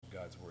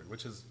God's word,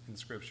 which is in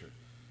Scripture.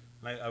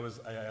 And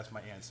I asked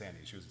my Aunt Sandy,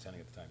 she was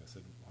attending at the time, I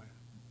said, why,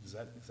 is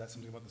that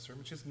something about the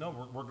sermon? She said,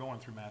 no, we're going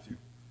through Matthew.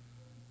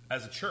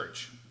 As a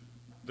church,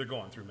 they're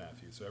going through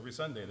Matthew. So every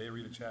Sunday they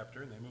read a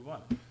chapter and they move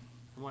on.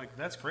 I'm like,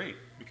 that's great,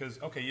 because,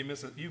 okay, you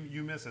miss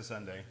a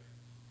Sunday.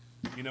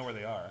 You know where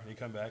they are. You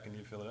come back and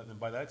you fill it up. And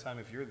by that time,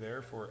 if you're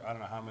there for, I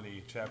don't know how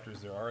many chapters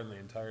there are in the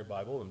entire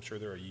Bible, I'm sure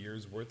there are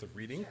years worth of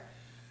reading. Sure.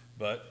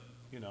 But,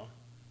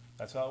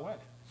 that's how it went.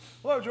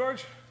 Hello,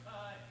 George.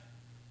 Hi.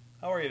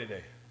 How are you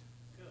today?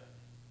 Good.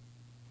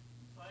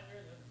 Finer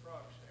than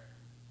frogs there.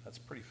 That's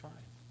pretty fine.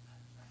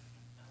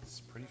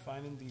 It's pretty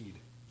fine indeed.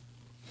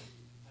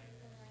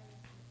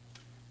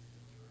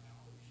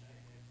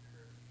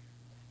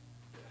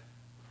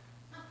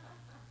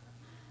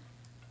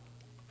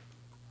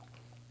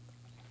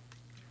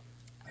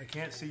 I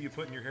can't see you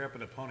putting your hair up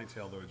in a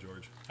ponytail, though,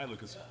 George. Hi,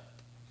 Lucas. Yeah,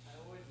 I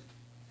wouldn't.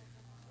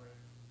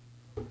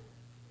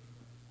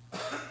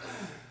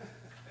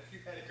 If you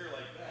had hair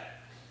like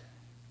that,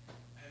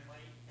 I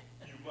might.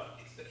 you might.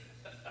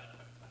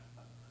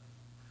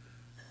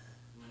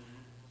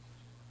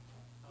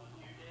 How's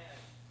your dad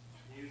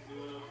He's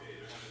doing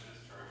okay. They're going to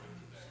discharge him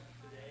today.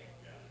 today?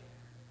 Yeah.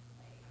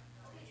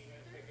 When are you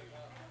going to pick him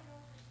up?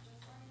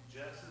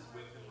 Jess is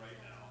with him right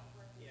now,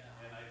 Yeah.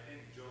 and I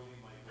think Jolie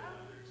might go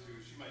down there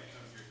too. She might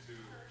come here too.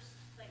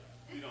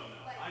 We don't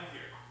know. I'm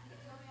here.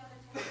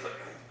 I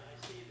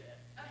see that.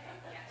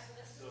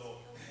 So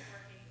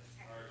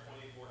our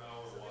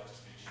 24-hour watch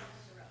begins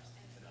tonight.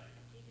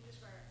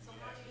 So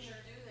how are you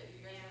gonna do that? You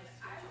guys gonna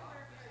switch off?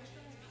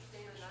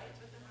 Stay the night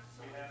with them?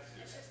 We have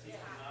to. He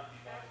cannot be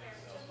by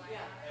himself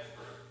Yeah.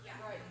 ever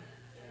Right.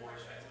 for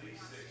at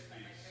least 6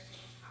 weeks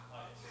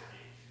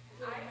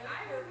unscathed. I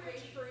would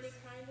pay for any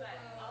kind of,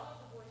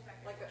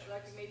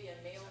 like maybe a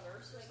male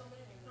nurse or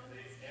something?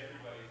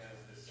 Everybody has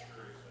this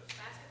scourge with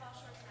them,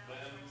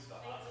 the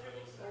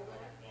hospitals, don't do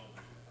that.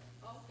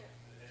 Oh, okay.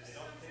 And they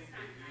don't think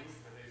they do,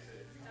 but they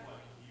say,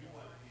 you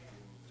want people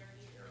who care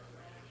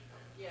about it.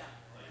 Yeah.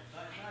 Like,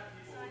 not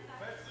people who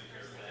professionally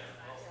care about it,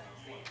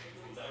 you want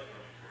people who love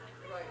them and care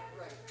about it.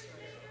 Right.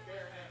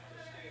 Bear have to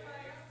stay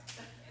away.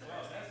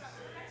 Well,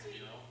 necessary,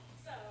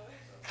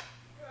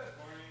 Good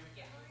morning.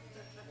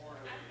 More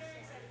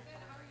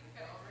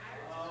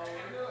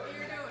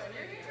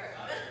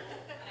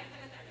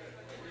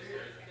You're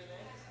here.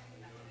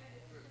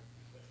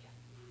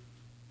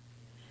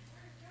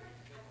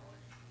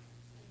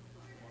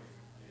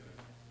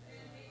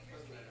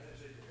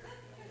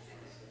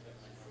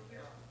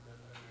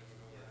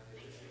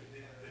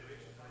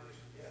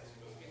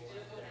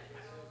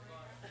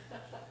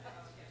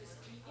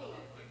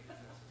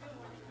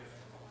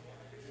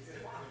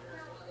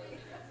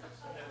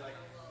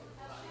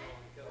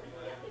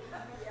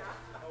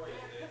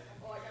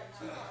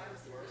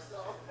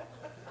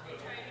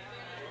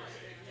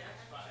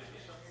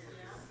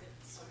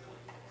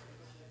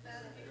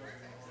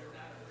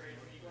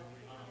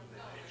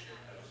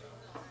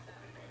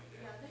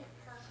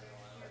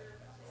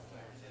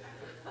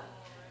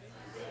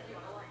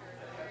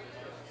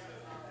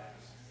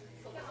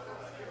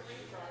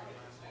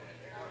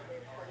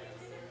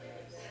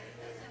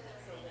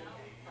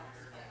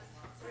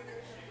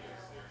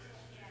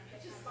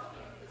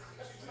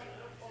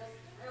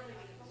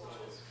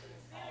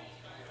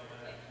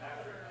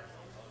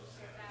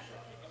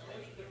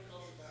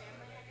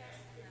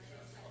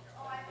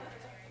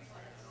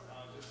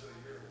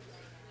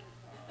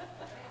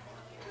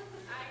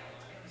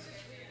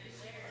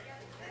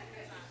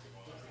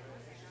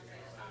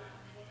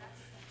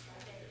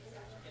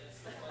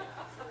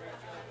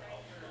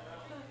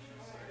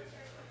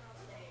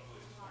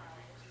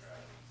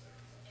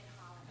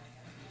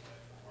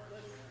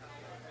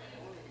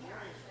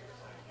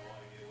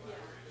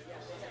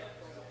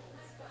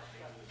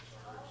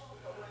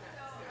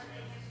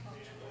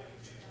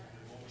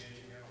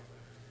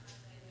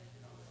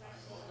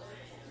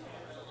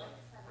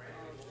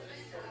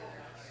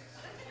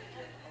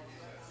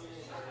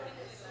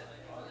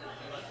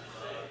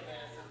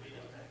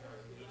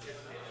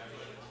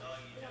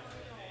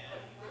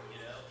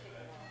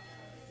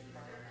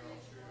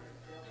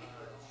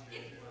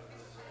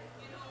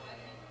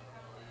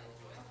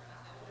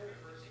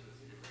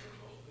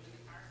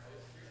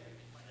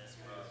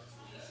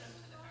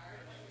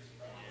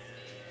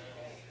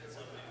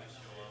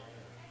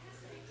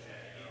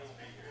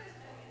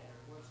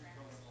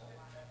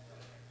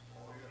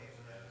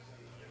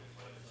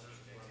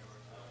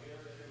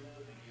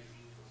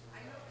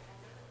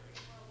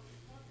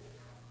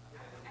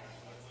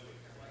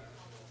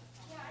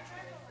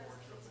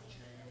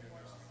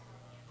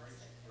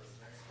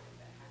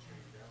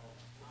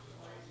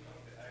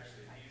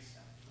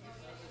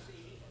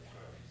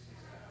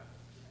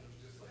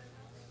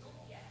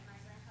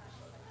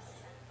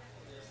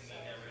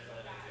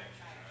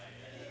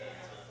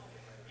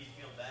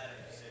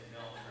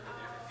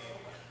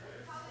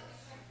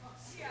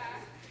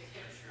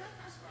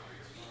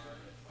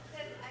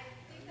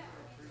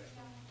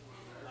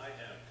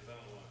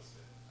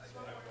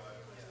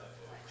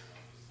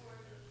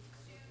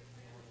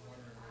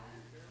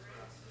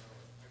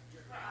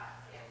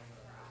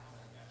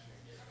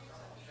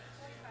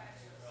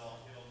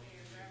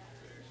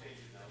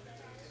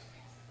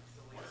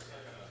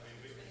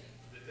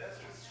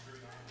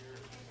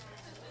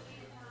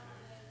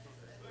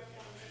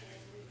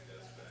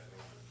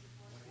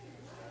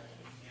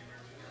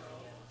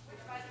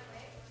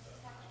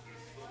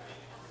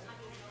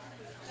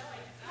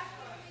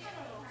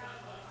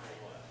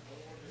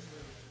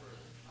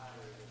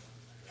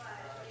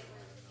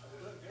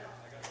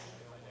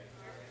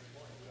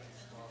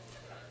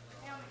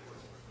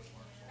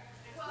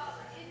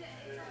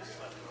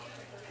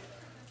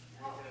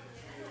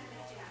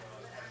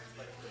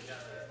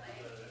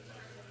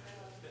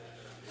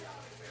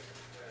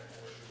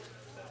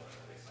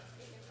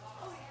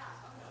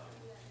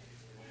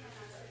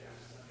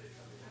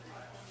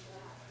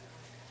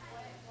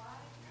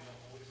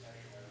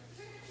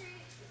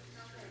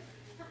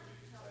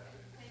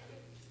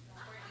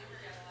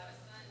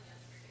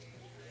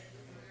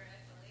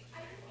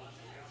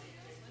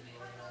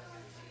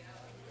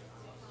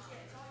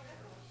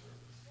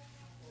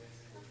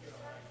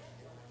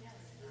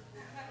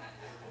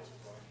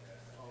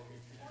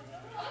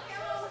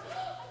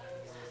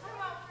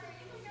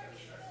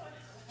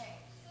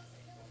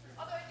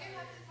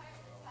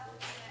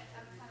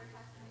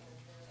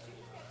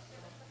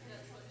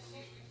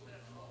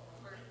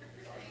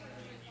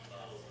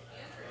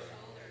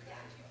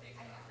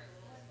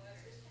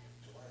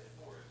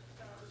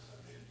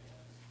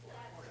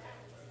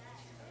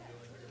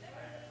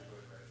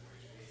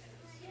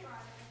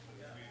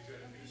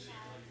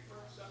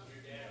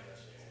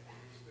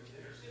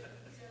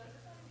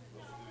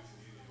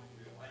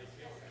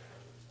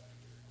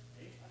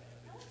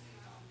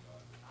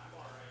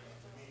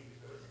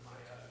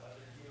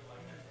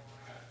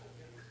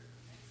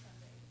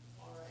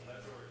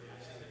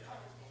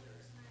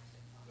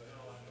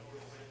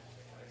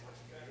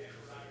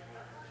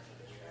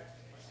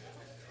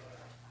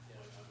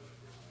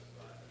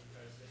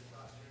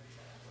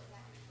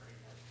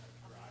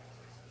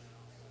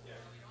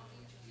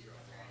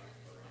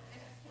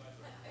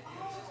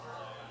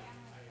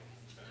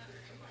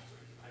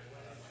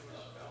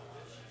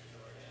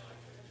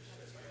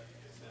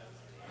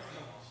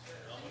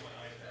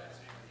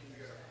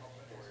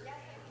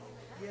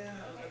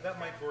 that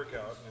might work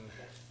out. And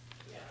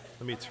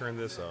let me turn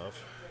this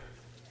off.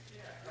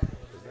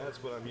 'Cause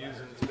that's what I'm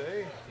using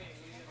today.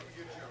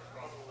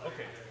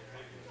 Okay.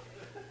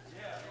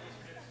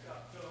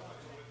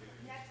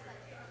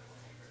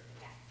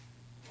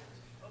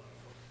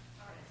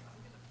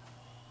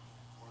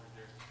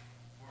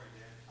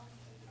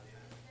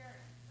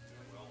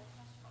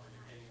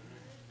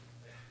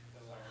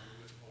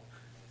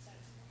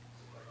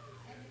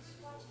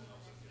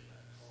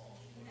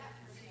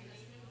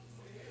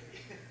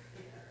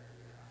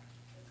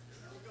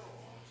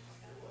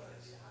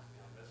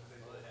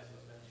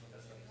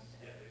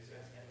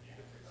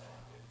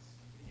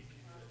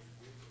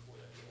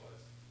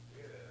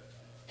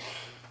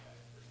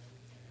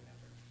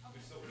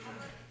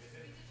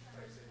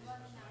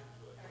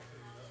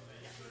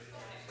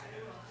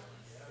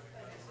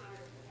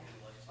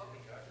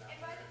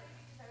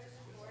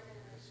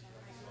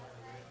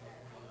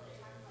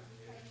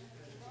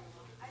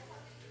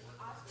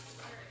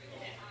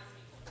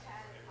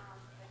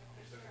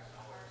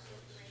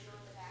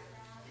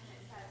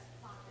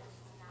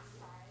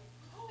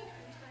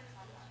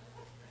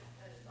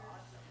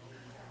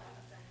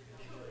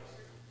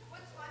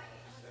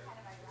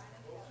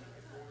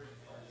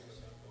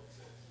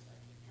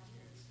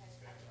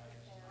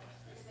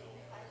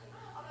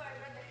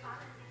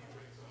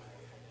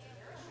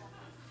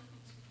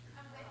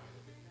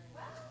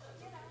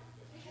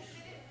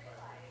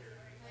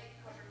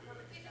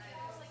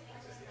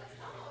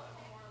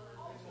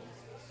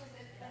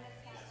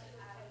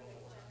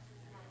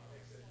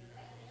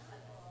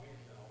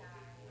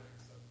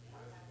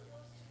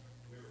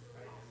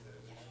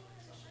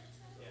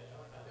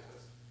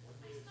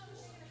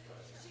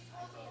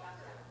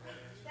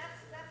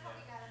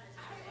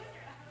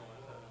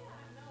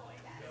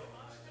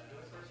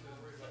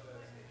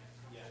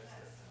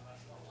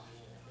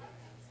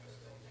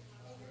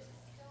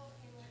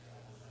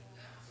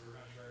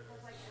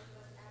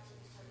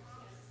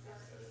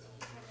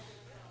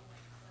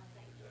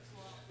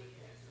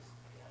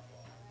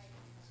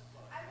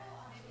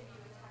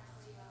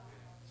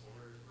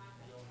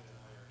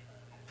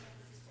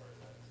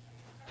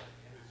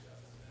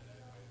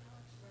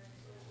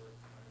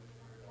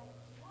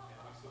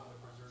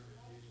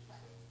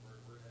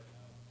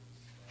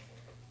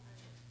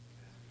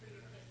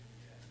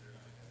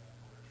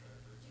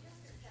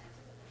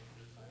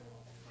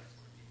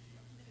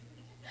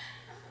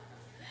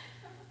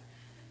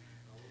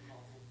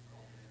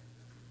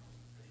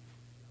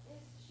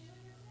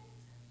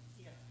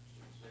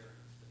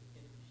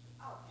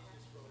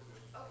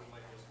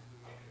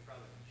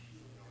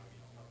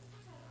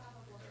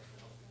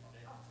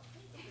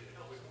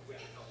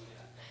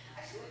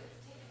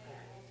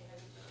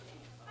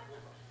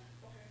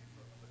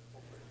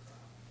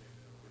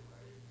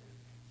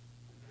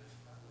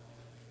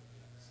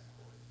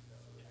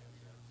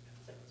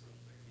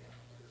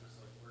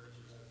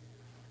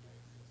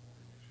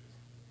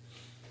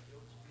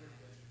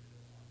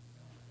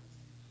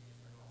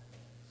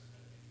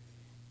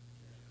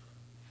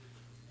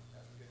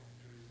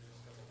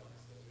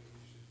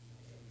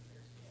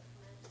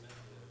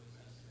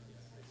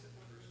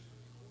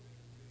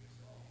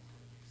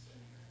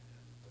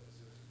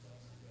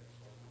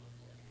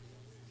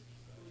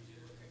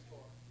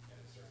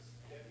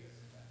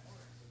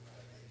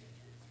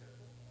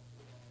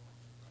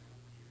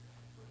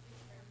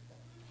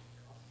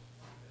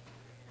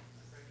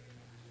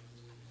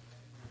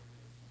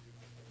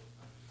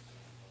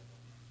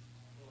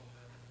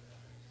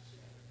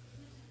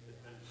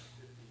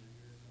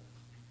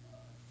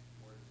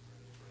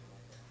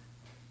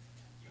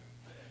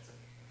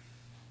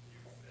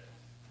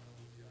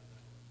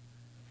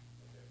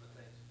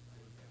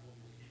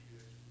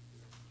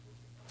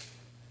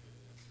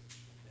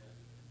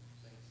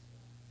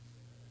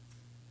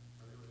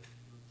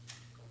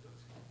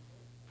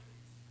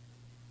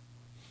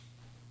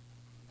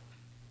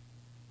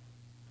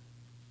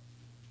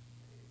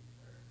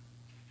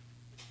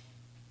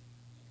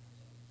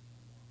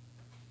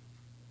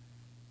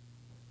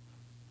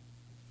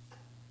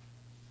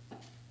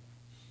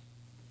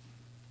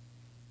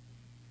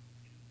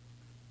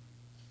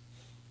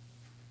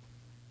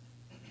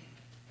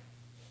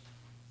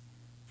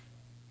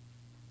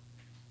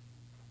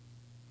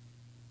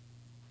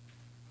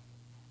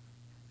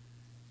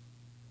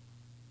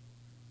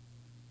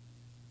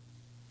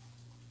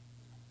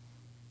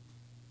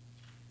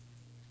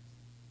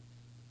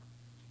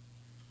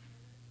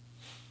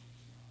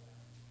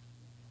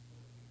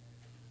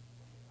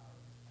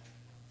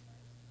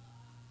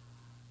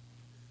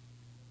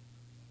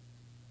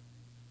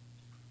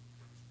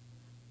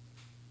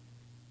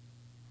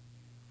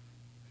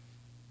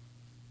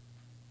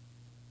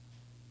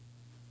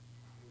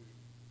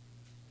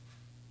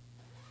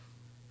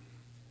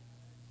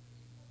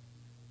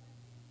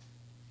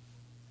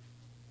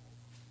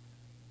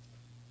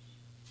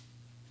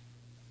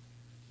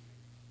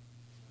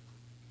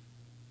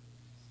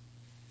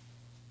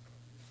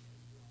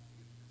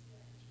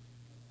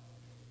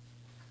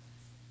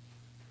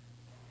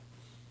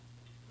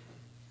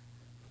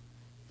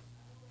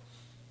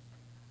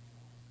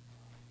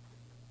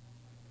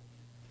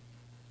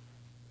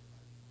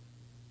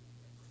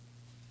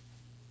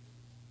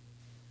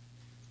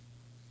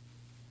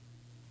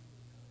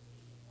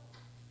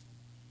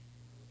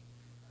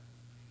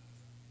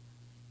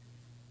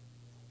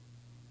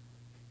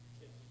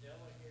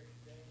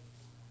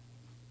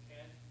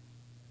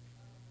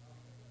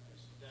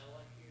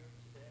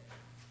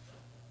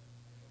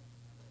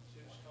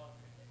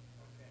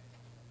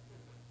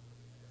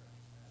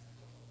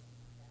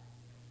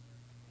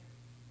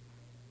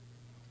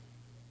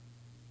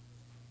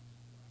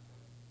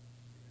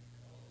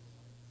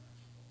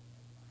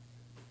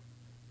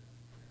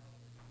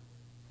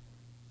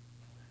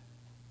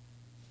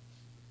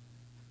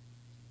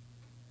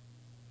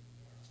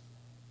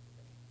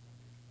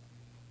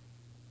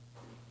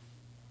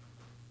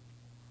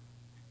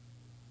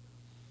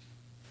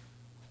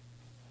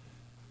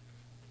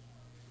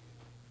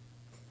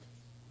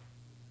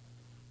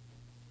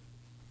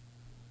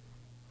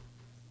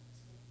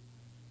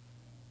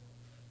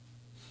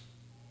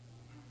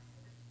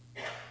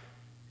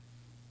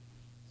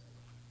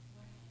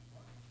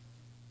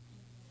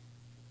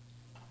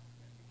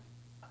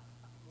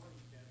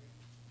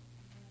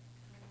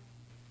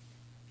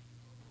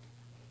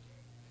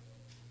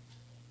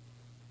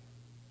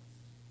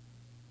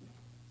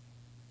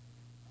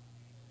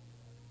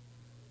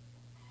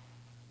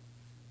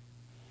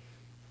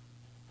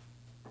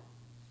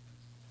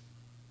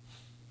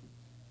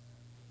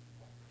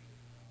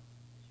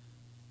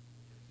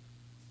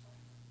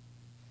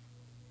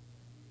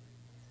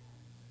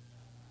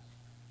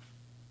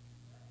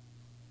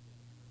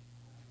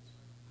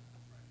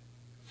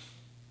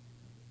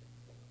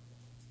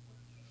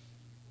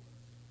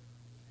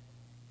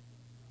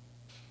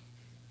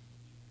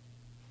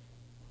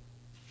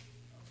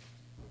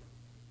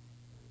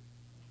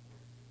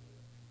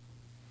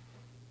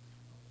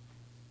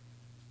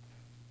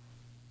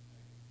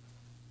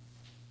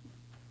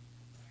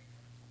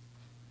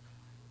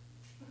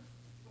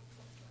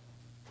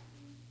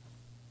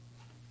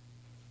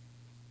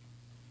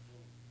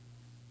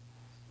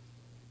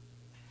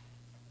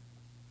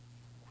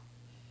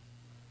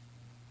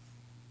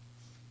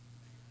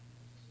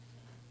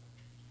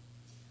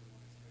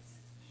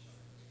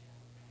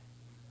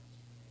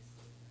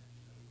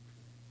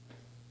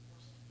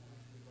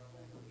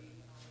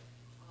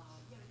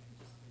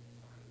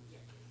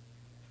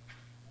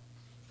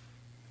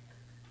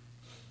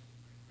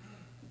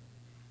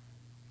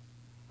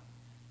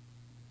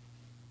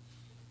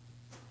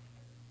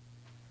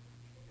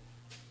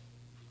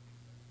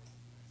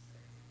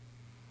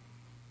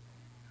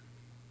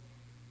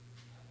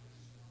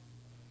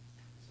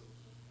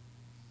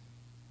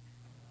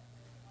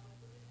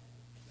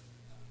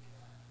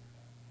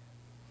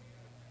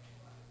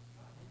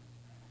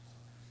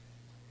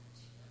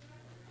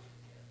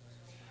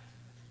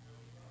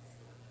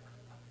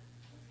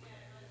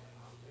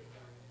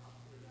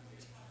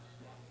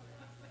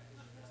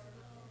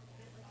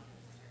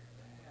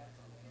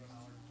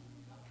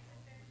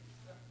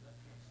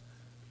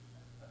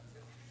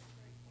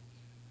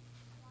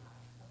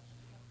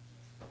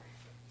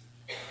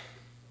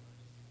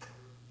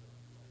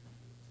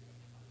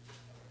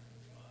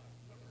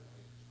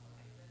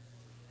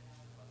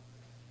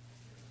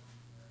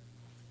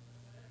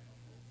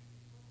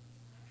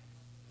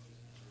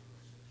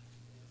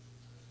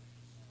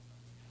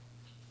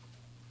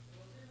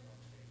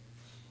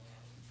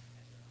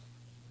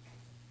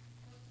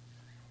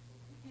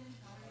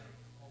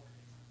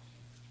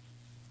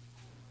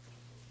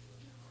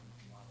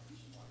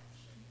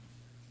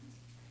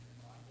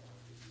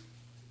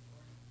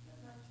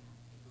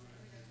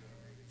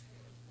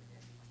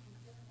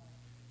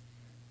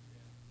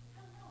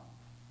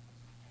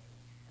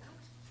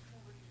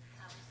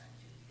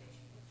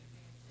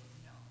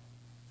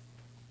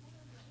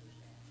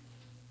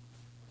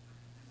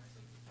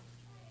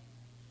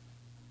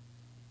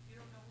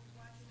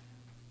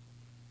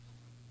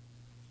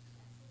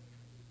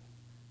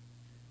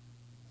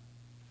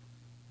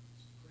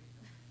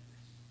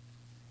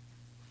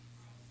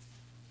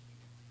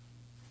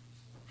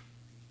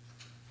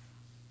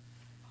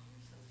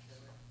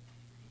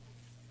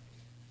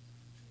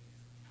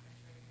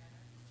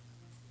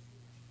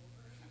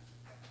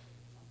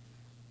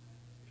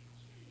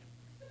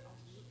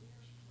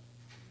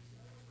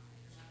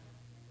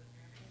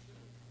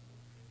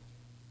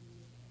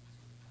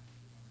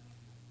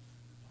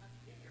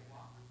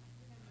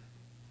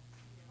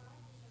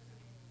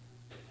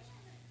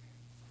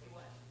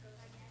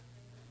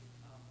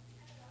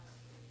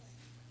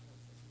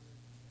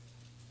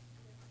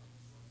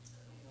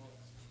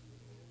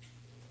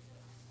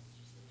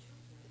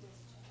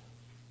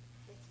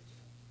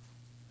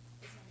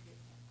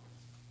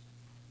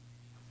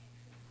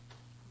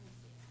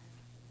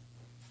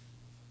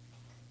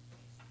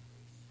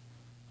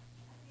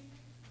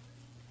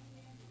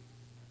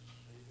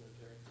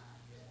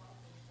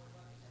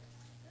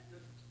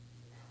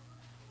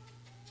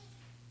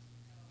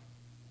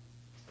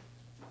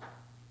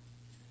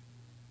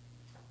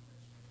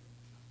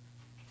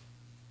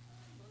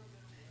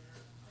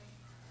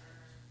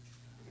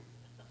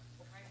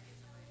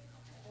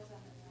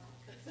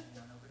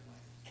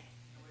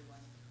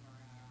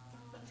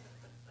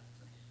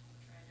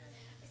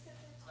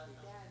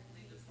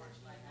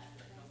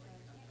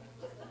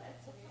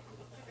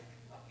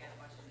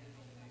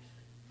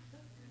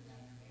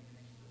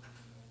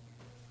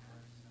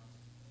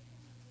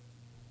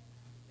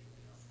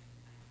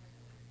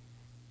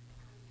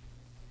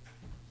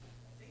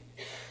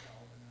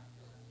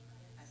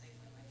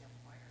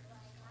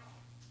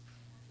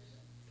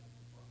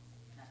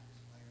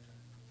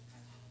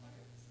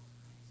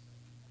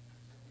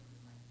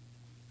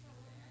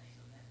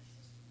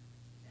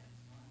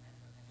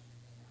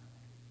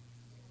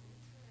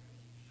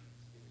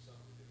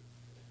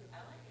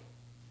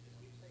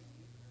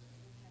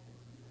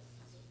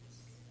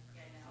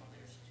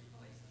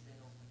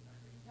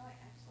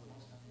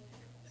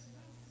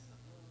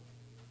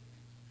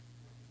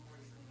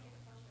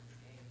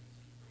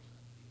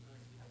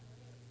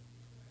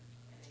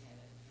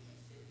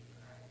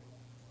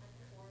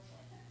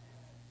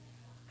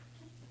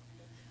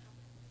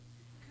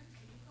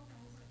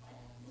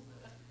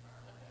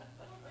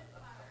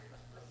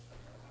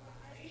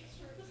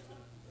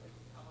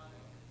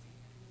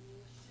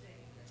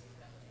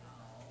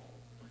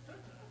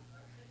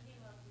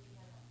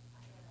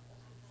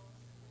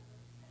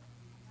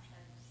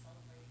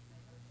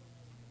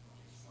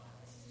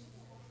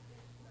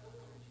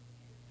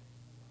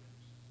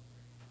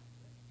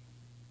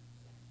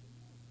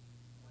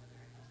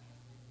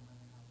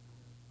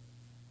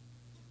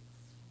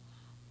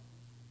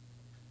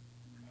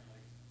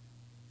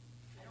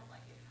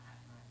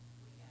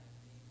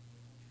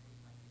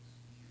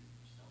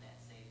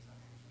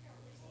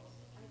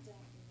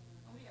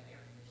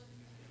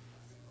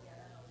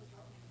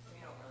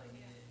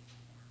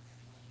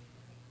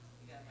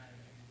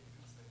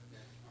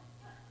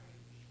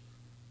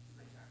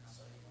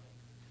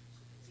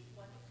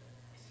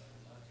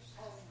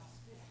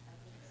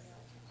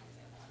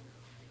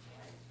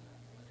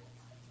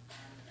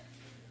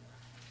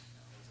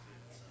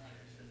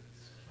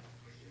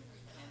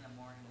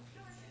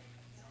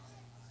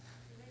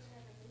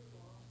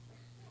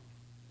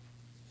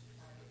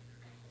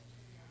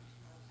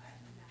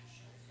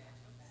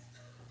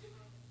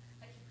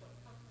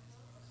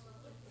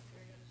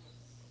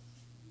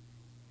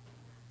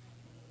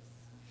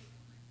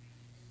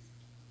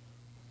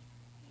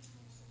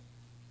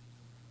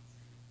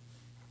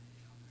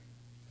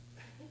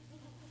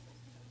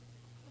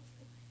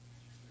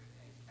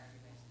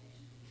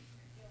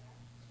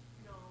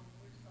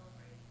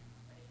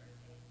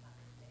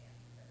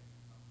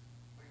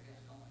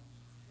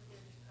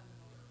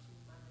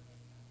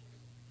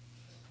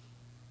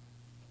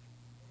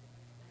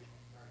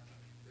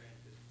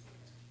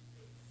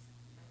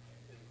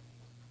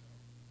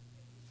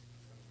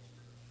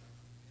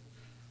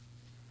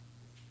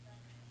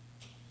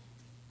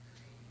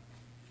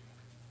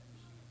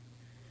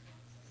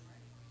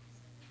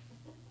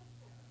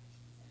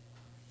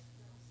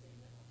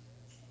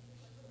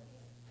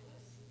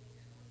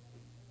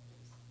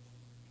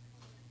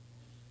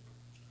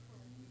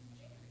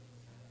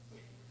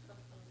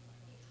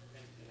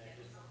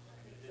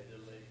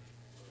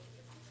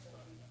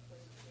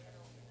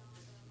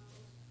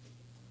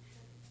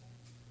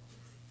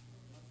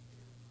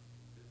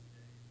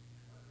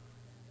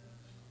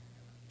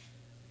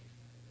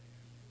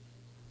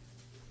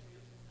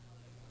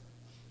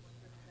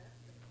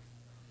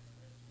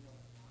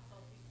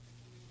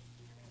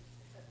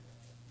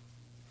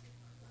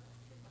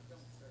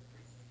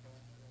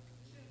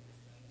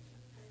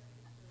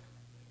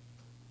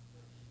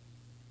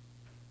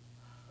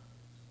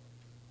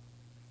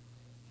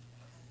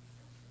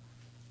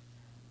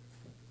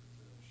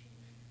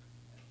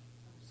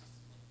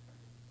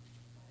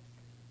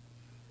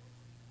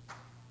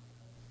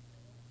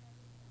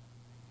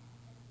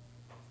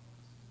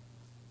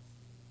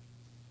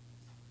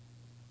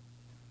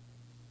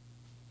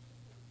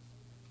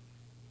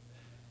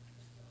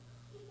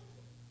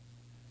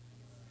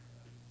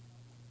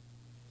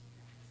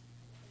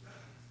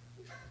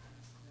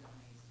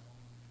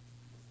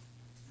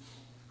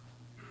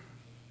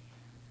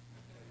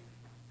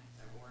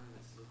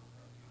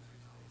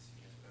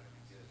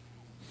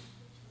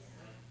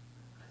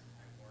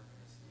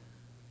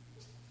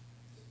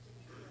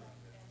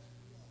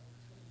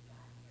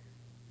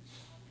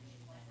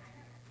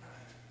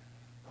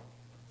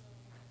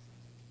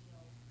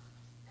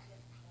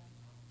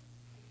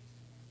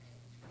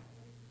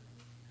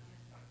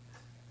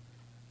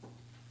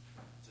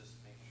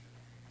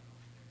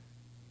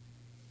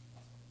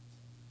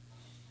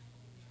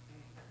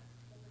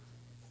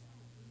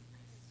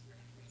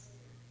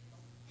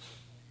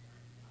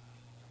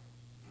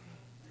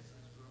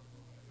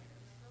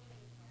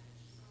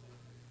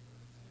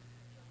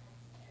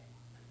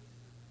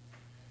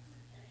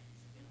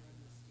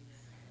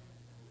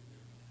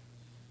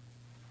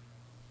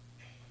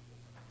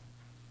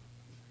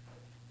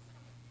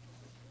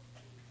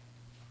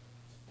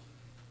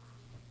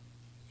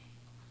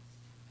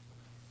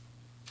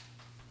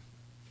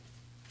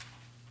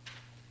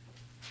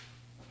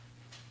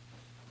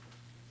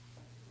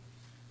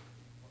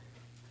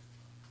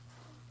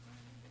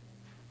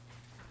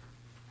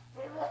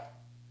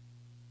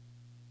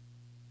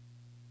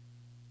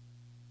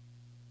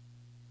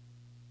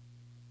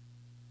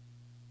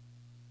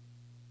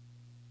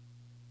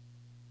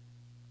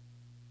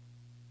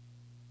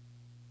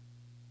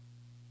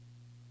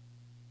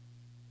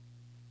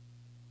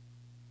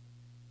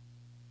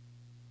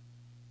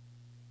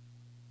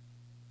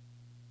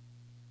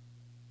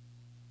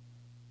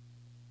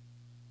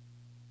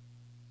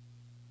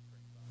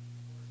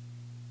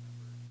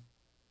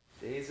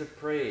 Days of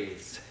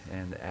Praise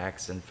and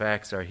Acts and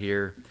Facts are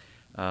here.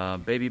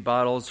 Baby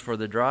bottles for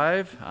the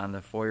drive on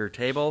the foyer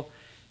table.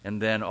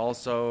 And then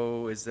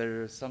also, is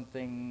there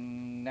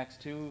something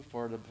next to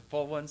for the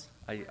full ones?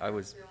 I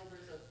was...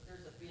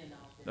 There's a bin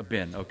out there. A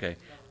bin, okay.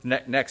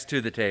 Next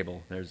to the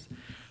table, there's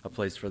a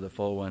place for the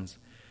full ones.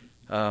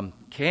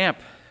 Camp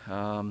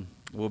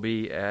will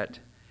be at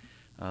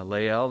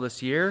Lael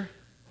this year.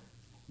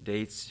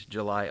 Dates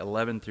July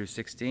 11 through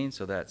 16,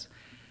 so that's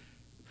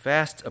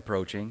fast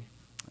approaching.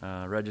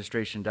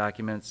 Registration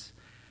documents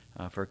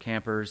for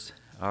campers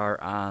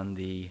are on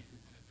the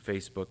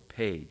Facebook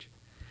page.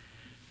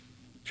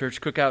 Church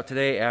cookout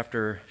today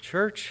after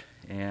church,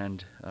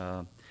 and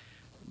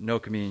no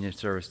communion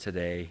service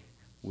today.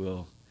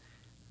 We'll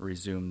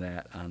resume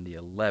that on the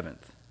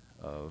 11th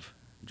of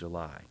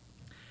July.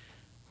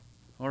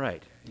 All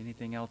right.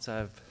 Anything else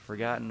I've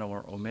forgotten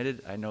or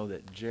omitted? I know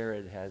that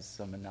Jared has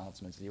some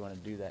announcements. Do you want to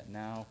do that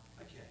now?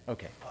 I can.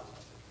 Okay.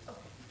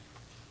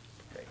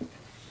 Okay.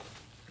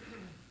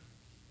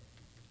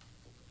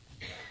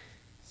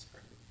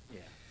 Yeah.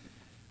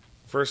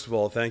 First of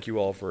all, thank you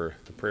all for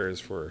the prayers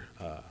for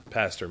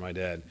Pastor, my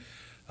dad.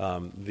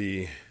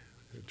 The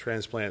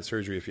transplant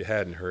surgery, if you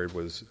hadn't heard,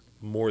 was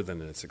more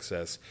than a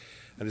success.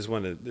 I just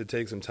wanted to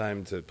take some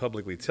time to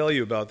publicly tell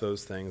you about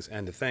those things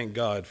and to thank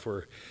God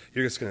for,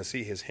 you're just going to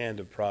see his hand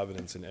of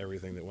providence in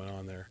everything that went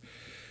on there.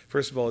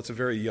 First of all, it's a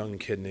very young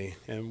kidney,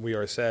 and we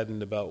are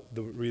saddened about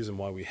the reason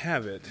why we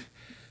have it,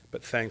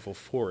 but thankful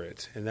for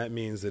it. And that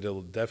means that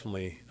it'll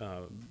definitely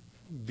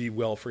be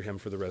well for him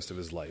for the rest of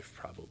his life,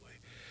 probably.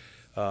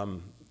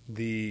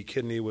 The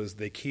kidney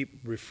they keep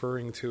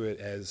referring to it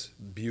as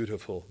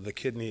beautiful. The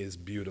kidney is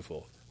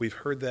beautiful. We've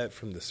heard that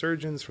from the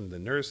surgeons, from the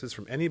nurses,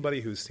 from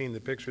anybody who's seen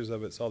the pictures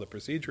of it, saw the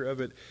procedure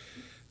of it.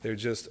 They're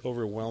just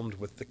overwhelmed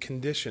with the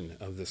condition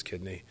of this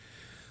kidney.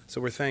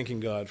 So we're thanking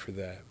God for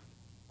that.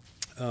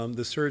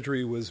 The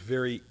surgery was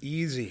very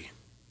easy,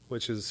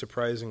 which is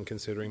surprising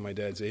considering my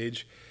dad's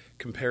age,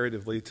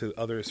 comparatively to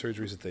other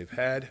surgeries that they've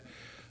had.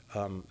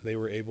 They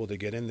were able to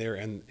get in there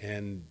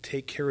and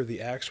take care of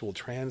the actual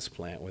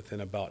transplant within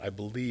about, I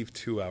believe,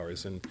 2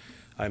 hours. And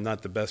I'm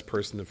not the best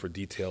person for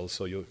details,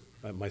 so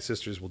my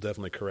sisters will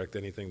definitely correct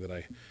anything that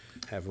I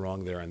have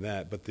wrong there on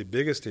that. But the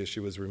biggest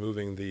issue was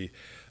removing the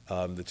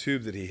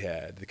tube that he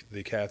had,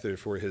 the catheter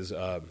for his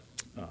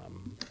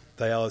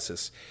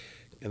dialysis,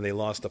 and they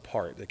lost a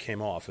part that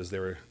came off as they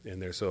were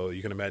in there. So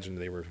you can imagine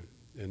they were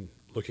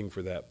looking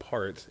for that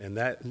part, and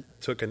that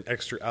took an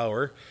extra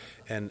hour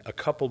and a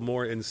couple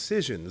more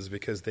incisions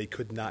because they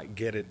could not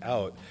get it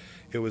out.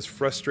 It was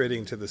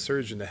frustrating to the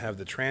surgeon to have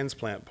the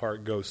transplant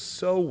part go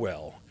so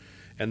well,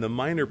 and the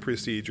minor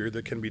procedure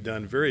that can be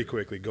done very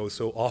quickly goes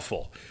so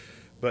awful.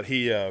 But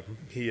he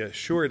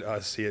assured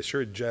us, he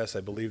assured Jess, I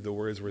believe the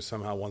words were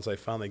somehow, once I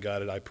finally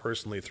got it, I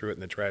personally threw it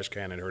in the trash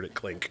can and heard it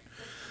clink.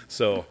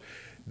 So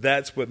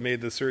that's what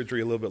made the surgery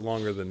a little bit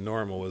longer than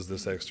normal, was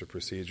this extra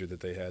procedure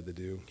that they had to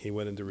do. He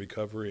went into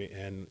recovery,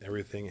 and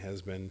everything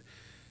has been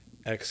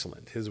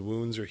excellent. His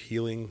wounds are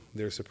healing.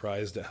 They're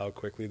surprised at how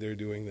quickly they're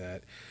doing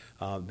that.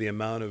 The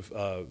amount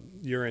of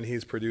urine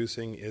he's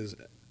producing is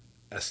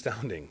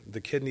astounding.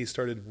 The kidney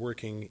started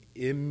working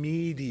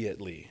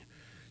immediately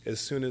as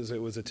soon as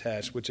it was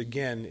attached, which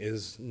again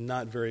is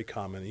not very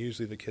common.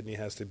 Usually the kidney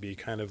has to be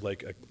kind of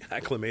like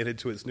acclimated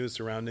to its new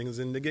surroundings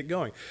and to get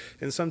going.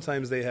 And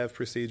sometimes they have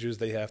procedures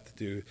they have to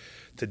do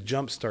to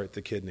jumpstart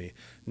the kidney.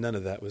 None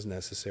of that was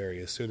necessary.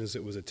 As soon as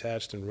it was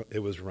attached, and it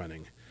was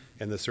running.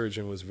 And the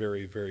surgeon was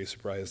very, very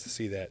surprised to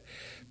see that.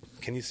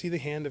 Can you see the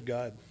hand of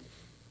God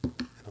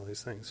and all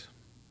these things?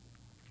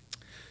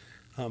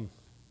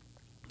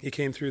 He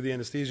came through the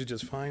anesthesia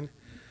just fine.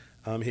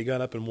 He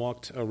got up and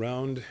walked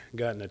around,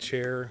 got in a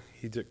chair.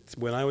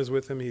 When I was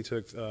with him, he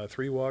took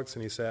 3 walks,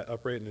 and he sat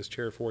upright in his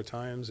chair 4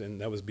 times,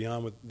 and that was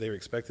beyond what they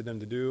expected him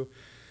to do.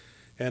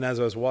 And as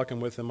I was walking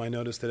with him, I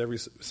noticed that every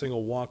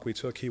single walk we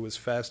took, he was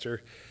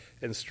faster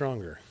and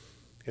stronger.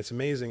 It's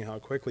amazing how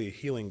quickly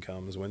healing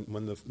comes when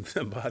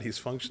the body's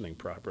functioning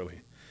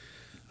properly.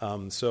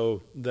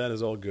 So that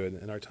is all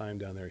good in our time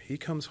down there. He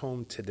comes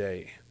home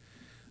today.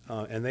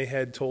 And they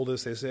had told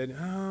us, they said,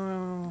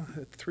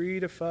 3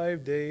 to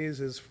 5 days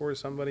is for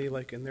somebody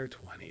like in their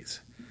 20s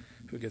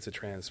who gets a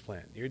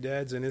transplant. Your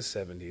dad's in his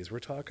 70s. We're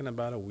talking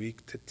about a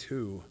week to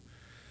 2.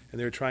 And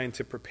they're trying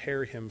to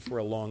prepare him for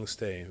a long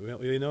stay.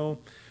 You know,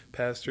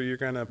 Pastor, you're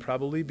going to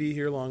probably be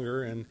here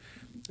longer and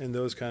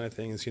those kind of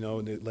things,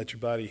 let your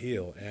body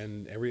heal.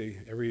 And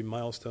every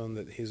milestone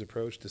that he's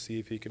approached to see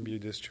if he can be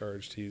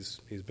discharged,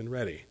 he's been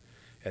ready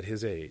at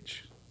his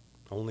age.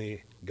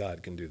 Only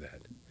God can do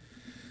that.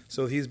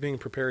 So he's being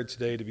prepared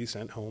today to be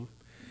sent home,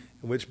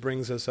 which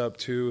brings us up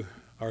to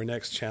our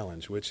next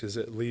challenge, which is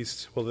at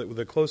least, well,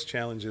 the close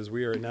challenge is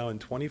we are now in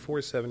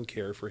 24/7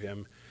 care for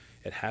him.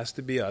 It has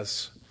to be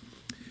us,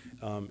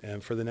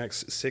 and for the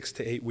next 6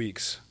 to 8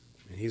 weeks.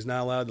 And he's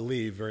not allowed to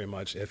leave very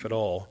much, if at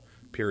all,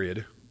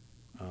 period,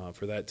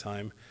 for that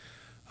time.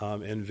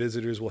 And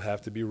visitors will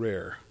have to be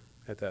rare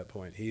at that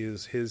point.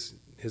 His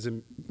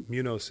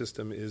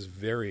immunosystem is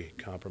very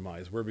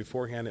compromised. Where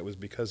beforehand it was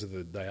because of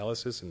the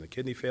dialysis and the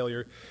kidney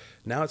failure,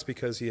 now it's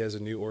because he has a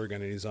new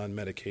organ and he's on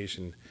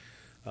medication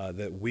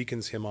that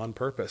weakens him on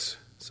purpose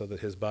so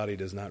that his body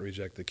does not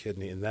reject the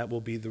kidney, and that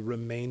will be the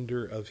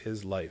remainder of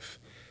his life.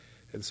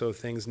 And so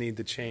things need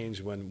to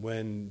change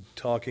when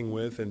talking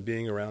with and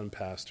being around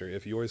Pastor.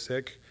 If you're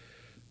sick,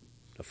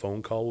 a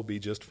phone call will be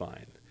just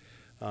fine.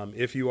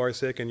 If you are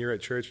sick and you're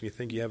at church and you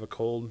think you have a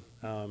cold,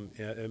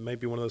 it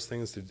might be one of those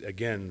things that,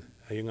 again,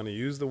 I'm going to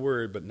use the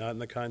word, but not in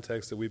the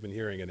context that we've been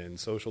hearing it in,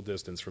 social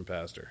distance from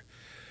Pastor.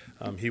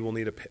 He will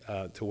need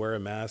to wear a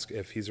mask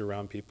if he's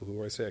around people who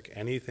are sick,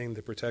 anything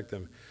to protect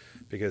them,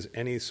 because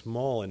any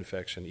small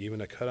infection,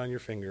 even a cut on your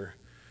finger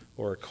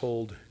or a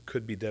cold,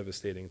 could be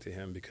devastating to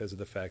him because of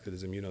the fact that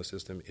his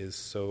immunosystem is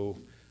so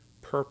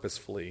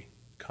purposefully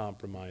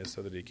compromised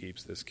so that he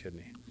keeps this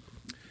kidney.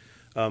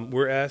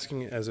 We're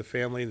asking as a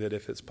family that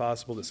if it's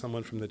possible that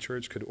someone from the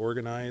church could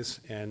organize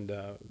and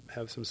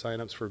have some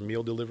sign-ups for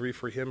meal delivery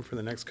for him for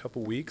the next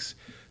couple weeks,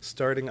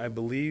 starting, I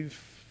believe,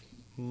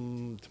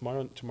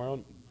 tomorrow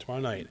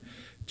night.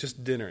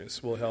 Just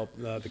dinners will help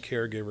the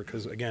caregiver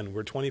because, again,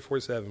 we're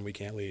 24/7. We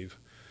can't leave.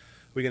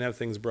 We can have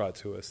things brought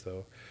to us,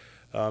 though.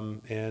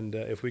 And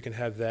if we can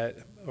have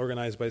that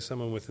organized by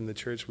someone within the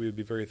church, we would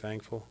be very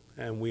thankful.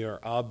 And we are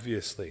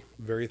obviously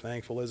very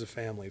thankful as a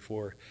family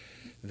for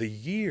the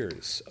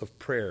years of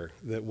prayer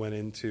that went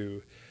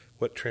into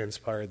what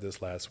transpired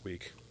this last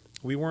week.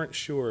 We weren't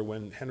sure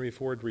when Henry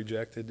Ford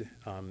rejected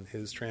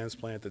his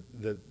transplant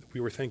that we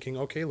were thinking,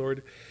 okay,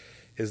 Lord,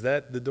 is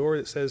that the door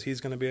that says he's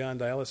going to be on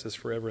dialysis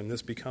forever and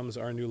this becomes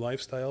our new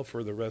lifestyle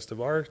for the rest of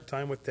our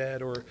time with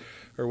Dad or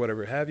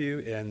whatever have you?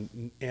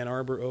 And Ann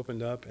Arbor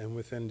opened up, and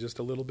within just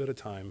a little bit of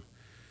time,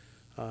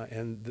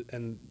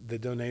 and the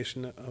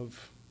donation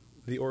of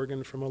the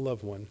organ from a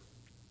loved one,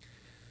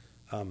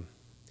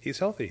 he's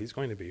healthy. He's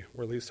going to be.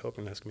 We're at least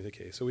hoping that's going to be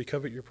the case. So we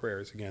covet your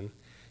prayers again,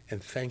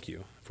 and thank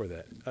you for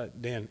that.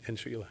 Dan and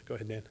Sheila. Go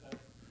ahead, Dan. Is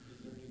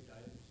there any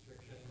diet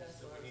restrictions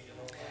that we need to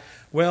know about?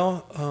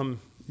 Well,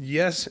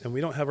 yes, and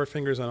we don't have our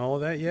fingers on all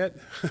of that yet.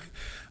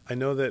 I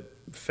know that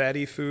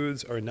fatty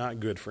foods are not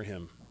good for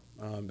him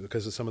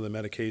because of some of the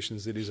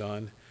medications that he's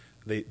on.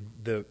 They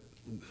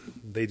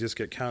just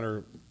get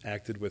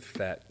counteracted with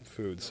fat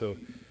food. So,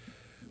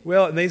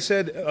 well, and they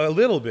said a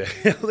little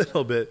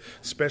bit,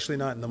 especially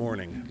not in the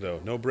morning, though.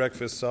 No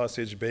breakfast,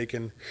 sausage,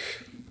 bacon,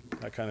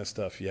 that kind of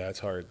stuff. Yeah, it's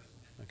hard.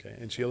 Okay,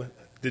 and Sheila,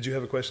 did you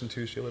have a question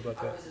too, Sheila, about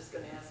I that? was just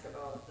going to ask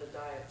about the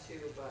diet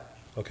too, but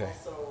Okay.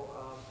 also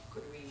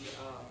could we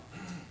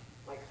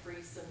like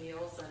freeze some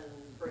meals and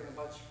bring a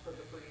bunch for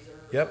the freezer?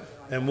 or Yep,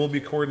 something like and that? we'll be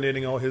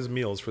coordinating all his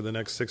meals for the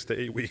next 6 to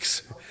 8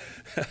 weeks.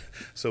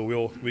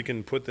 So we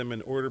can put them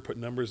in order, put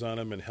numbers on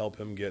them, and help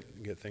him get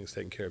things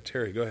taken care of.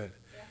 Terry, go ahead.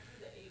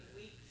 After the 8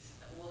 weeks,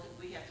 will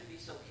we have to be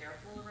so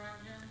careful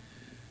around him?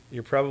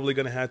 You're probably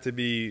going to have to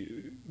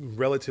be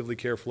relatively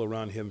careful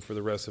around him for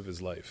the rest of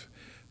his life.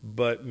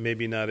 But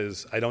maybe not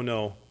as, I don't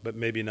know, but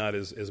maybe not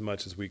as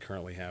much as we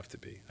currently have to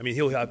be. I mean,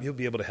 he'll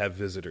be able to have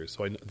visitors.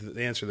 So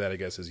the answer to that, I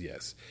guess, is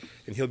yes.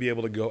 And he'll be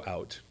able to go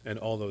out and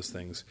all those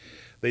things.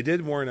 They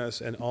did warn us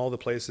in all the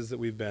places that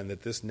we've been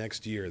that this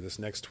next year, this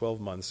next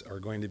 12 months are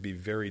going to be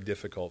very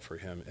difficult for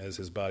him as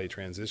his body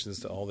transitions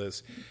to all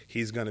this.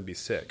 He's going to be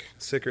sick,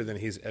 sicker than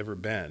he's ever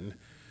been,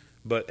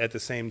 but at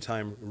the same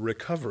time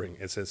recovering.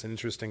 It's an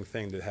interesting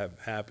thing to have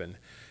happen.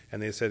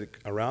 And they said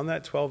around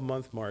that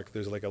 12-month mark,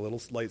 there's like a little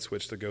light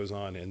switch that goes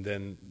on, and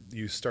then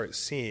you start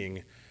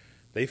seeing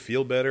they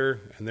feel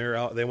better, and they're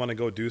out. They want to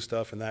go do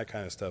stuff and that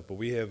kind of stuff. But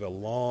we have a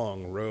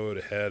long road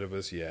ahead of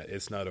us yet.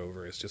 It's not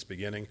over. It's just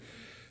beginning.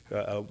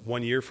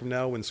 1 year from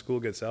now, when school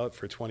gets out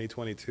for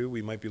 2022,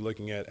 we might be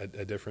looking at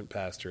a different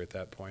pastor at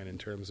that point in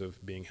terms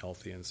of being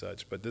healthy and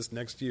such. But this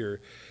next year,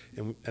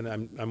 and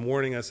I'm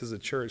warning us as a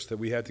church that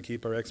we have to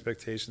keep our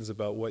expectations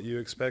about what you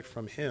expect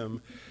from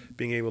him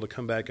being able to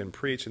come back and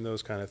preach and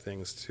those kind of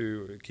things,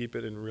 to keep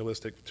it in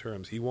realistic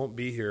terms. He won't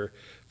be here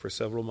for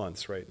several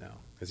months right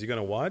now. Is he going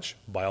to watch?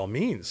 By all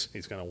means,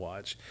 he's going to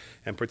watch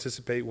and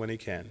participate when he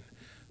can.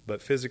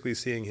 But physically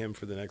seeing him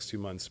for the next 2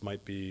 months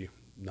might be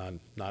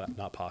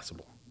not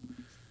possible.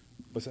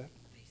 What's that?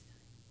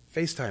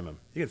 FaceTime him.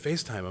 You can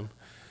FaceTime him,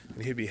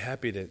 and he'd be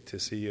happy to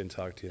see you and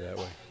talk to you that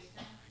way.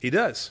 He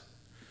does.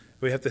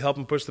 We have to help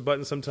him push the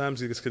button sometimes.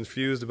 He gets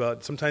confused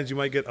about, sometimes you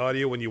might get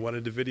audio when you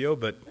wanted a video,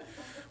 but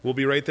we'll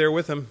be right there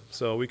with him,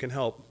 so we can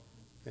help,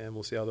 and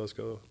we'll see how those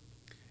go.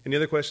 Any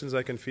other questions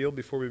I can field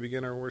before we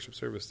begin our worship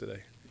service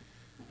today?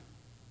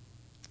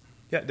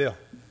 Yeah, Dale.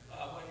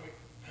 When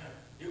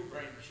we do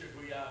bring, should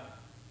we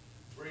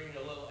bring a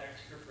little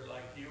extra for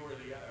like you or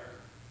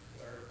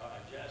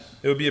Jess?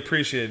 It would be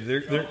appreciated. They're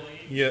going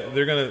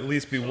to at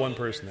least be one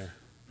person there.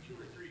 2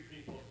 or 3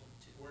 people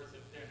worth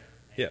of dinner.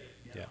 Maybe,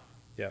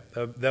 Yeah.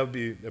 That would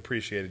be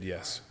appreciated,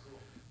 yes. Cool.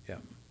 Yeah,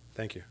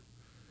 thank you.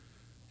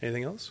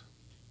 Anything else?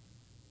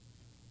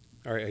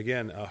 All right,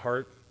 again, a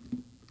heart,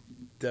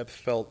 depth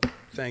felt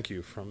thank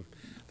you from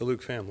the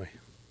Luke family.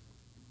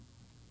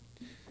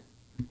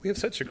 We have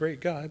such a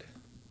great God.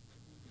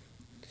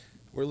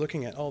 We're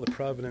looking at all the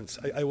providence.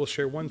 I will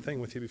share one thing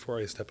with you before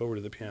I step over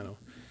to the piano.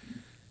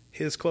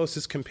 His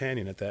closest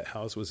companion at that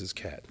house was his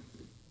cat.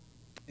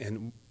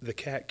 And the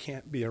cat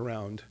can't be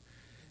around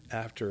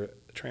after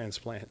a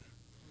transplant.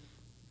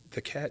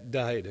 The cat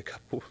died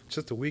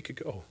just a week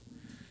ago.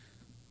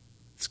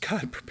 It's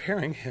God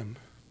preparing him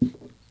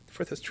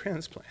for this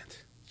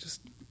transplant.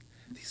 Just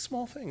these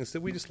small things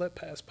that we just let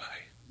pass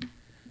by.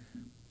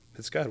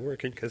 It's God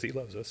working because he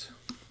loves us.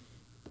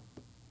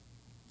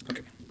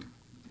 Okay.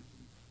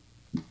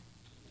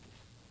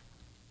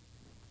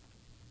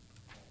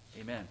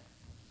 Amen.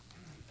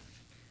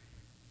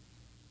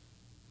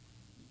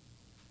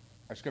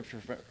 Our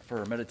scripture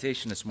for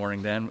meditation this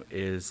morning then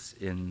is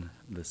in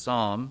the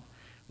Psalm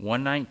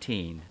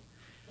 119.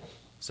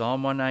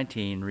 Psalm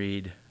 119,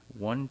 read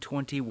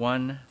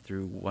 121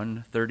 through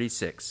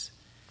 136,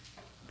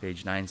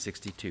 page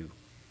 962.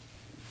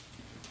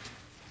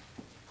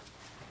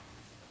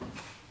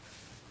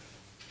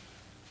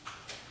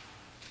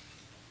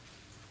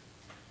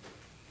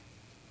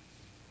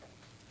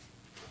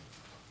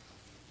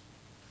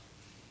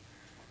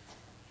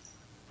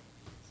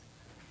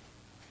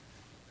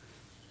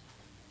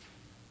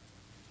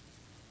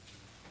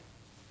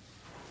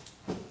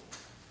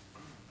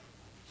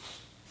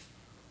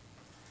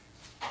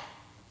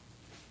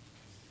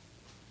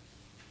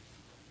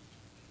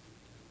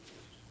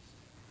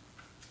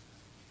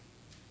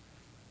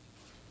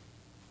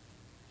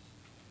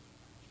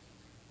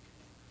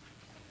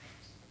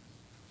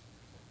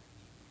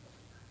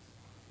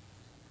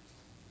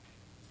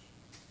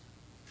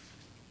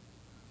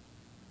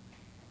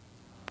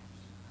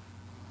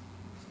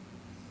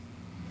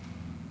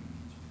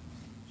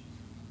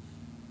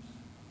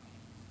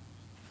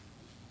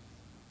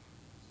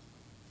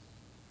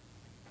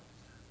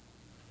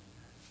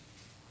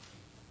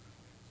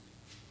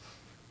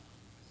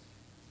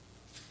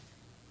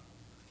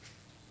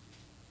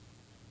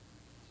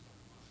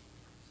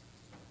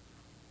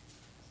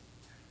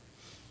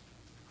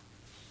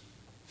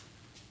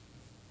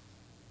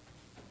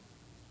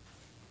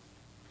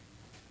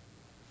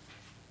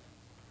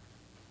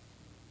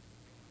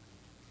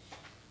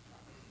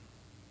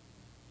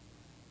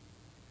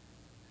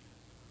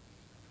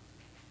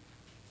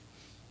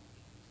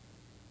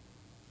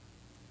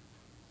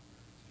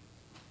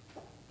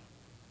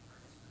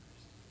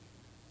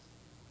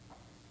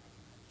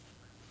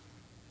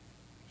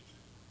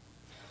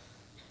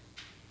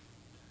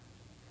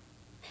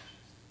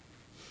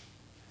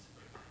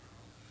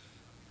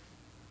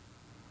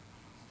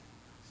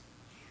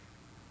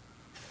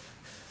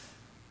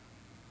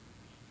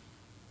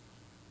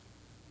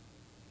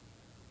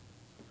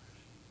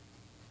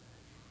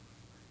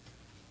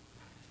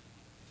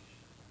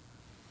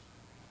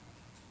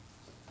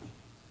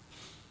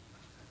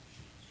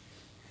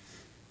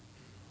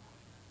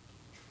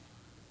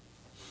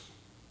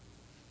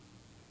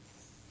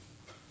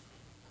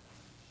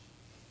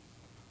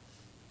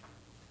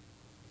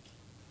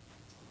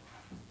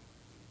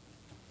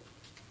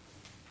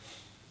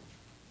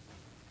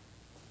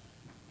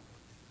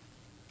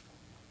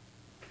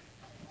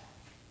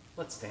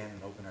 Let's stand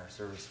and open our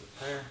service with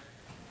prayer.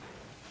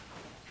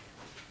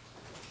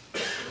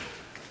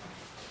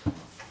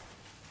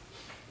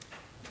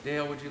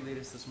 Dale, would you lead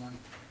us this morning?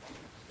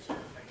 Our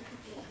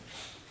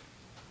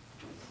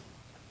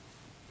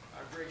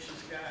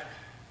gracious God,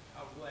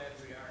 how glad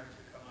we are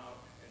to come out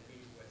and be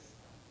with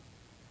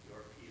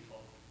your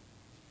people.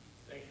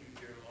 Thank you,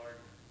 dear Lord,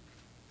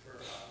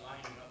 for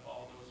lining up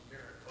all those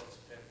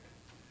miracles that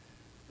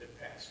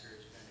Pastor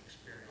has been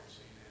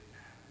experiencing, and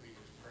we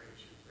just praise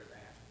you for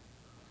that.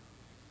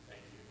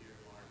 Thank you, dear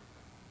Lord.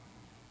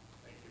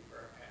 Thank you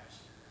for our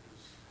pastor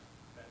who's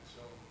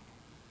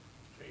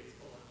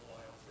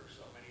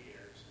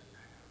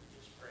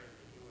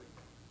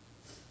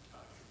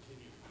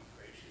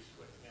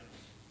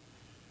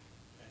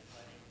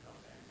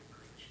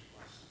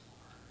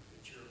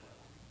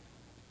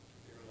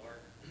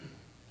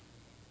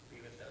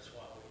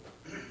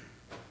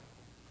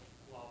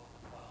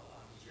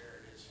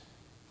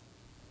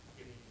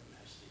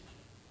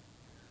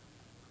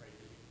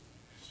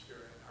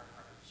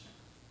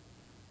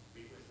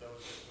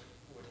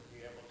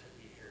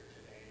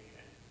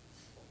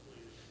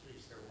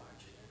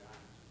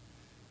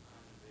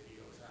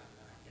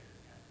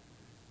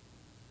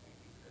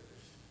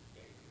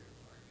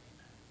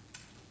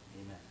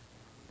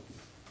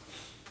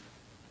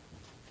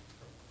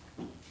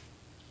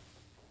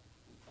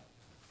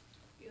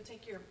you'll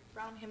take your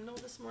brown hymnal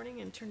this morning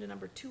and turn to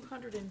number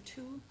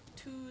 202,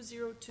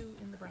 202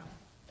 in the brown.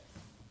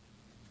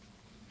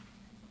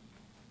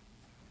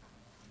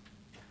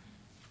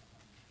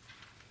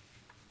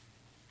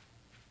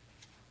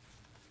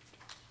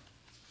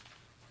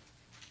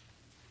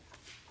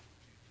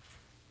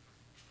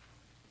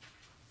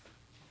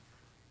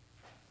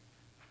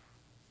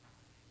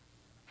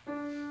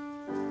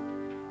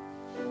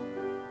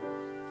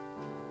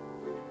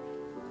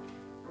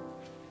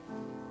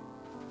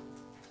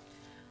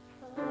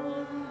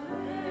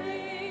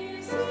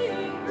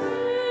 Amazing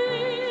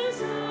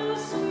grace, how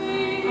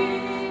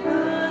sweet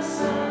the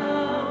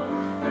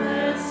sound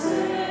that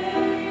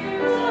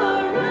saved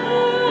a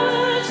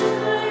wretch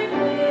like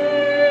me.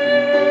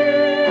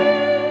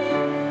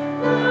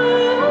 I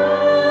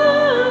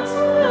once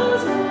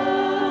was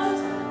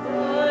lost,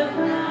 but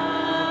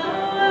now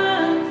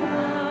am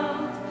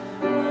found.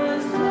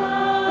 Was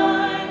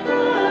blind,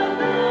 but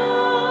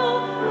now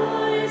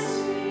I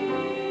see.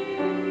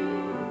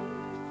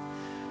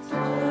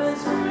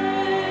 'Twas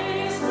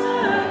grace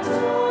that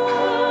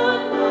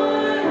taught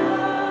my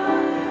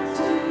heart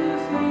to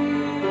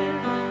fear,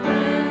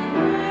 and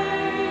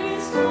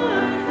grace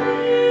my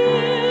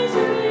fears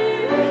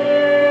relieved.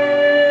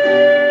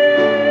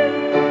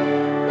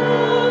 The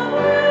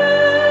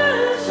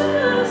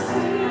precious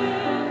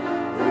gift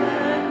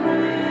that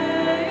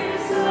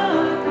grace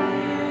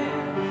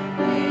appeared,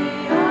 the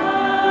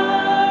hour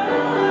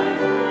I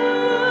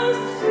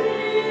first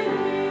believed.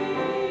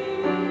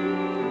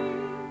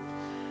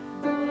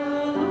 The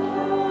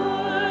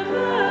Lord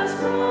has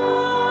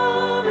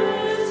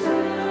promised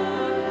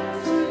good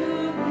to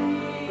me.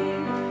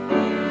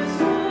 His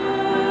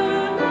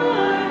word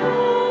my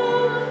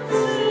hope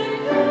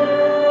secures.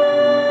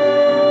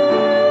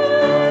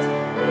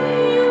 He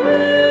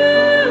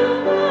will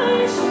my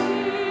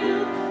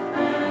shield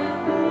and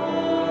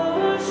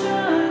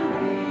portion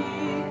be,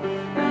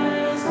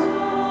 as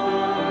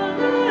long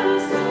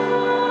as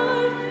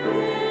life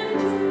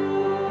endures.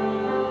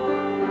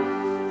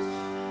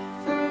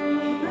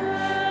 Through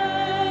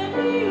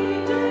many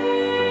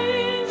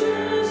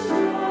dangers,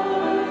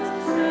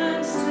 toils,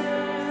 and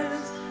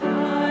snares, I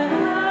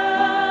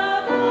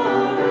have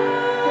already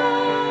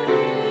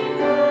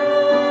gone.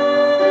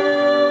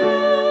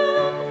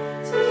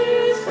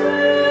 'Tis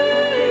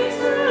grace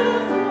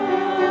that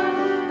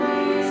brought me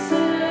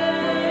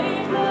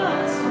safe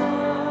thus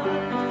far,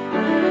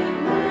 and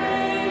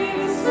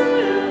grace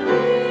will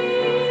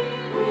lead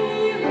me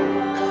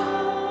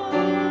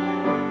home.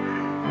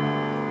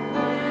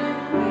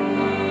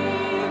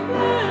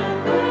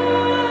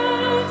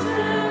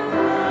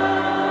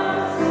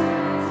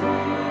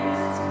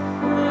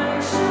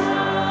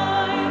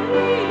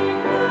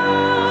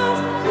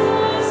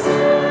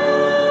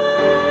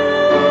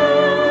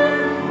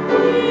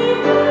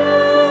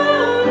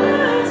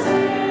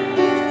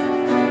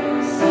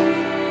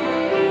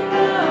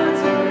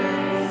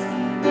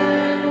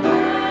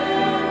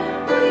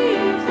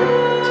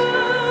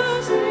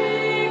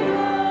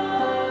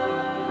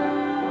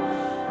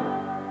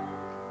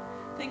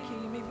 Thank you.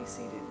 You may be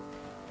seated.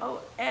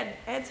 Oh, Ed.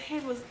 Ed's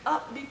hand was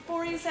up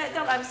before he sat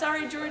down. I'm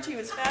sorry, George. He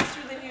was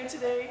faster than you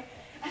today.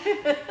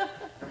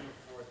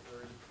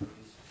 4:30,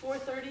 please.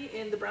 4:30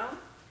 in the brown?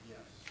 Yes.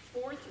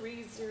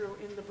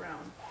 430 in the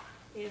brown.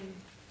 And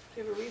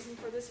do you have a reason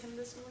for this hymn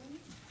this morning?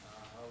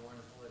 How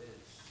wonderful it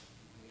is to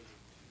be able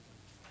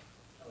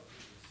to help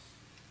you this.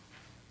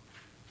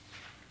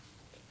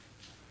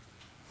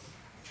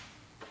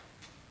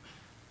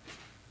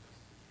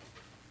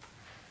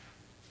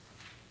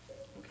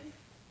 Okay.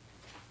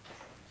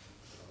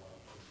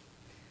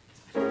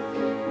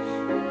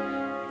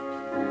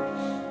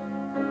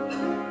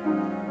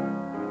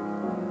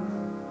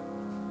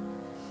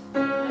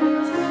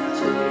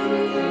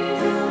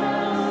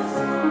 Jesus,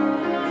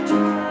 my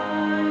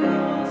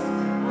trials,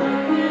 I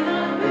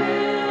cannot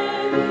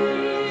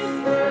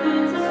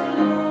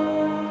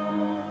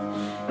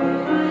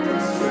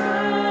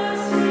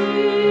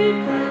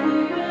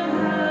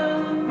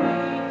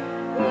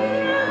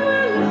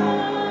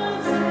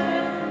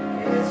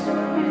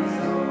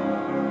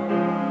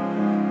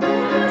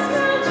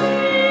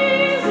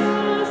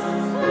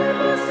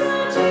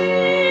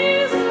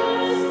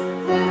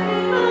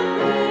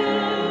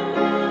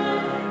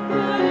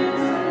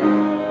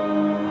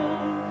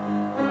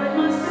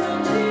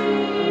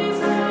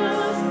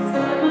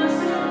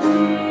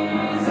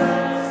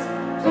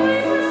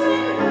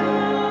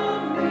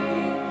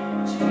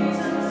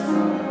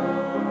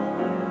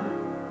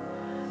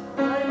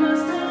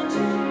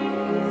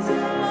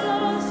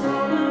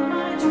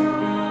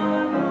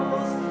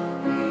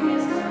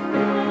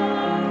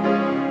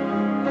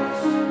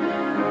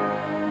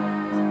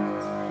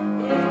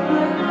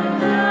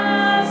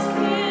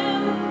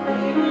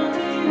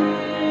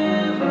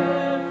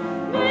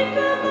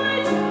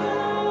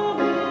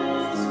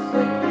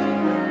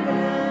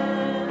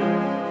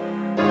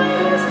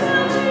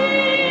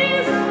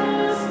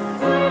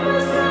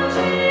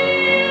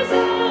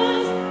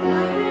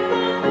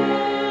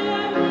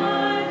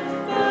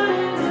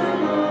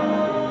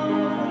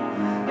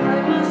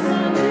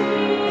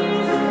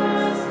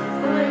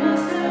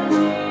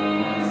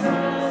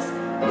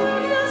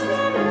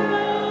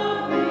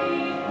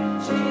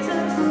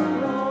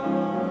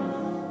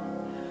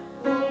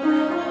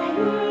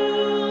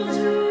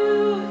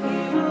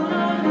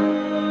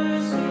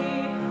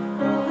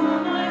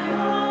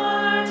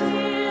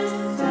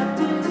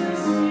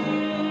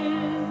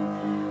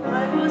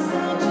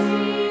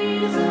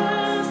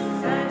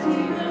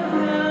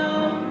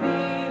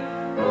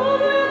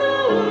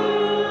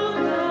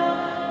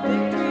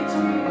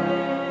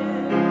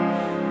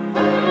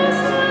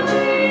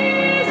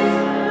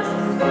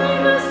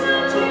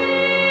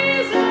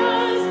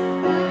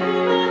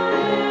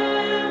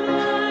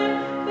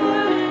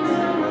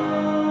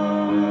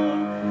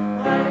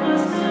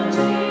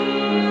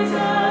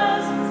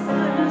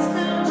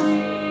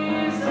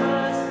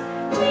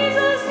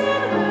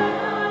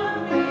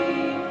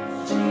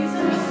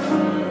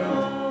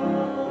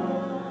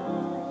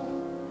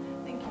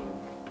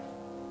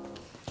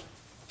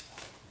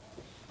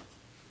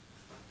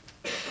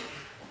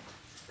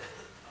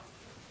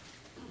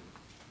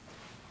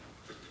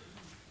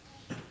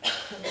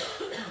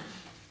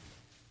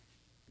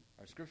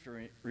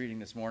scripture reading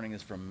this morning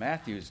is from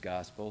Matthew's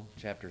Gospel,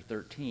 chapter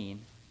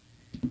 13,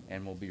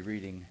 and we'll be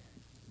reading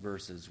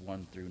verses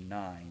 1 through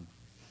 9,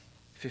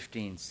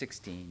 15,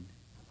 16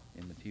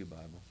 in the Pew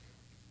Bible.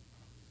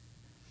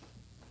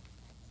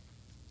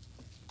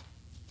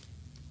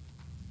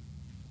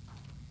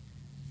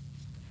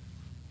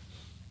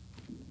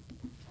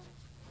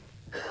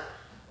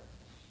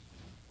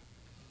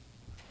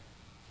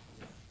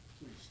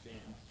 Please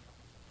stand.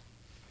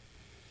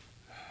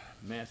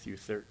 Matthew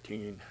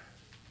 13,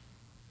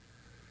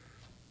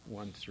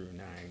 1 through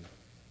 9,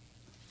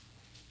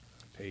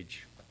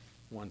 page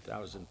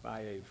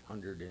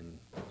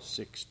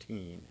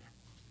 1516.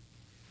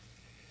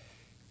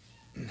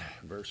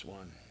 Verse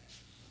 1.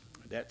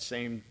 That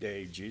same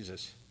day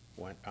Jesus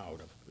went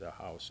out of the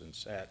house and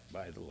sat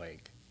by the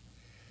lake.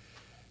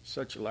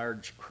 Such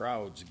large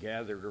crowds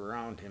gathered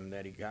around him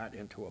that he got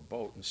into a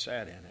boat and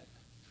sat in it,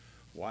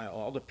 while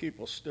all the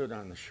people stood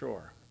on the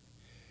shore.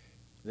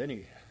 Then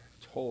he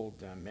told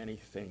them many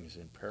things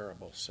in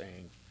parables,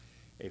 saying,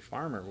 a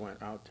farmer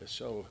went out to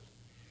sow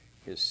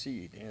his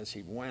seed. As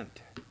he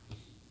went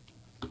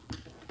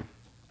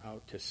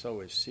out to sow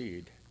his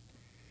seed,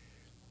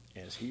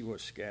 as he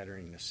was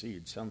scattering the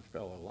seed, some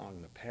fell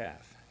along the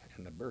path,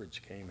 and the birds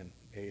came and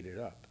ate it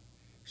up.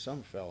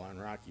 Some fell on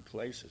rocky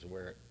places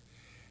where it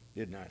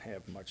did not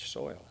have much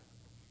soil.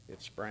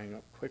 It sprang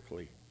up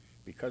quickly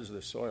because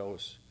the soil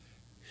was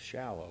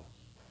shallow.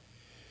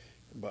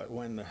 But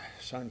when the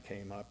sun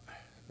came up,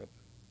 the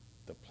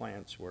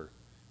plants were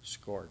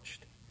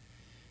scorched,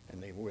 and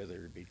they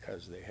withered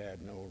because they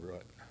had no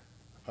root.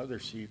 Other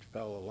seed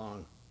fell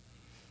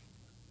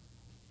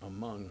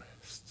among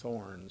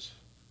thorns,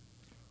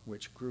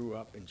 which grew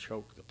up and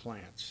choked the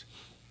plants.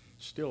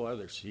 Still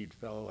other seed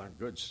fell on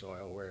good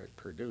soil, where it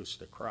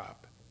produced a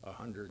crop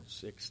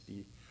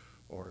 160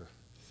 or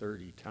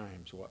 30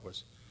 times what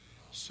was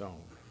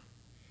sown.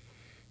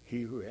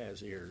 He who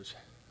has ears,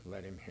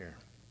 let him hear.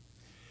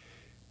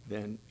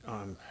 Then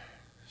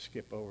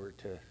skip over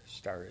to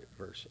start at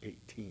verse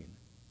 18.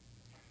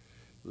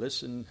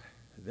 Listen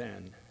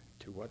then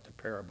to what the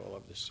parable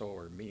of the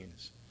sower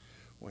means.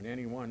 When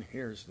anyone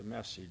hears the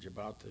message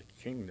about the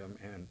kingdom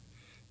and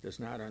does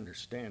not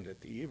understand it,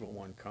 the evil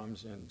one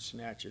comes and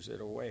snatches it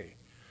away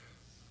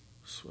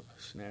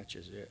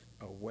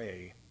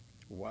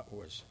what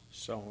was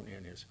sown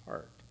in his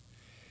heart.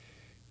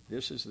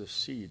 This is the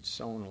seed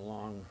sown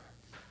along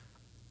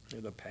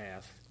the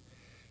path.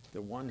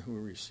 The one who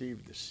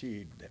received the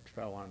seed that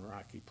fell on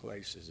rocky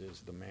places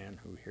is the man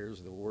who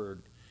hears the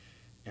word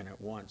and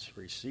at once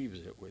receives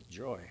it with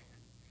joy.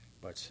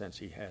 But since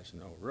he has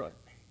no root,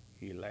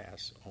 he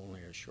lasts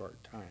only a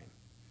short time.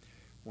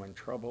 When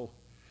trouble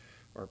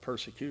or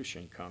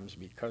persecution comes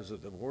because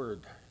of the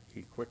word,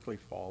 he quickly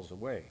falls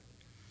away.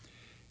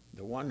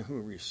 The one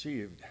who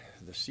received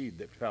the seed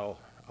that fell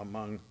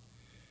among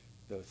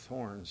the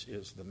thorns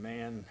is the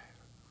man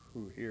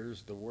who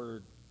hears the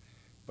word,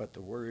 but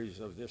the worries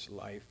of this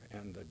life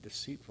and the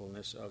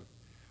deceitfulness of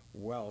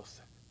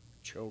wealth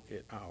choke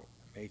it out,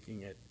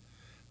 making it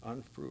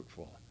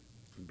unfruitful.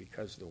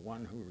 Because the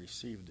one who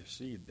received the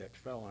seed that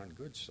fell on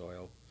good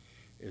soil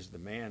is the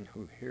man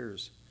who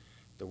hears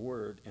the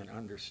word and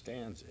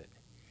understands it.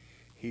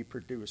 He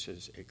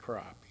produces a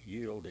crop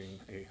yielding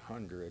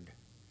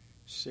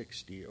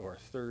 160 or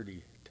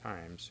 30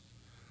 times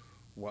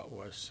what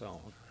was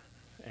sown.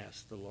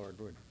 Ask the Lord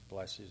would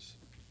bless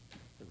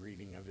the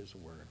reading of his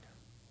word.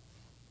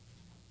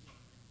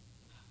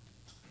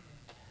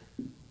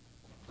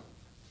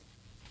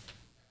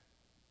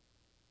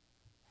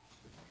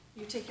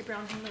 You take your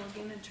brown hymnal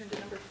again and turn to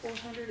number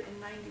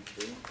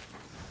 493.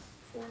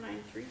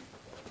 493.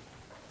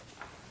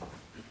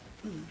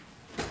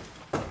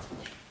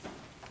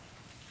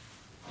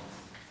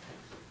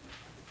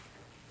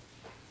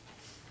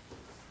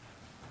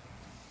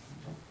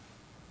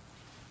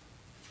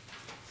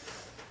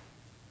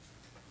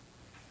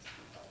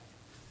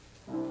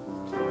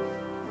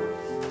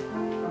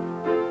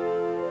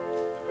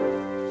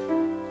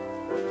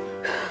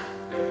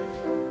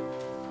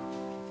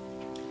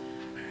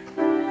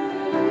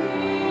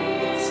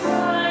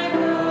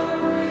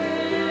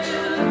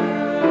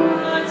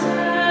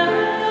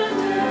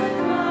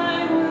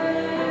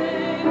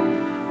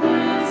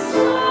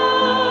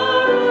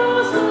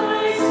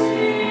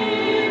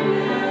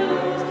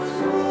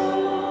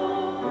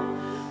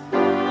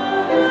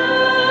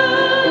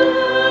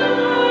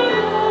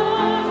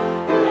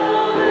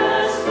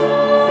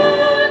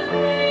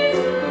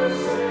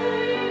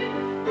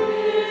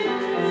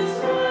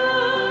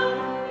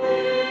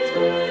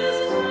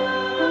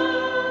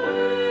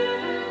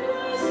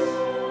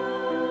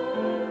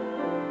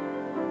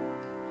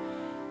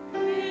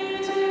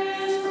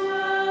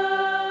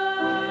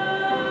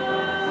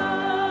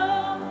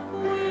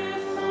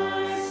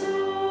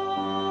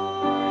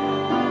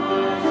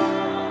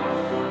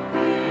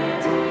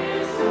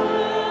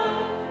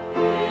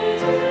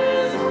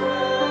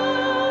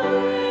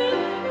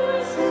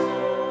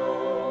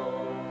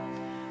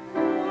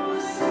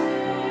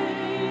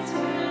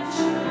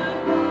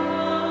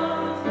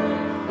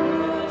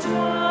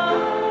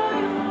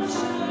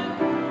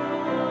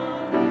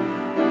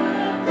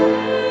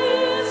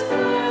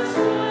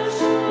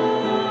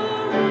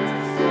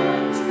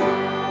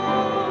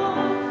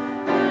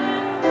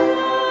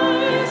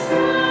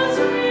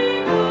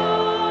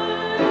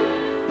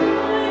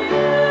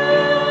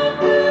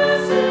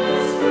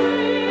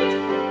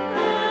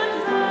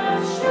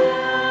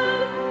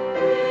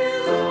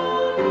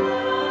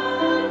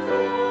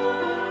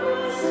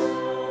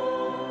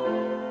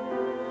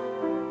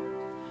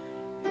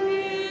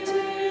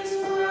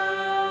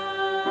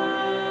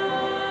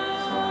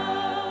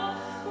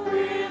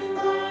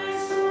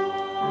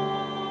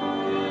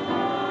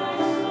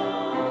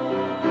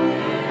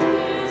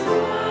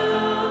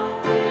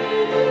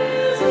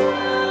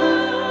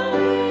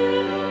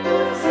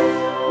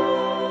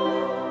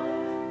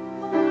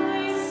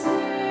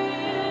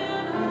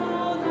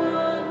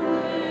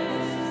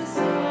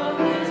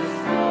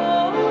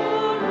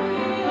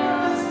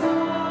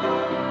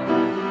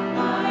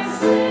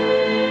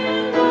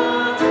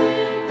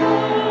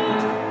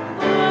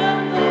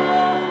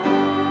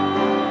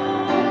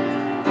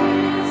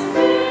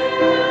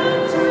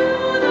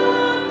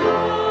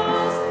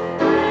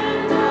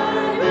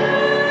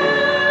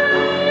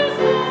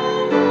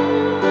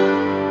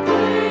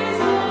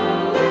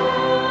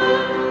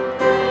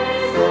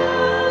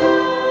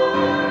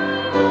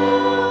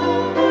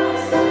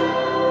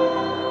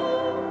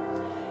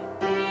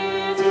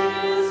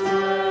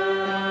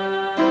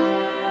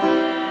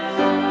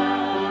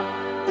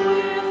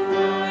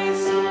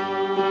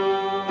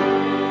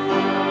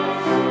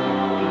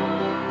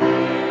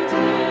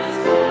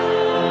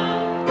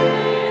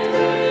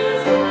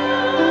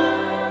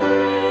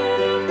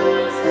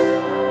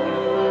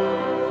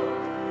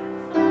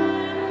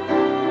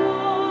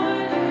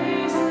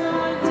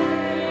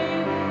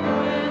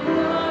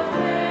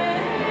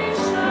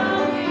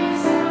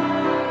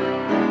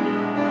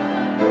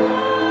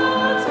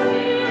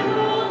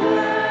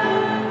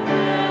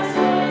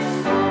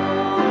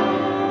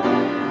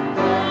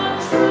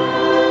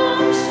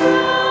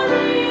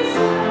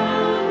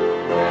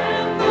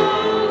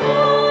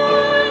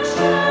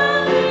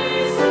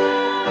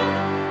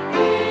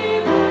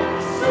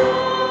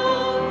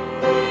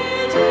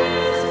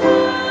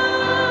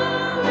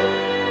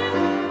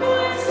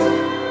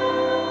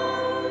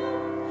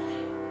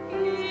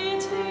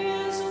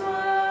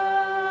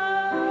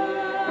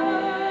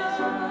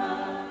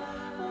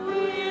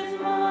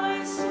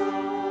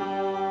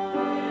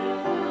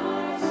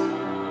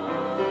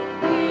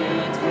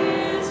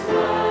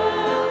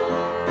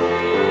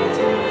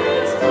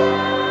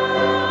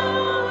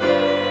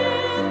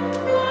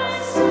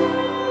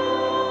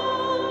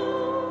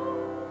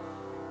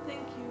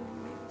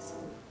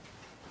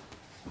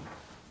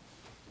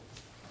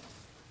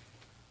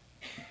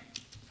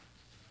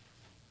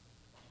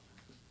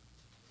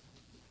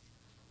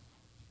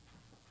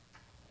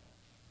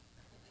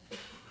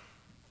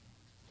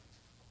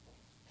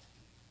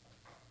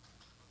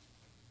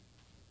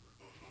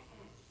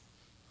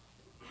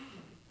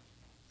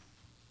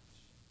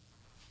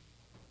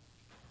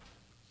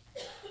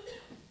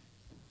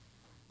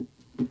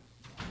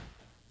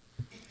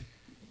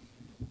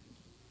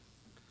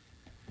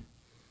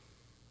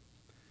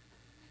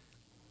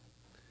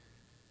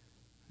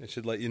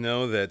 should let you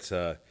know that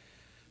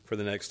for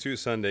the next 2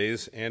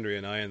 Sundays, Andrea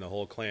and I and the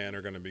whole clan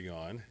are going to be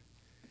gone.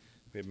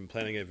 We've been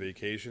planning a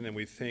vacation, and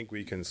we think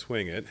we can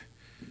swing it.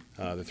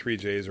 The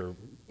 3Js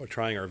are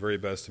trying our very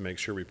best to make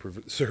sure we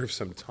preserve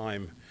some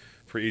time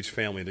for each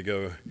family to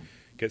go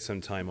get some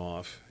time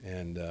off,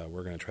 and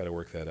we're going to try to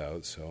work that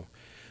out. So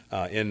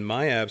in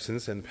my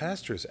absence and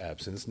Pastor's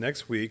absence,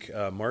 next week,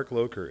 Mark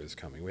Loker is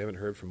coming. We haven't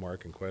heard from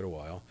Mark in quite a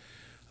while.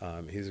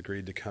 He's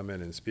agreed to come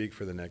in and speak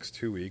for the next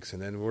 2 weeks,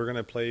 and then we're going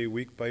to play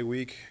week by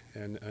week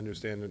and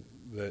understand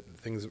that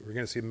we're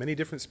going to see many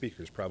different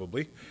speakers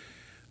probably,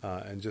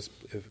 and just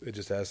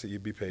ask that you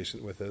be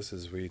patient with us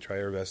as we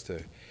try our best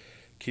to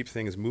keep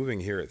things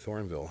moving here at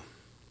Thornville.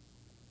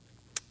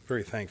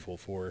 Very thankful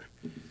for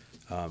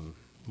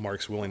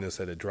Mark's willingness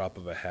at a drop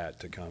of a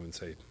hat to come and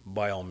say,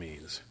 by all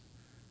means,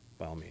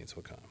 we'll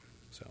come.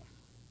 So.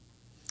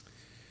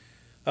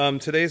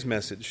 Today's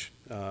message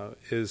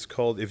is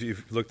called, if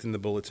you've looked in the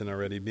bulletin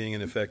already, Being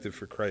Ineffective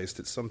for Christ.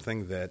 It's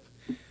something that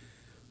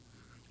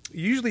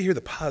you usually hear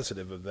the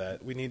positive of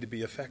that. We need to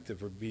be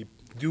effective or be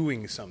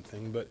doing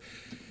something. But,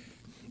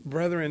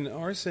 brethren,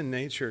 our sin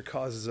nature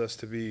causes us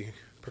to be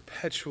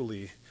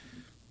perpetually,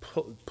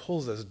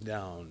 pulls us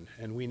down,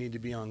 and we need to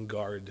be on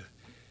guard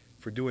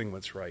for doing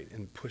what's right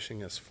and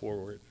pushing us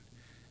forward.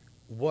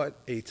 What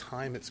a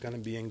time it's going to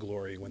be in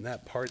glory when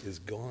that part is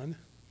gone.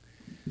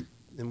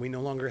 And we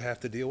no longer have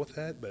to deal with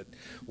that, but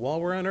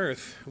while we're on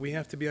earth, we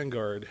have to be on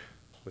guard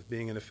with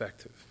being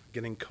ineffective,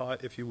 getting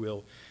caught, if you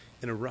will,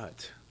 in a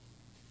rut.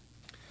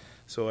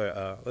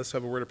 So let's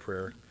have a word of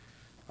prayer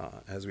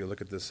as we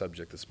look at this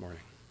subject this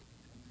morning.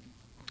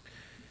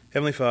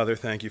 Heavenly Father,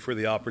 thank you for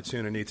the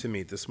opportunity to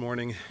meet this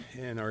morning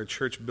in our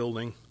church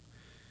building,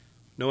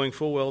 knowing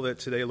full well that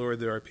today, Lord,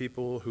 there are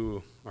people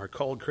who are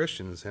called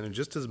Christians and are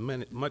just as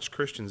much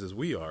Christians as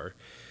we are,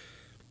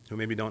 who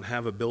maybe don't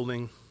have a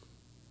building.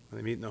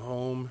 They meet in the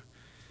home,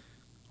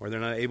 or they're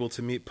not able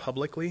to meet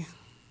publicly,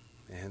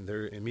 and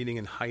they're meeting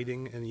in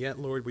hiding, and yet,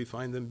 Lord, we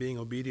find them being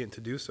obedient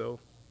to do so.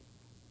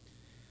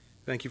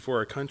 Thank you for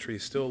our country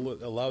still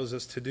allows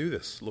us to do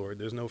this, Lord.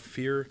 There's no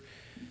fear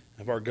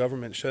of our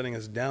government shutting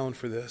us down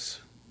for this.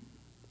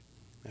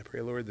 I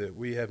pray, Lord, that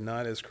we have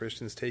not, as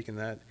Christians, taken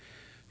that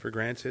for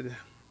granted,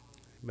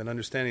 but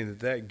understanding that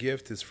that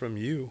gift is from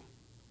you.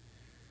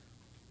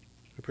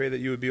 I pray that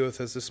you would be with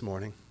us this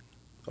morning.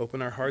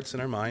 Open our hearts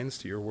and our minds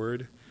to your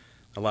word.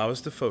 Allow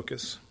us to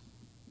focus.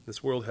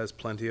 This world has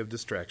plenty of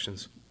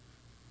distractions.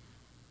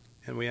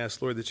 And we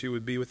ask, Lord, that you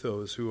would be with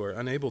those who are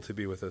unable to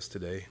be with us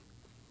today,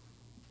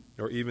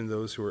 or even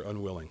those who are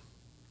unwilling.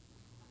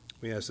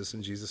 We ask this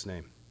in Jesus'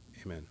 name.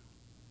 Amen.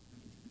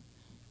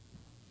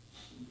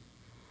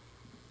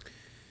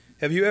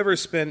 Have you ever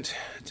spent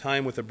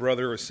time with a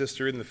brother or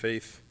sister in the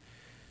faith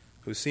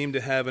who seemed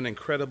to have an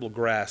incredible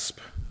grasp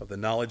of the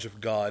knowledge of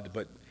God,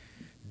 but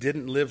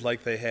didn't live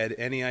like they had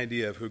any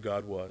idea of who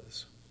God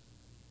was?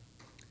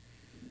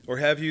 Or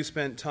have you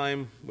spent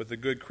time with a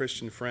good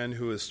Christian friend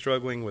who is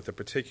struggling with a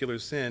particular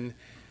sin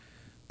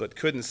but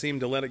couldn't seem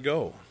to let it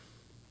go?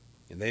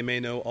 And they may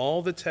know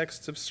all the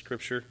texts of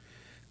Scripture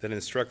that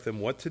instruct them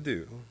what to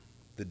do,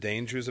 the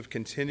dangers of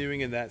continuing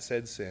in that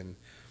said sin,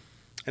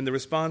 and the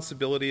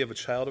responsibility of a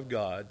child of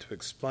God to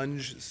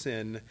expunge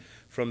sin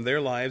from their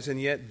lives, and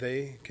yet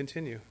they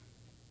continue.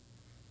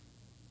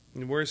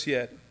 And worse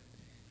yet,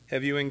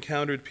 have you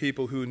encountered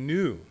people who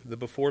knew the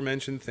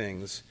before-mentioned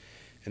things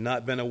and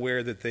not been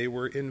aware that they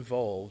were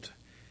involved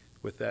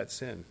with that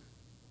sin?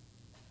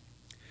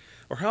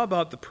 Or how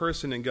about the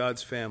person in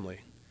God's family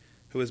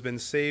who has been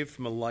saved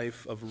from a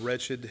life of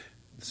wretched,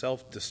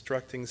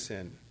 self-destructing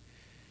sin,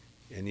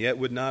 and yet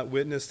would not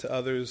witness to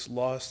others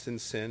lost in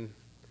sin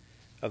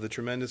of the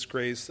tremendous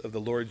grace of the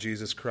Lord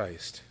Jesus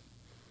Christ,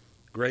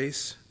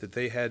 grace that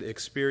they had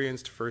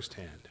experienced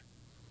firsthand?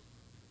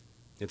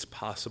 It's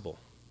possible.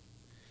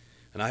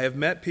 And I have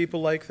met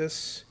people like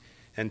this,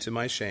 and to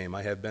my shame,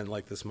 I have been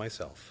like this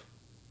myself.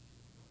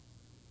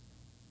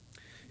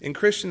 In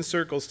Christian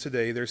circles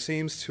today, there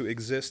seems to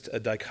exist a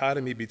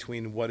dichotomy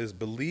between what is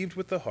believed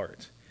with the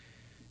heart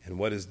and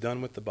what is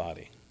done with the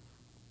body.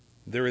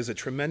 There is a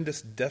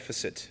tremendous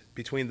deficit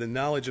between the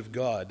knowledge of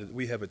God that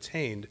we have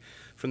attained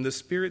from the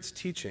Spirit's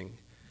teaching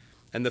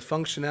and the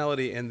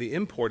functionality and the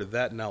import of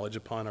that knowledge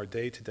upon our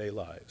day-to-day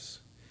lives.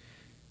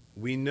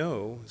 We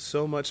know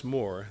so much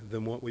more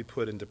than what we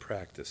put into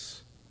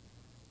practice.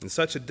 And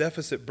such a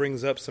deficit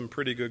brings up some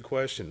pretty good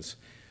questions.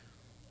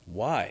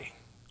 Why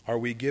are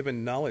we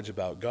given knowledge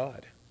about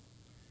God?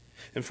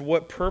 And for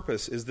what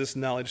purpose is this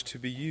knowledge to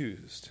be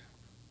used?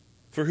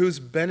 For whose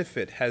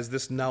benefit has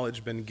this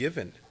knowledge been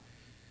given?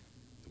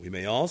 We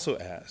may also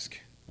ask,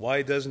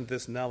 why doesn't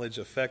this knowledge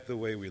affect the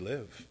way we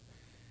live?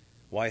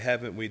 Why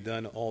haven't we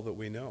done all that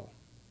we know?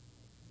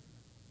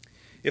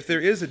 If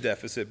there is a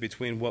deficit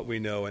between what we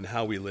know and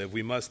how we live,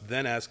 we must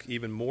then ask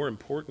even more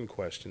important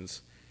questions.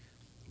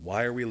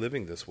 Why are we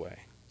living this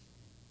way?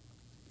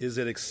 Is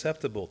it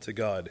acceptable to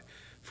God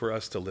for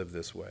us to live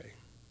this way?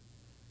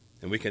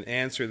 And we can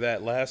answer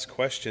that last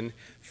question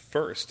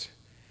first,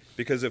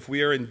 because if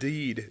we are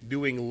indeed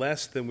doing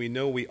less than we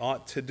know we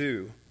ought to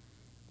do,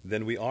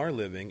 then we are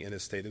living in a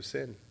state of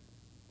sin.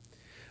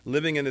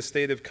 Living in a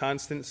state of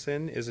constant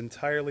sin is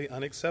entirely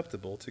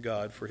unacceptable to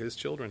God for his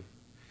children.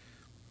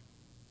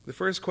 The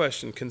first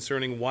question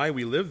concerning why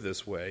we live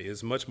this way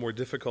is much more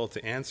difficult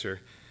to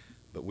answer,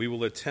 but we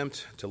will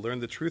attempt to learn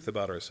the truth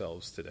about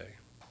ourselves today.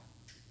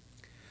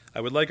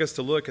 I would like us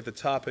to look at the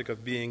topic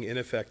of being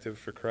ineffective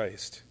for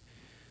Christ,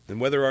 and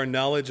whether our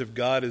knowledge of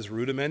God is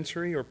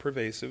rudimentary or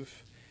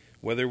pervasive,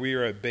 whether we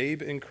are a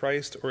babe in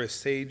Christ or a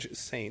sage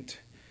saint,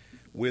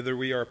 whether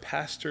we are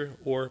pastor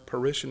or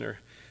parishioner,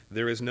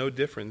 there is no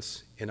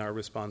difference in our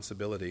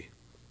responsibility.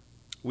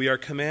 We are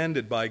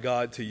commanded by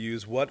God to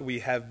use what we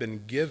have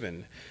been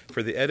given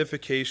for the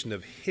edification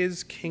of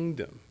his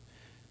kingdom.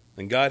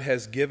 And God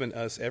has given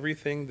us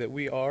everything that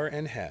we are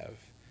and have.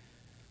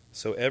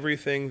 So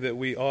everything that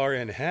we are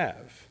and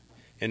have,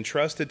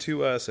 entrusted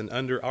to us and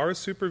under our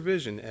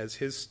supervision as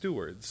his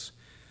stewards,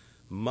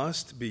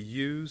 must be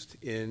used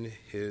in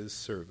his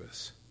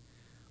service.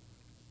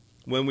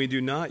 When we do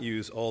not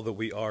use all that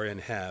we are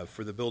and have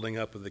for the building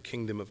up of the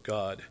kingdom of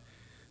God,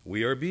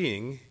 we are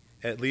being,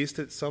 at least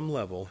at some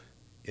level,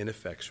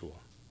 ineffectual.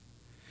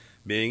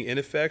 Being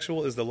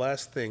ineffectual is the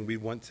last thing we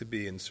want to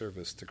be in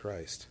service to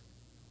Christ.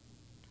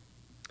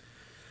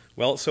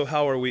 Well, so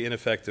how are we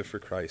ineffective for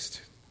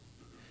Christ?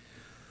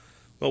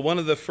 Well, one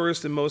of the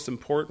first and most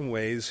important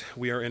ways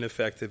we are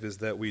ineffective is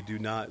that we do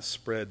not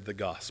spread the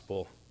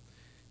gospel.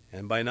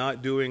 And by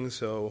not doing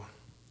so,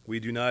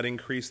 we do not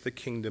increase the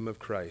kingdom of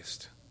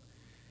Christ.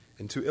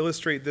 And to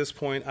illustrate this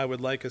point, I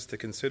would like us to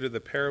consider the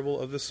parable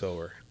of the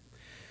sower.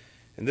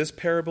 And this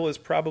parable is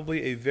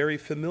probably a very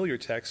familiar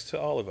text to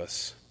all of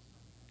us.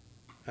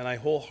 And I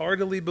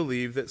wholeheartedly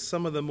believe that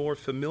some of the more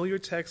familiar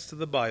texts of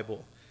the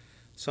Bible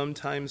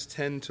sometimes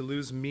tend to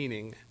lose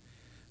meaning,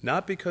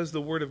 not because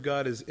the Word of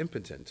God is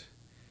impotent,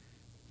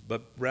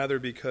 but rather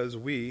because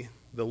we,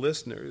 the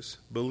listeners,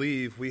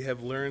 believe we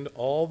have learned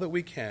all that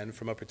we can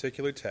from a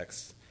particular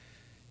text,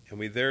 and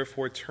we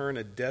therefore turn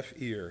a deaf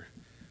ear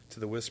to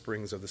the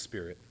whisperings of the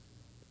Spirit.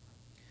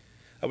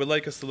 I would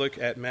like us to look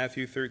at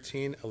Matthew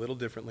 13 a little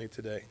differently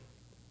today.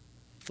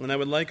 And I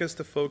would like us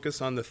to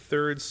focus on the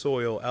third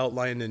soil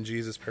outlined in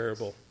Jesus'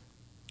 parable.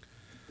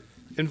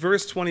 In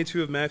verse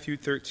 22 of Matthew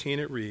 13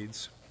 it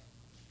reads,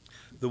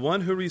 "The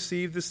one who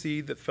received the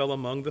seed that fell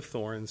among the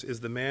thorns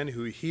is the man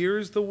who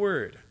hears the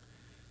word,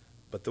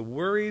 but the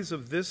worries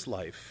of this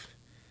life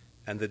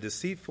and the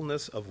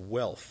deceitfulness of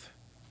wealth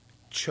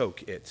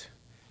choke it,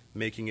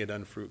 making it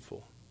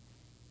unfruitful."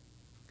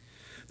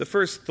 The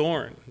first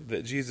thorn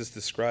that Jesus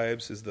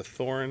describes is the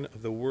thorn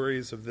of the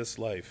worries of this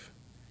life.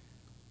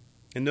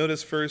 And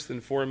notice first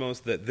and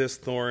foremost that this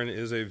thorn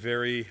is a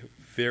very,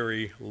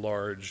 very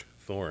large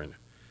thorn.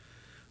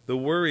 The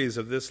worries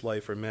of this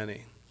life are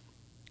many.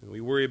 And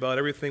we worry about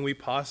everything we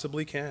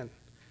possibly can.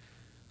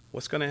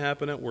 What's going to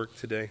happen at work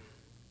today?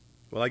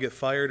 Will I get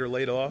fired or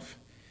laid off?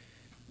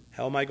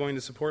 How am I going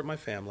to support my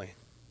family?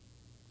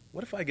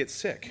 What if I get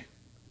sick?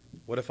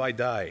 What if I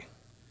die?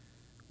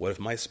 What if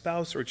my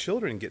spouse or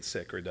children get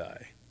sick or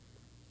die?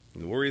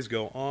 And the worries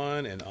go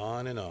on and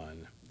on and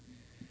on.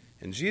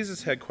 And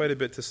Jesus had quite a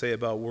bit to say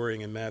about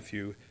worrying in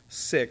Matthew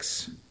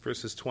 6,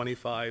 verses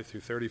 25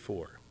 through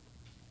 34.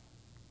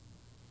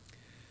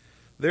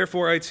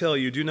 "Therefore I tell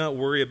you, do not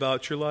worry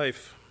about your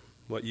life,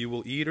 what you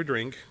will eat or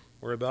drink,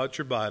 or about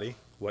your body,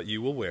 what you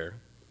will wear.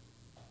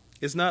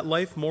 Is not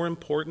life more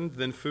important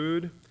than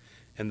food,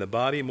 and the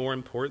body more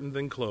important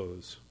than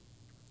clothes?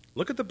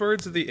 Look at the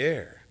birds of the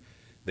air.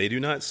 They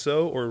do not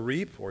sow or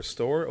reap or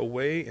store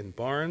away in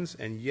barns,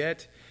 and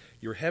yet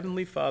your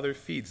heavenly Father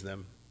feeds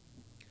them.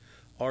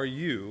 Are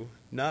you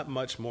not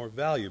much more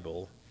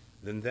valuable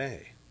than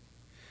they?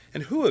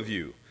 And who of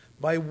you,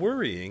 by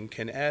worrying,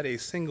 can add a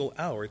single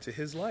hour to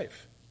his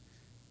life?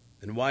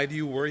 And why do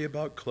you worry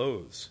about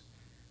clothes?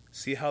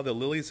 See how the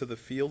lilies of the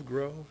field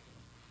grow?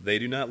 They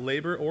do not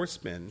labor or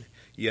spin,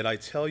 yet I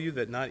tell you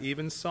that not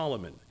even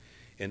Solomon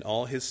in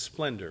all his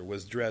splendor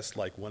was dressed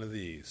like one of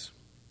these.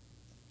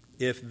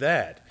 If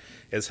that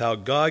is how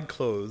God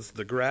clothes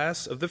the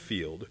grass of the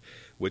field,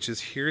 which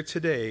is here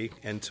today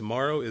and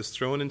tomorrow is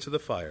thrown into the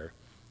fire,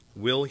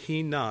 will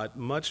he not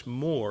much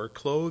more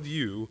clothe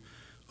you,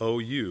 O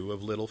you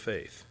of little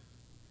faith?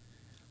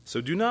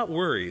 So do not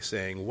worry,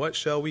 saying, what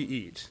shall we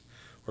eat?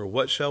 Or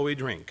what shall we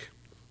drink?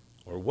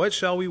 Or what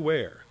shall we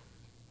wear?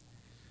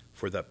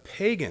 For the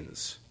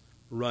pagans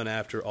run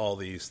after all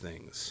these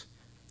things,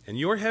 and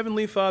your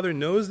heavenly Father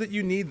knows that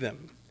you need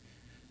them.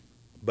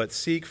 But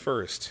seek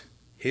first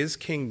his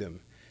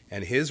kingdom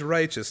and his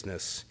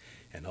righteousness,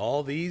 and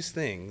all these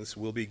things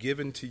will be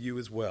given to you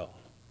as well.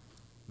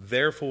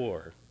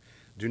 Therefore,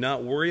 do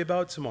not worry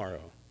about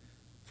tomorrow,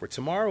 for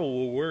tomorrow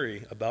will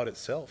worry about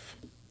itself.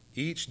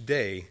 Each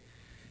day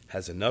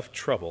has enough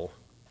trouble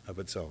of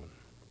its own."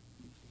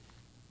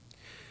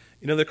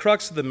 You know, the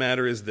crux of the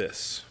matter is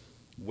this.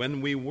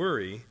 When we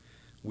worry,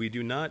 we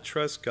do not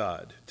trust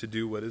God to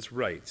do what is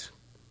right.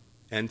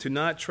 And to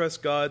not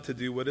trust God to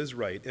do what is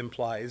right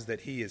implies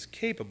that he is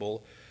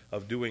capable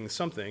of doing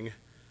something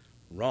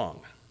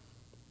wrong.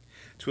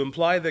 To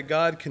imply that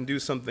God can do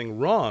something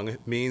wrong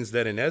means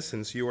that in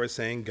essence you are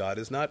saying God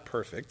is not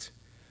perfect,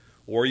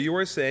 or you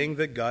are saying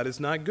that God is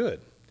not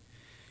good.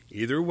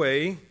 Either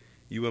way,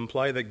 you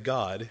imply that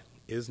God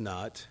is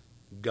not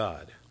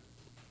God.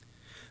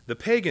 The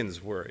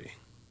pagans worry,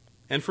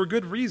 and for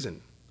good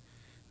reason.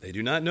 They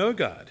do not know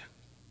God.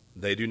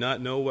 They do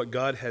not know what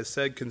God has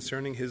said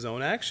concerning his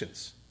own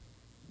actions.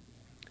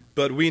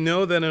 But we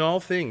know that in all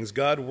things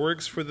God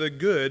works for the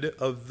good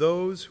of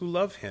those who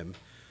love him,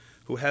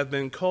 who have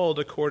been called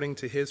according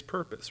to his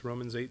purpose.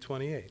 Romans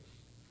 8:28.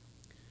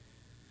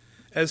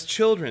 As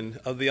children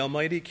of the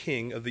Almighty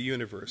King of the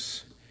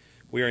universe,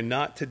 we are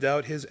not to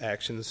doubt his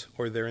actions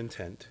or their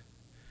intent.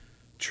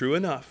 True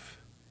enough,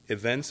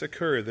 events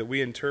occur that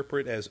we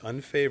interpret as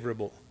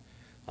unfavorable,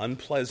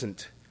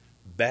 unpleasant,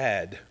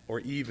 bad, or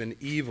even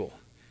evil.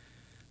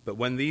 But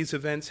when these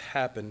events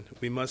happen,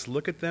 we must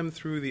look at them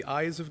through the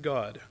eyes of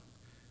God.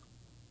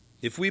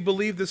 If we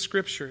believe the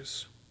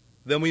Scriptures,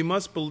 then we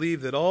must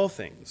believe that all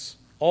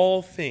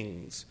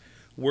things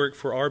work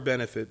for our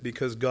benefit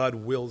because God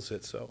wills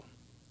it so.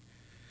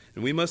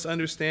 And we must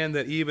understand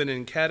that even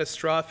in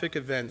catastrophic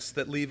events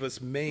that leave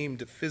us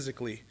maimed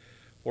physically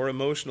or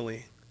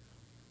emotionally,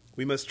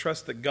 we must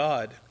trust that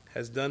God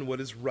has done what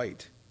is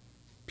right,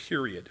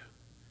 period.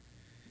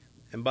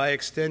 And by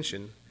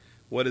extension,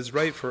 what is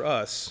right for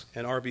us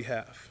and our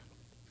behalf.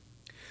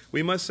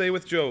 We must say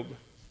with Job,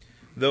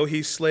 though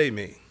he slay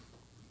me,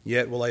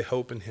 yet will I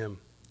hope in him.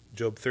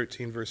 Job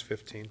 13, verse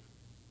 15.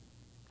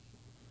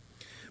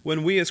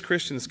 When we as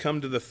Christians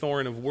come to the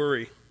thorn of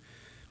worry,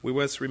 we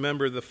must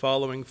remember the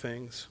following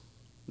things.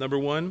 Number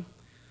one,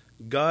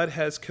 God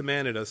has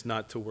commanded us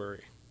not to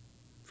worry,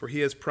 for he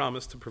has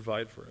promised to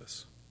provide for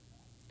us.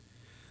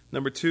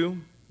 Number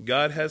two,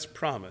 God has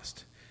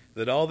promised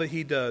that all that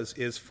he does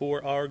is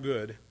for our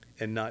good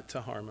and not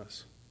to harm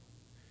us.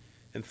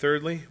 And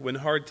thirdly, when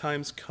hard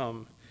times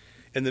come,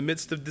 in the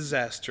midst of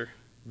disaster,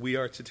 we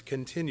are to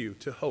continue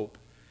to hope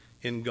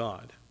in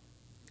God.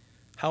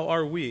 How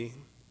are we,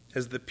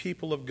 as the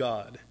people of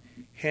God,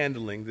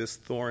 handling this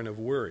thorn of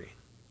worry?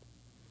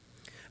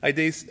 I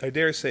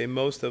dare say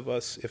most of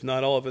us, if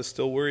not all of us,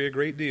 still worry a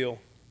great deal.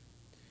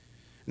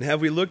 And have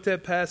we looked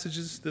at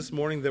passages this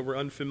morning that were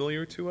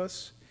unfamiliar to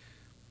us?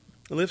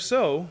 Well, if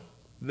so,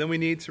 then we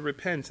need to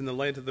repent in the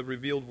light of the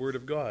revealed Word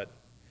of God.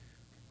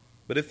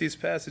 But if these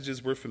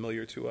passages were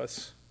familiar to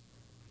us,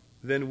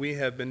 then we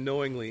have been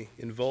knowingly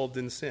involved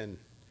in sin,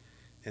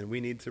 and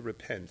we need to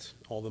repent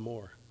all the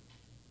more.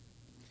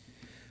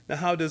 Now,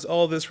 how does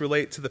all this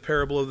relate to the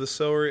parable of the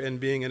sower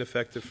and being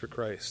ineffective for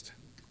Christ?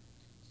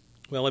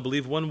 Well, I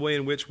believe one way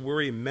in which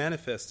worry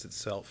manifests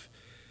itself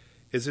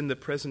is in the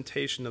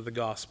presentation of the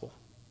gospel.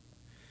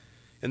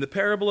 In the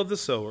parable of the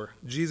sower,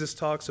 Jesus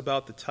talks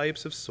about the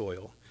types of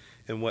soil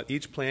and what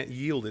each plant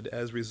yielded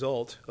as a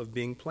result of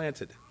being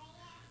planted.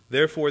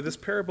 Therefore, this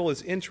parable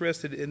is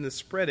interested in the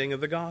spreading of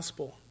the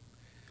gospel.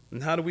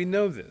 And how do we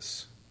know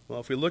this?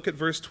 Well, if we look at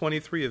verse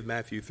 23 of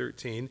Matthew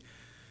 13,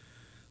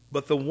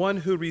 but the one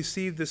who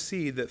received the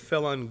seed that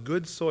fell on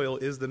good soil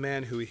is the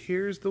man who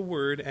hears the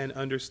word and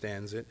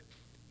understands it.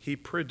 He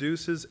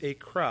produces a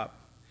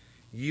crop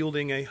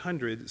yielding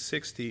 100,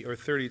 60, or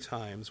 30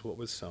 times what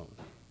was sown.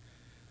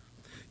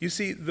 You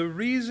see, the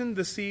reason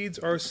the seeds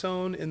are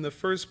sown in the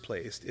first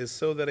place is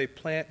so that a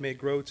plant may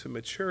grow to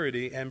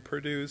maturity and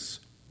produce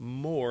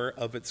more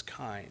of its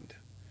kind.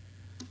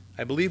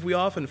 I believe we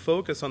often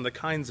focus on the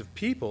kinds of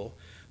people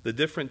the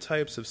different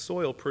types of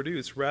soil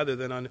produce rather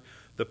than on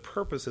the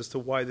purpose as to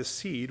why the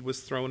seed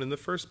was thrown in the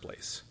first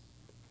place.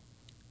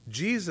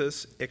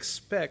 Jesus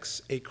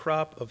expects a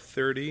crop of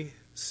 30,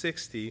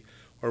 60,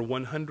 or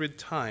 100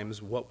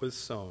 times what was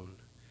sown.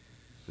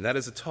 And that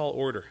is a tall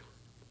order.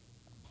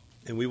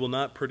 And we will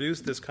not produce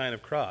this kind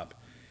of crop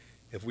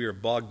if we are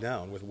bogged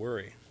down with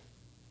worry.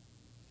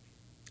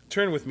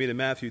 Turn with me to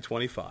Matthew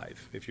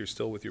 25, if you're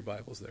still with your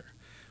Bibles there.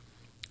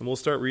 And we'll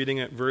start reading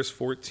at verse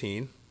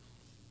 14.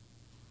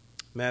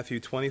 Matthew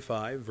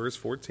 25, verse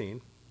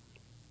 14.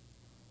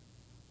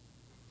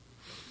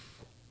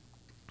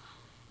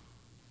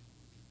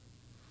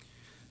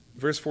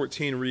 Verse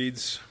 14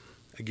 reads,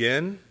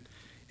 "Again,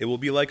 it will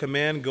be like a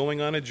man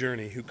going on a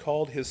journey who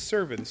called his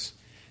servants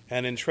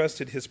and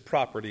entrusted his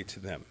property to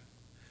them.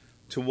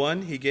 To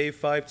one he gave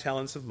 5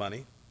 talents of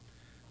money,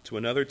 to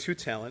another 2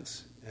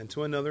 talents, and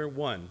to another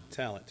 1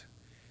 talent,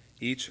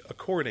 each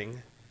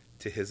according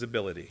to his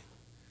ability.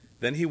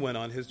 Then he went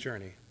on his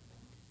journey.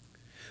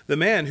 The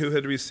man who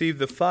had received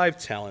the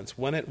 5 talents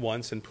went at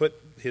once and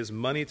put his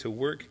money to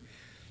work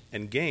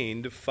and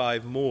gained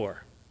 5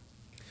 more.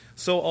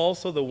 So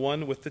also the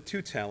one with the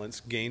 2 talents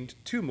gained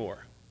 2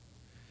 more.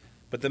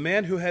 But the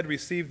man who had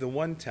received the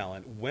 1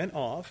 talent went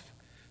off,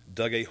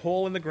 dug a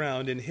hole in the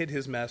ground, and hid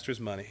his master's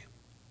money."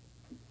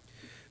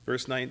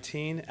 Verse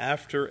 19,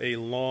 "After a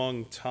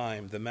long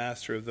time, the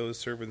master of those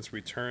servants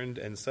returned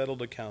and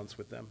settled accounts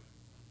with them.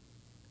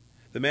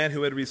 The man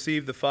who had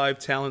received the 5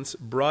 talents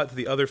brought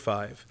the other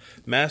 5.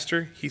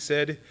 'Master,' he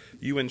said,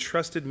 'you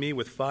entrusted me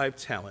with 5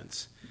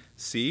 talents.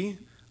 See,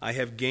 I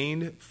have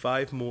gained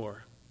 5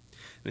 more.'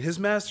 And his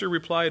master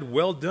replied,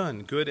 "Well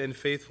done, good and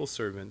faithful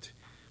servant.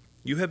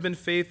 You have been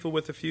faithful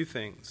with a few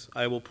things.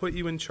 I will put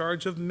you in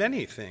charge of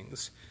many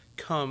things.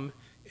 Come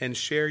and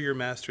share your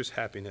master's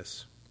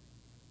happiness."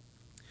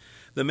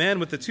 The man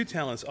with the 2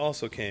 talents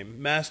also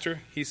came.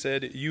 "Master," he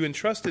said, "you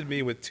entrusted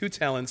me with 2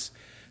 talents.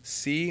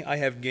 See, I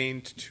have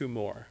gained 2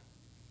 more."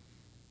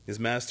 His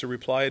master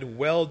replied,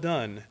 "Well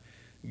done,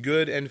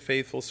 good and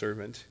faithful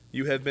servant.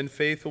 You have been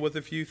faithful with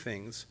a few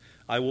things.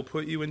 I will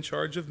put you in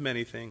charge of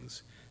many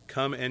things.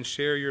 Come and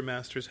share your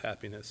master's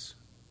happiness."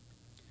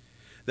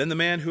 Then the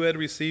man who had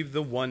received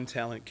the 1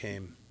 talent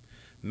came.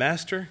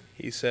 "Master,"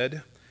 he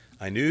said,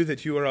 "I knew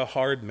that you are a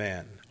hard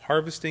man,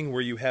 harvesting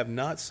where you have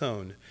not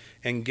sown,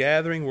 and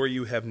gathering where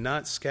you have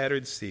not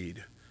scattered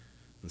seed.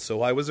 And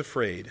so I was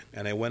afraid,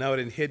 and I went out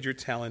and hid your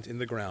talent in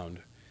the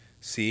ground.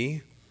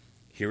 See,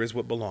 here is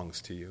what belongs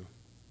to you."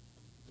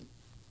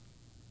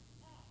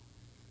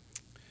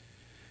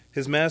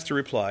 His master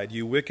replied,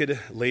 "You wicked,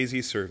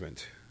 lazy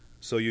servant.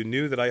 So you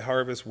knew that I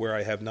harvest where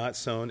I have not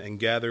sown and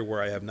gather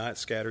where I have not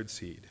scattered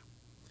seed.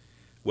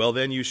 Well,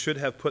 then you should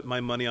have put my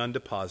money on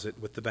deposit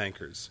with the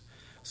bankers,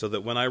 so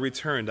that when I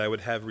returned I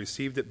would have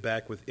received it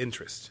back with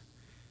interest.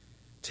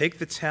 Take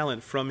the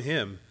talent from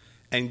him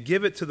and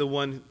give it to the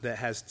one that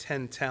has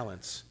 10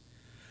 talents.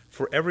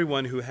 For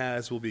everyone who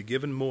has will be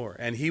given more,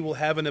 and he will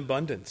have an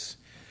abundance.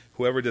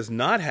 Whoever does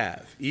not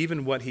have,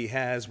 even what he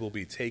has will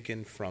be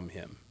taken from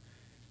him."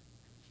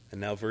 And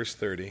now verse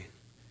 30.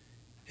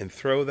 "And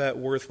throw that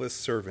worthless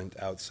servant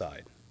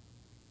outside,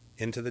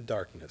 into the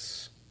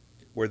darkness,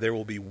 where there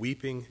will be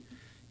weeping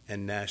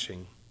and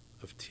gnashing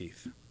of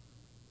teeth."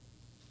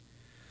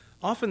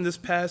 Often this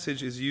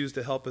passage is used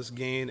to help us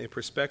gain a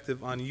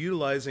perspective on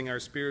utilizing our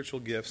spiritual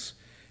gifts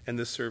in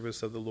the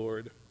service of the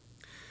Lord.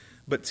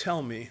 But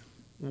tell me,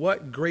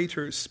 what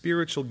greater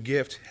spiritual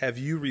gift have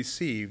you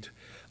received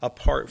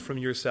apart from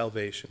your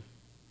salvation?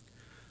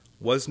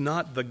 Was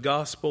not the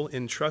gospel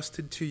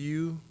entrusted to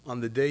you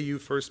on the day you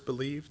first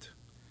believed?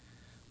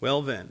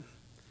 Well then,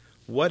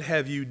 what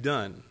have you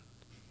done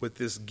with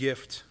this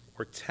gift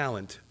or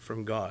talent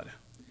from God?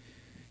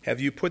 Have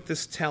you put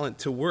this talent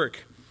to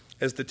work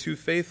as the 2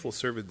 faithful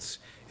servants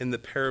in the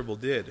parable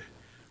did,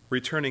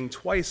 returning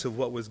twice of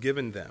what was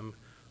given them?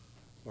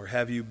 Or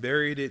have you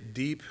buried it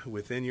deep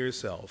within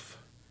yourself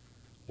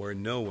where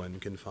no one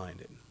can find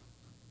it?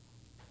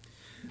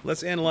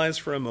 Let's analyze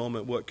for a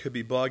moment what could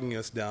be bogging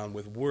us down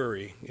with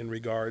worry in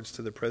regards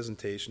to the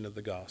presentation of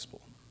the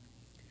gospel.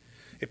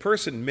 A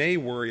person may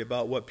worry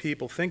about what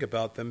people think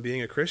about them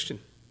being a Christian.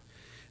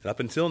 And up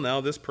until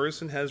now, this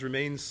person has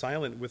remained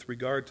silent with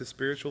regard to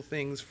spiritual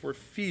things for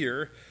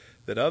fear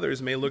that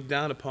others may look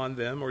down upon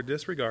them or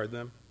disregard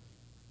them.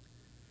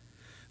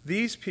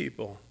 These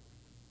people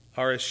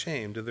are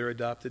ashamed of their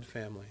adopted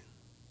family.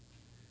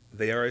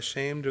 They are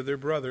ashamed of their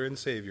brother and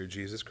Savior,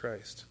 Jesus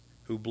Christ,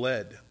 who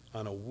bled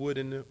on a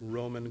wooden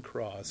Roman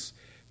cross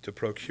to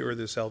procure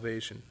their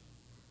salvation.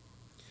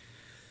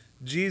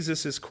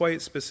 Jesus is quite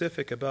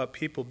specific about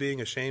people being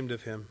ashamed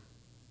of him.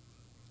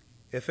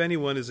 "If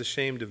anyone is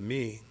ashamed of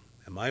me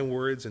and my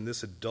words in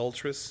this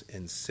adulterous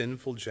and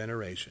sinful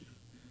generation,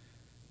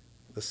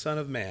 the Son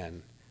of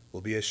Man will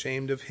be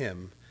ashamed of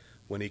him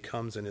when he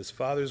comes in his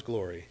Father's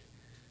glory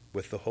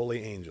with the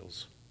holy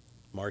angels."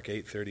 Mark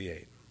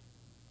 8:38.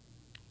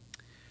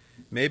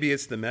 Maybe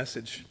it's the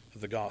message of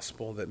the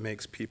gospel that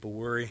makes people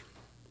worry.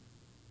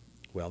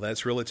 Well,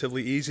 that's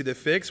relatively easy to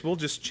fix. We'll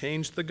just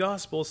change the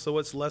gospel so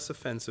it's less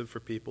offensive for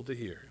people to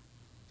hear.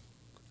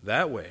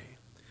 That way,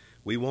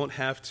 we won't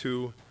have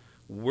to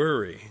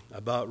worry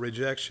about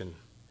rejection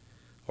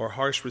or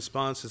harsh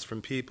responses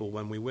from people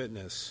when we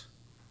witness.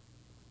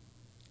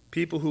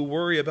 People who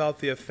worry about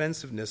the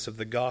offensiveness of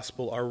the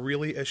gospel are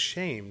really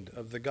ashamed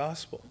of the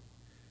gospel.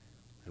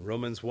 And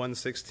Romans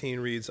 1:16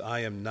 reads, "I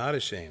am not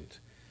ashamed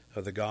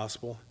of the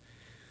gospel,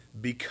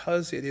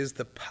 because it is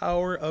the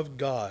power of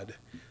God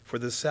for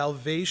the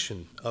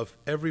salvation of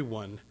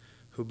everyone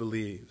who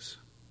believes."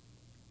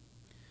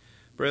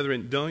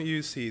 Brethren, don't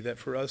you see that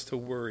for us to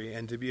worry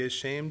and to be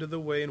ashamed of the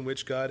way in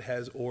which God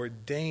has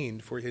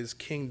ordained for his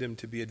kingdom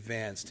to be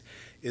advanced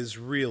is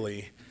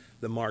really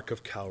the mark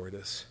of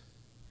cowardice?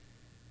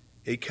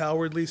 A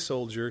cowardly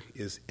soldier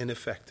is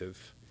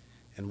ineffective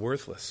and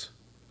worthless.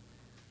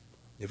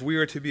 If we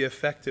are to be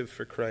effective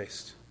for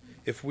Christ,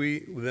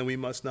 then we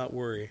must not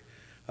worry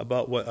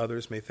about what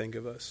others may think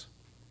of us.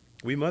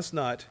 We must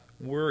not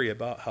worry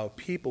about how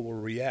people will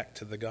react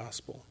to the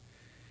gospel.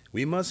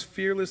 We must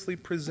fearlessly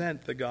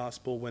present the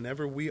gospel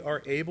whenever we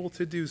are able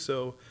to do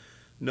so,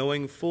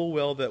 knowing full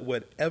well that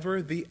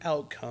whatever the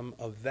outcome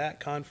of that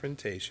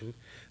confrontation,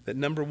 that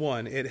number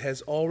one, it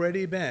has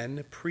already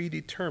been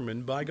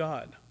predetermined by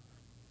God.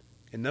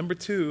 And number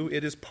two,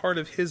 it is part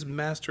of his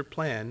master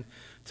plan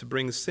to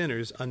bring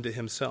sinners unto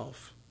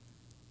himself.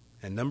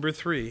 And number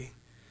three,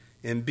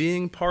 in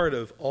being part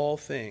of all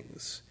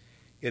things,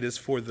 it is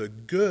for the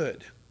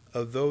good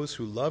of those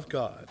who love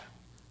God.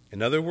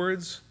 In other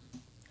words,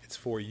 it's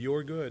for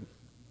your good.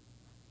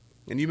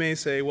 And you may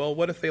say, well,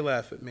 what if they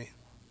laugh at me?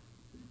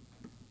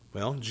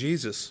 Well,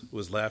 Jesus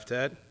was laughed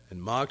at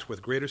and mocked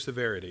with greater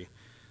severity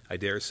I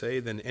dare say,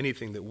 than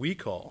anything that we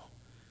call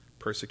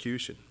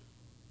persecution.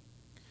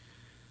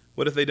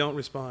 What if they don't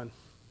respond?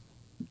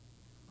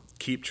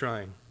 Keep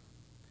trying.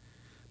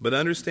 But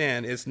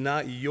understand, it's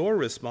not your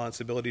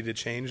responsibility to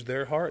change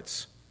their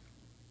hearts.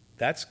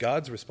 That's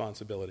God's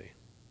responsibility.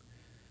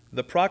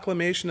 The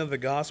proclamation of the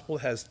gospel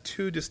has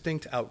two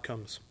distinct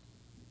outcomes.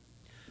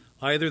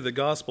 Either the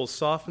gospel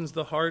softens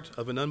the heart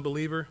of an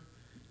unbeliever,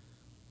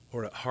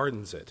 or it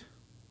hardens it.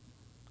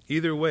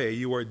 Either way,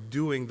 you are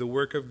doing the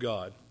work of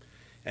God,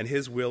 and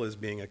His will is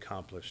being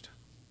accomplished.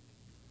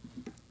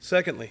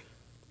 Secondly,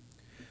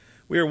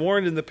 we are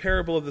warned in the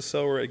parable of the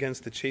sower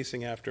against the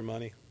chasing after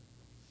money.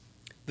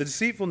 The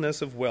deceitfulness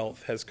of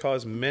wealth has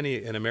caused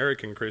many an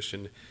American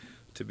Christian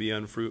to be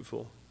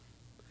unfruitful.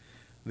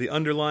 The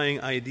underlying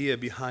idea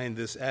behind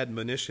this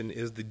admonition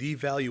is the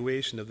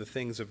devaluation of the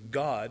things of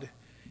God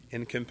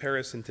in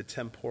comparison to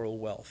temporal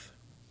wealth.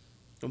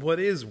 And what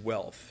is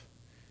wealth?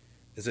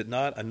 Is it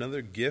not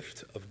another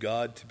gift of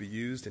God to be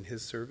used in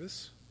His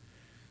service?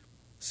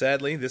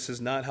 Sadly, this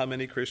is not how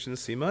many Christians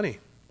see money.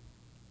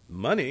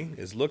 Money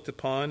is looked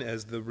upon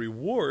as the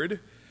reward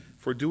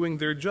for doing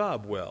their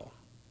job well.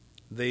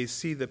 They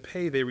see the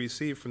pay they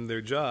receive from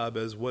their job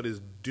as what is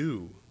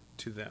due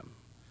to them.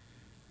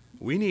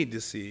 We need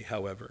to see,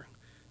 however,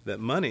 that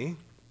money,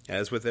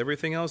 as with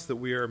everything else that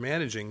we are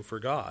managing for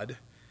God,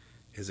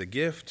 is a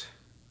gift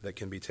that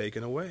can be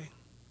taken away.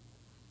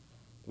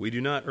 We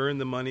do not earn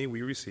the money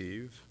we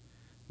receive.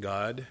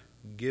 God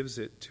gives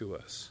it to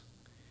us.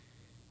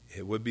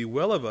 It would be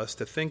well of us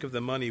to think of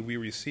the money we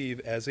receive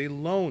as a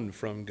loan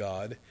from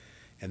God,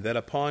 and that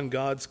upon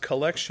God's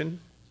collection,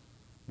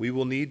 we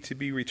will need to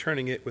be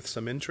returning it with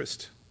some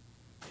interest.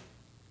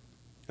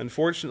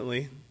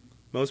 Unfortunately,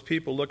 most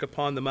people look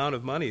upon the amount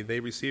of money they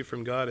receive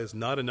from God as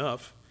not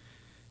enough,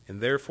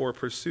 and therefore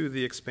pursue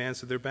the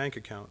expanse of their bank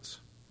accounts.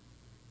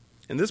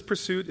 And this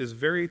pursuit is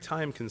very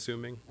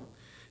time-consuming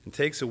and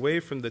takes away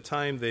from the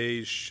time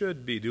they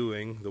should be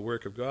doing the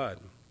work of God.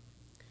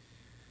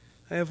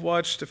 I have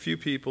watched a few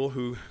people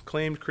who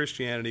claimed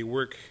Christianity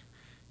work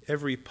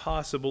every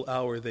possible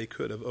hour they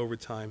could of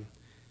overtime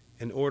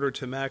in order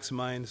to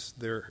maximize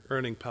their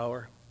earning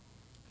power.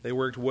 They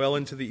worked well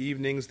into the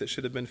evenings that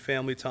should have been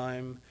family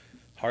time,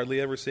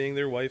 hardly ever seeing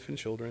their wife and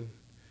children.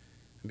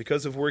 And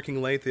because of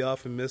working late, they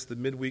often missed the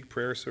midweek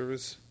prayer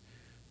service,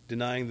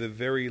 denying the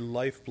very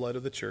lifeblood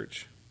of the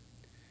church.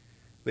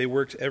 They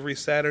worked every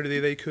Saturday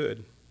they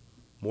could,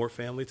 more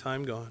family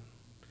time gone.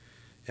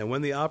 And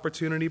when the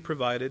opportunity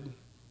provided,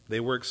 they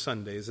worked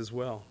Sundays as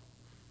well.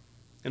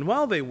 And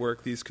while they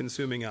worked these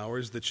consuming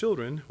hours, the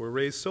children were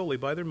raised solely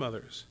by their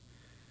mothers.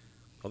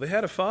 Well, they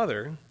had a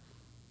father,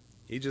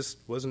 he just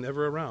wasn't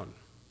ever around.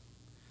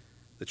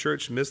 The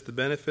church missed the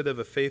benefit of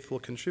a faithful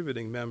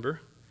contributing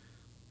member,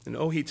 and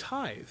he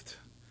tithed.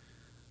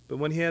 But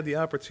when he had the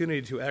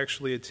opportunity to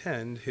actually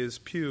attend, his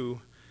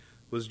pew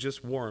was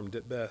just warmed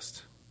at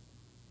best.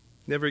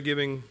 Never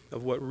giving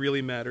of what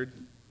really mattered,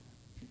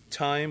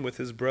 time with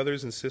his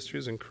brothers and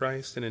sisters in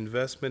Christ, and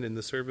investment in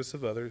the service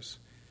of others.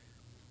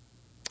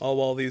 All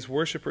while these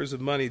worshipers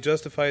of money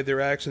justified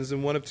their actions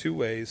in one of two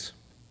ways.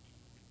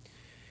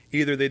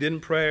 Either they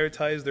didn't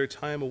prioritize their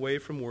time away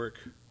from work,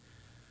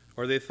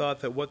 or they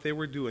thought that what they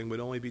were doing would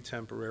only be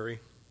temporary.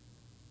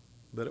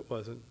 But it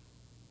wasn't.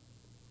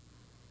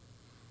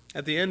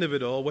 At the end of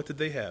it all, what did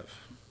they have?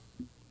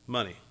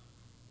 Money,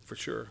 for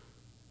sure.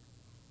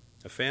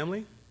 A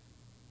family?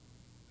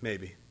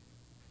 Maybe.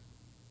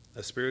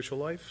 A spiritual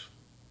life?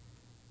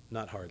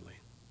 Not hardly.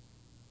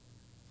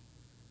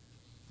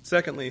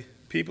 Secondly,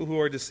 people who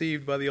are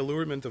deceived by the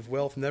allurement of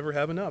wealth never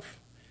have enough.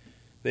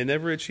 They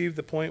never achieve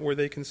the point where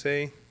they can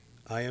say,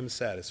 I am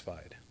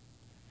satisfied.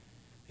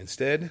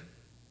 Instead,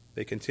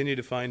 they continue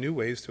to find new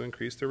ways to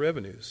increase their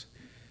revenues.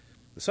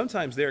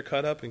 Sometimes they are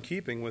caught up in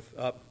keeping with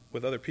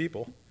other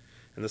people,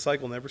 and the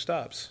cycle never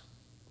stops.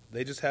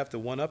 They just have to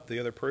one-up the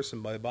other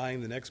person by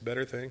buying the next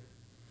better thing.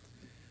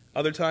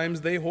 Other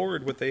times they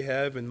hoard what they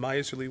have in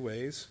miserly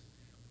ways.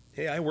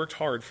 Hey, I worked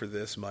hard for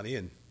this money,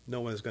 and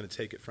no one is going to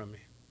take it from me.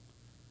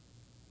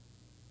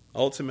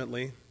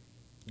 Ultimately,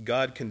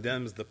 God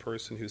condemns the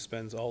person who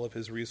spends all of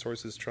his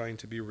resources trying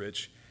to be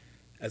rich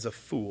as a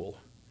fool,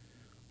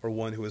 or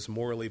one who is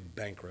morally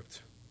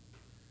bankrupt.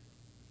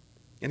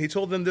 And he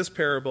told them this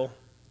parable: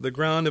 the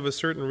ground of a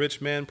certain rich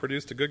man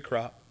produced a good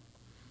crop.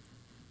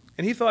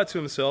 And he thought to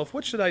himself,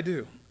 what should I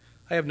do?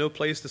 I have no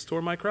place to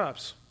store my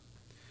crops.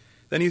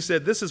 Then he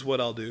said, this is what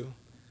I'll do.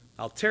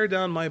 I'll tear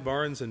down my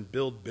barns and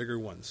build bigger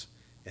ones,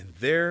 and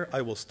there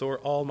I will store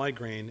all my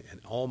grain and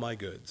all my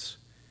goods.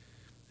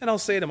 And I'll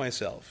say to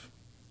myself,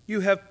 you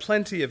have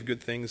plenty of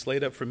good things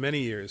laid up for many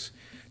years.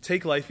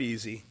 Take life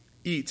easy,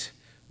 eat,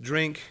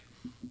 drink,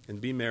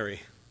 and be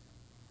merry.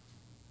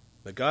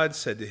 But God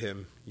said to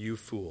him, you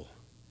fool,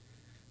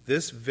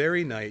 this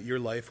very night your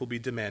life will be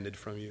demanded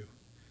from you.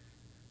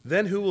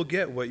 Then who will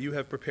get what you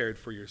have prepared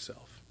for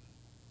yourself?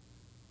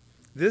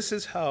 This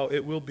is how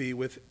it will be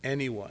with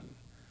anyone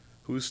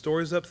who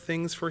stores up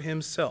things for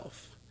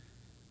himself,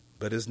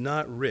 but is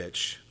not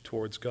rich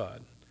towards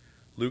God.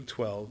 Luke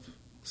 12,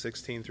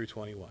 16 through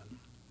 21.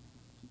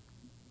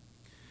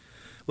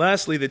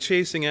 Lastly, the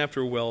chasing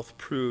after wealth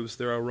proves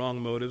there are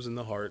wrong motives in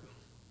the heart.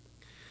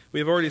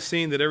 We have already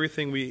seen that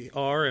everything we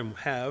are and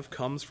have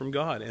comes from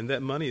God, and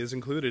that money is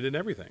included in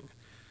everything.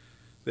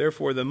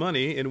 Therefore, the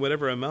money, in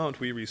whatever amount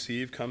we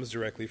receive, comes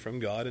directly from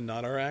God and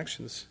not our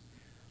actions.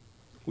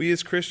 We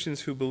as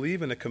Christians who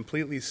believe in a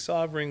completely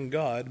sovereign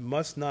God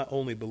must not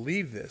only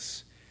believe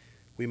this,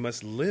 we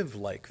must live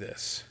like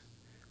this.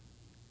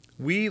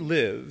 We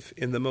live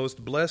in the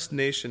most blessed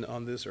nation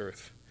on this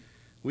earth.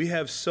 We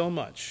have so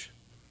much.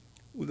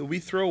 We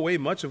throw away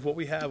much of what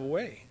we have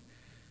away.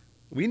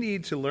 We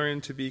need to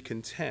learn to be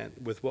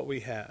content with what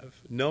we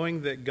have,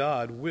 knowing that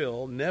God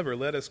will never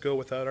let us go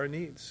without our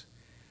needs.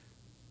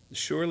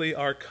 Surely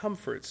our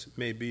comforts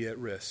may be at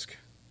risk,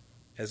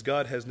 as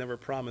God has never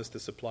promised to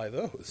supply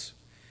those.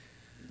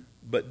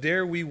 But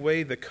dare we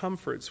weigh the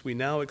comforts we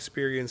now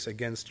experience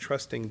against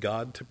trusting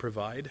God to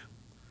provide?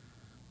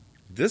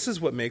 This is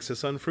what makes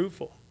us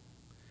unfruitful.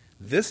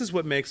 This is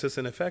what makes us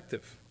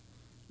ineffective.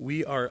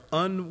 We are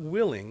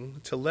unwilling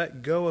to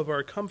let go of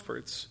our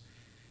comforts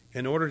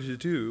in order to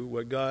do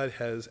what God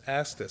has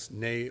asked us,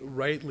 nay,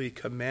 rightly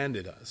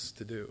commanded us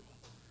to do.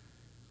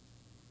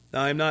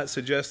 Now, I'm not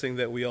suggesting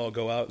that we all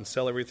go out and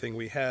sell everything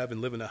we have and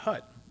live in a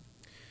hut.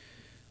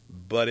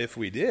 But if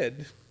we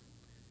did,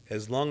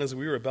 as long as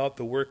we were about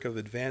the work of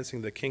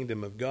advancing the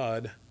kingdom of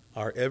God,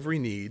 our every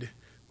need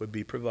would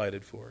be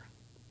provided for.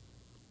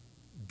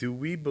 Do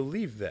we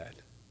believe that?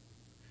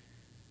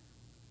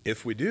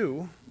 If we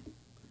do,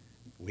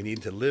 we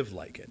need to live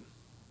like it.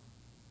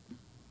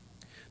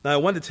 Now, I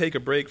want to take a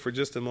break for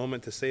just a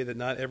moment to say that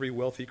not every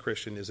wealthy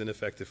Christian is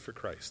ineffective for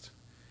Christ.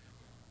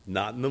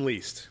 Not in the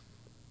least.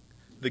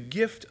 The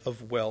gift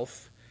of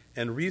wealth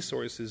and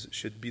resources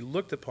should be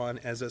looked upon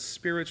as a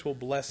spiritual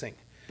blessing,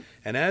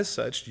 and as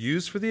such,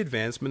 used for the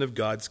advancement of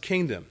God's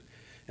kingdom.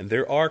 And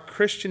there are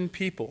Christian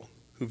people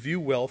who view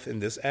wealth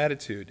in this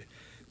attitude.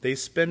 They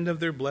spend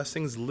of their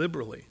blessings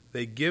liberally.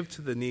 They give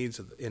to the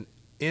needs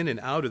in and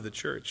out of the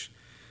church.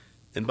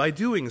 And by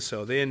doing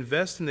so, they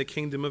invest in the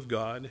kingdom of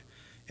God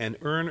and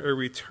earn a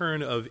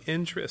return of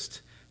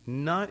interest,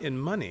 not in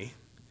money,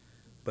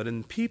 but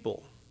in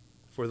people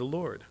for the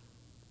Lord.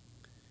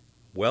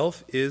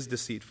 Wealth is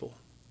deceitful.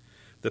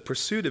 The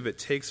pursuit of it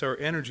takes our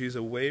energies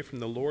away from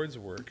the Lord's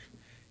work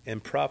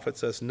and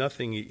profits us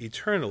nothing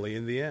eternally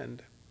in the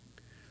end.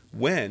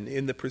 When,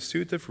 in the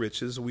pursuit of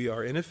riches, we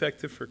are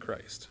ineffective for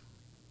Christ.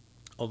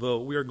 Although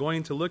we are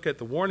going to look at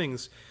the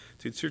warnings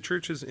to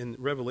churches in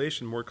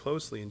Revelation more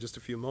closely in just a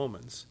few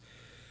moments,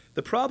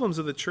 the problems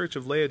of the church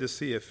of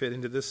Laodicea fit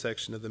into this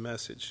section of the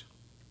message.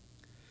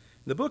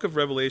 In the book of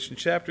Revelation,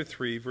 chapter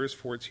 3, verse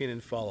 14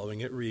 and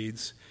following, it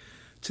reads,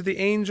 "To the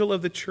angel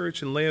of the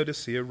church in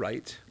Laodicea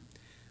write,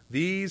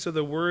 These are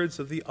the words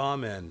of the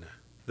Amen,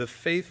 the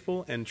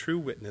faithful and true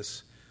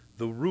witness,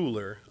 the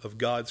ruler of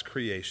God's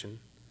creation.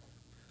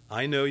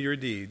 I know your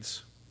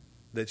deeds,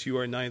 that you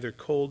are neither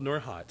cold nor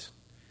hot.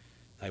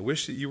 I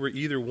wish that you were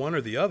either one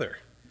or the other.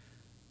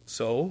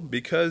 So,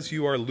 because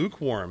you are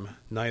lukewarm,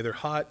 neither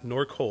hot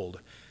nor cold,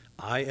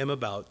 I am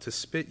about to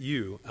spit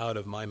you out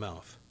of my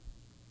mouth.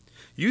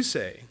 You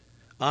say,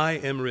 I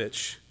am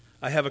rich,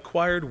 I have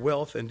acquired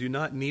wealth and do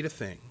not need a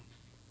thing.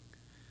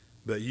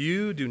 But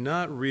you do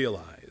not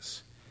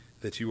realize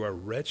that you are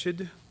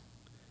wretched,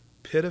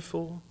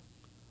 pitiful,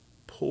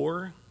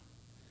 poor,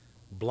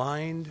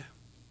 blind,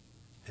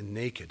 and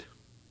naked.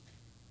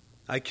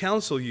 I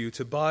counsel you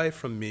to buy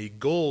from me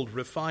gold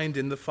refined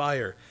in the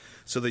fire,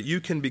 so that you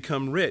can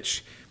become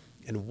rich,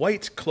 and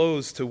white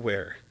clothes to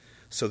wear,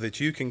 so that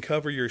you can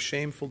cover your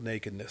shameful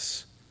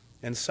nakedness,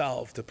 and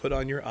salve to put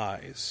on your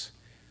eyes,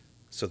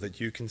 so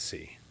that you can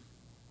see.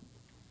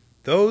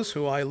 Those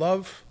who I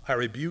love, I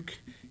rebuke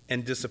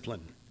and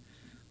discipline.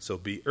 So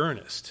be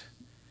earnest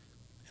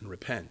and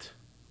repent."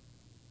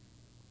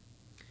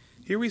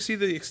 Here we see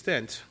the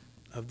extent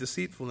of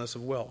deceitfulness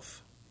of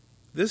wealth.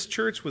 This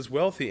church was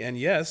wealthy, and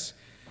yes,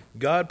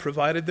 God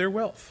provided their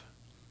wealth.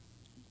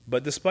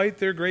 But despite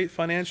their great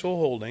financial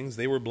holdings,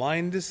 they were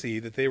blind to see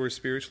that they were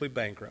spiritually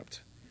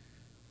bankrupt.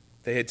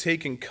 They had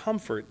taken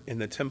comfort in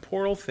the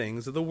temporal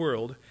things of the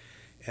world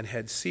and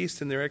had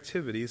ceased in their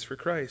activities for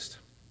Christ.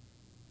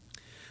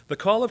 The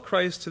call of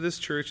Christ to this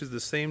church is the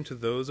same to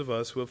those of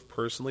us who have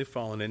personally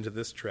fallen into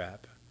this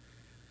trap.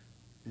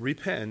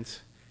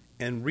 Repent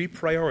and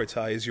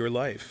reprioritize your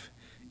life.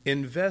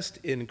 Invest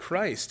in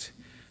Christ.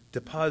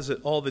 Deposit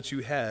all that you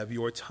have,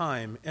 your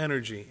time,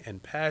 energy,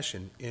 and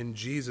passion in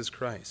Jesus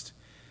Christ.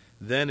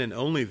 Then and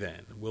only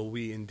then will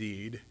we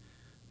indeed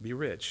be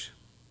rich.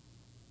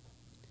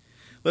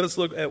 Let us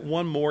look at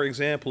one more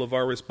example of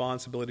our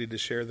responsibility to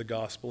share the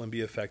gospel and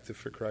be effective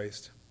for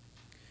Christ.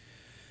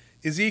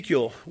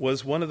 Ezekiel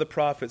was one of the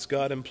prophets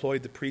God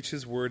employed to preach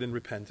his word in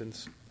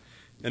repentance.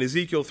 In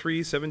Ezekiel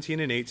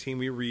 3:17 and 18,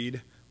 we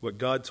read what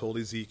God told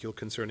Ezekiel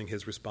concerning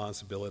his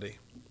responsibility.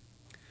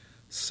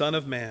 "Son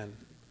of man,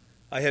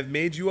 I have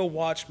made you a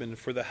watchman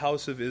for the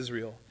house of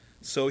Israel.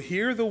 So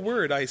hear the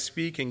word I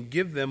speak and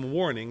give them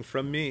warning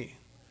from me.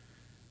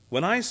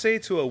 When I say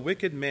to a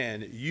wicked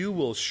man, you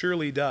will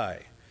surely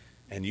die,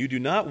 and you do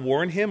not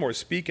warn him or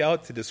speak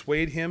out to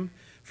dissuade him,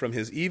 from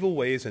his evil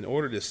ways in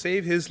order to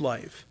save his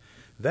life,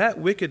 that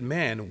wicked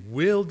man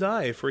will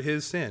die for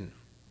his sin,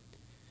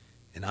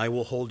 and I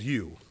will hold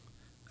you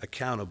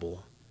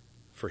accountable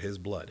for his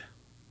blood.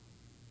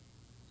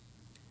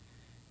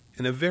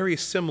 In a very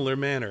similar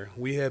manner,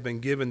 we have been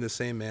given the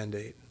same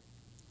mandate.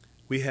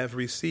 We have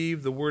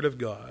received the word of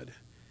God,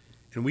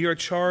 and we are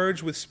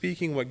charged with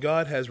speaking what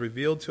God has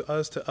revealed to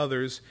us to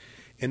others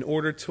in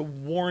order to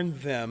warn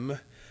them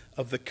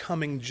of the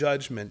coming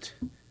judgment.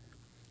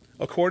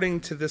 According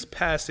to this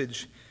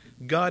passage,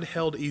 God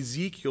held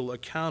Ezekiel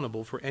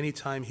accountable for any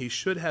time he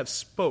should have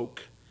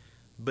spoke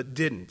but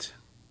didn't.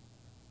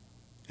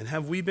 And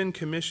have we been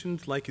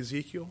commissioned like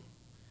Ezekiel?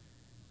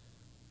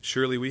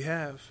 Surely we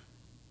have.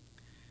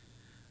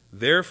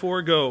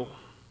 Therefore go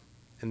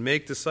and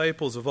make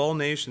disciples of all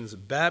nations,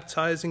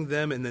 baptizing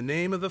them in the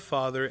name of the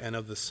Father and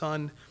of the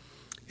Son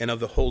and of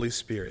the Holy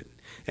Spirit,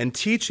 and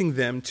teaching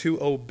them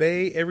to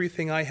obey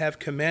everything I have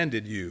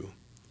commanded you.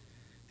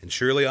 And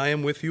surely I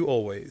am with you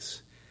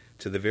always,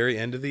 to the very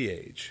end of the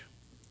age.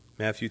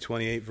 Matthew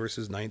 28,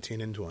 verses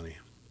 19 and 20.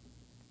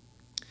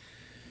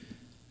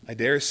 I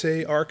dare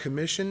say our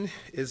commission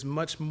is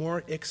much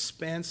more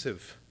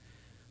expansive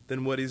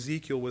than what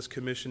Ezekiel was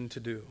commissioned to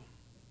do.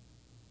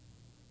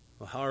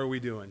 Well, how are we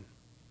doing?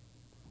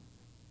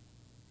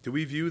 Do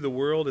we view the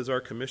world as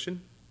our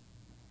commission?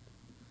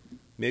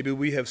 Maybe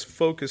we have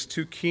focused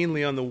too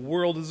keenly on the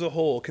world as a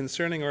whole,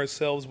 concerning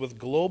ourselves with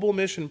global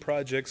mission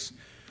projects,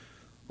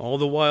 all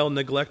the while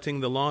neglecting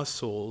the lost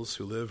souls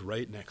who live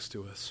right next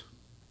to us.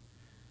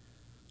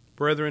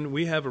 Brethren,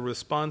 we have a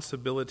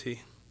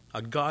responsibility,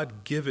 a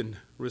God-given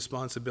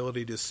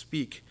responsibility to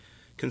speak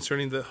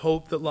concerning the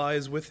hope that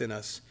lies within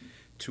us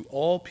to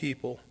all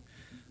people,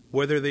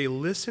 whether they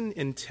listen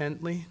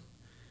intently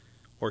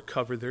or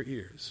cover their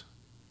ears.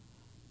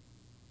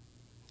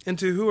 And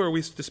to who are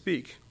we to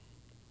speak?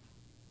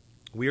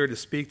 We are to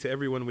speak to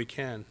everyone we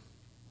can.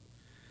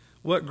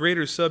 What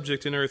greater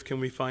subject in earth can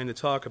we find to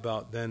talk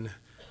about than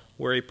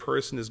where a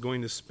person is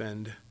going to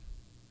spend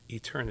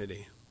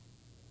eternity?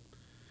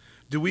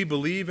 Do we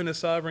believe in a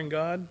sovereign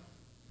God?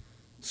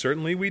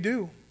 Certainly we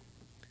do.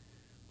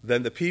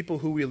 Then the people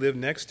who we live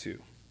next to,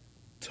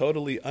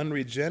 totally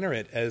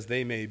unregenerate as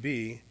they may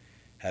be,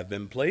 have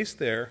been placed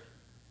there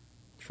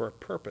for a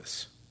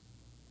purpose.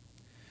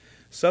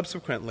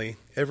 Subsequently,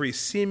 every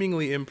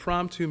seemingly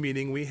impromptu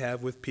meeting we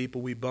have with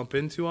people we bump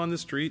into on the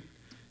street,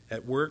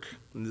 at work,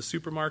 in the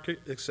supermarket,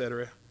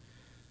 etc.,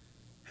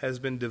 has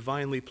been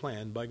divinely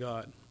planned by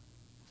God.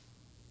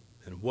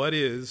 And what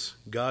is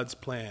God's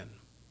plan?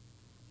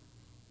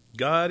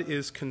 God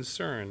is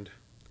concerned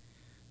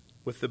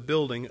with the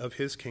building of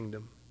his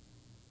kingdom.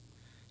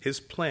 His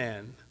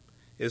plan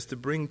is to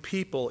bring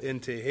people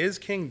into his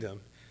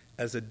kingdom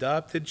as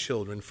adopted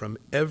children from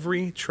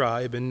every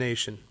tribe and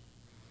nation.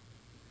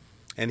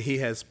 And he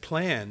has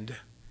planned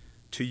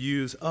to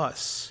use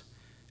us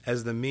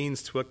as the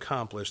means to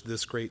accomplish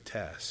this great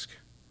task.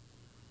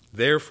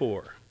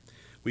 Therefore,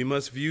 we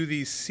must view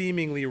these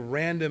seemingly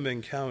random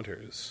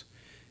encounters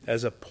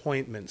as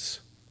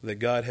appointments that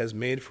God has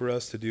made for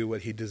us to do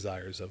what he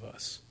desires of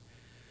us.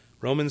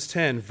 Romans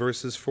 10,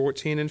 verses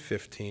 14 and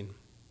 15.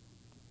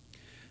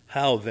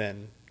 How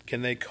then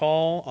can they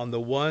call on the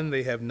one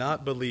they have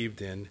not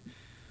believed in?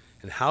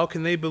 And how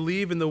can they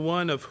believe in the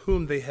one of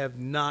whom they have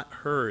not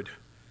heard?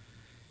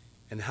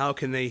 And how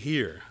can they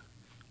hear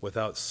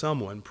without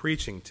someone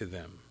preaching to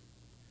them?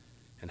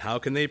 And how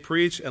can they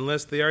preach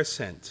unless they are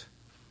sent?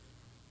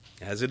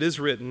 As it is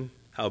written,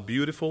 how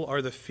beautiful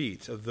are the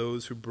feet of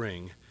those who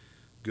bring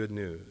good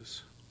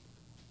news.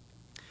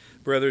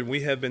 Brethren,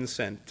 we have been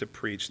sent to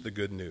preach the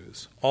good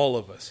news. All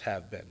of us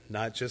have been,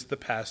 not just the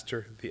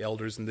pastor, the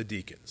elders, and the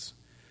deacons.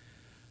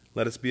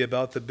 Let us be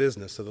about the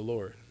business of the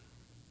Lord.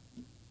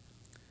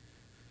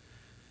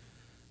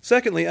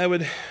 Secondly, I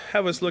would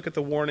have us look at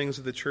the warnings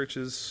of the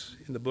churches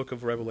in the book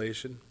of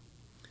Revelation.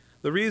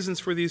 The reasons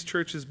for these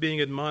churches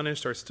being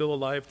admonished are still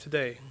alive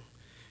today.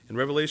 In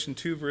Revelation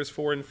 2, verse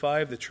 4 and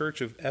 5, the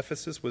church of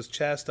Ephesus was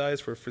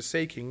chastised for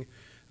forsaking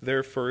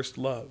their first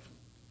love.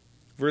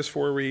 Verse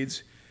 4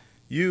 reads,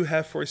 "You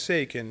have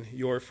forsaken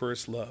your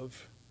first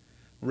love.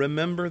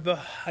 Remember the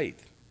height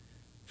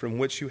from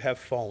which you have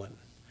fallen.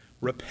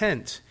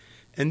 Repent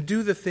and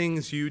do the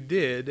things you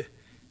did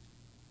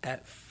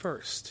at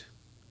first.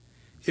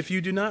 If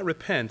you do not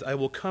repent, I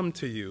will come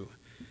to you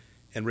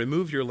and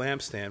remove your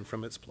lampstand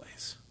from its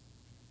place."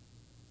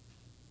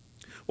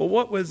 Well,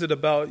 what was it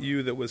about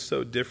you that was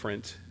so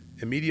different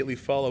immediately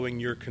following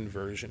your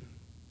conversion?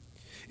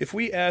 If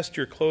we asked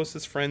your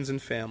closest friends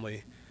and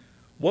family,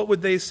 what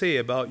would they say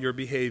about your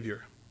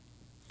behavior?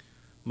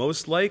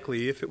 Most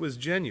likely, if it was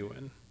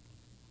genuine,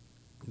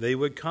 they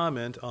would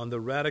comment on the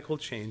radical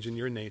change in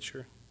your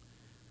nature.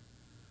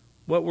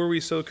 What were we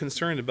so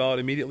concerned about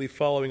immediately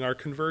following our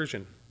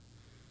conversion?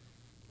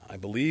 I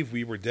believe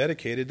we were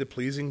dedicated to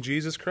pleasing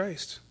Jesus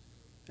Christ,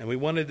 and we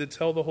wanted to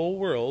tell the whole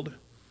world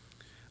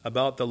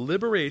about the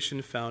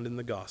liberation found in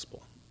the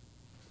gospel.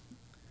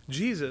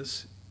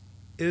 Jesus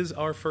is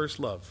our first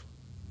love.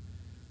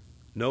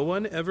 No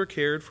one ever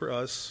cared for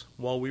us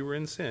while we were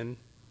in sin,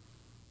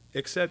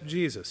 except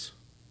Jesus.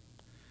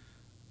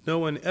 No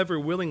one ever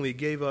willingly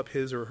gave up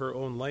his or her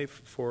own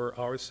life for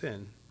our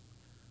sin,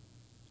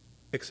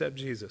 except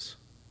Jesus.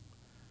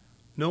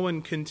 No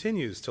one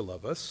continues to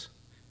love us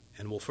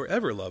and will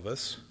forever love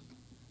us,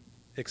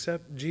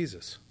 except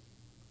Jesus.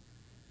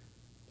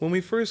 When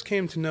we first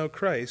came to know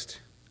Christ,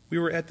 we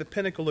were at the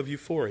pinnacle of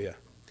euphoria.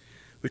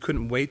 We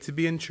couldn't wait to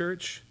be in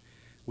church.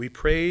 We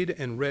prayed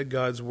and read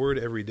God's word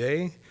every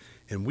day,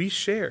 and we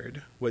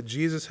shared what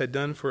Jesus had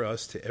done for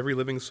us to every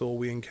living soul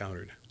we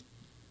encountered.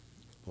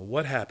 Well,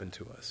 what happened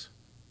to us?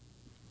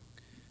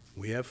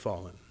 We have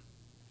fallen.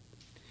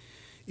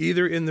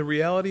 Either in the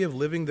reality of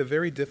living the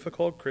very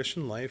difficult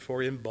Christian life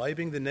or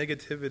imbibing the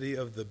negativity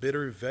of the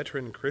bitter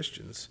veteran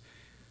Christians,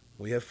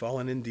 we have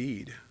fallen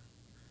indeed.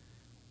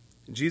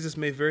 Jesus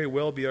may very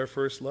well be our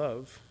first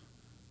love,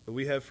 but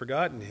we have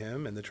forgotten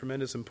him and the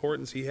tremendous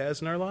importance he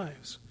has in our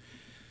lives.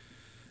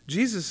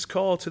 Jesus'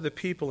 call to the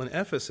people in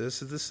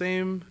Ephesus is the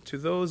same to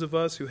those of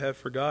us who have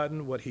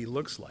forgotten what he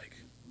looks like.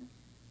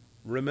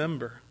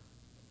 Remember,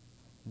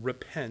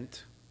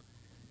 repent,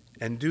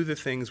 and do the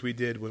things we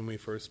did when we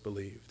first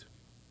believed.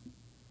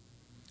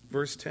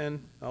 Verse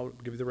 10, I'll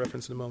give you the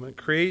reference in a moment.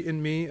 Create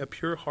in me a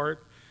pure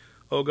heart,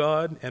 O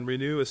God, and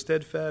renew a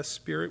steadfast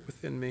spirit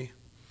within me.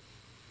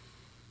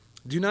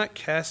 Do not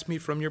cast me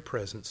from your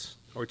presence,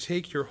 or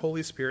take your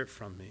Holy Spirit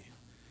from me.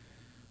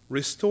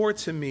 Restore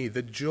to me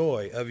the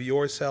joy of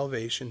your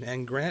salvation,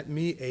 and grant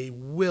me a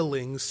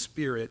willing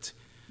spirit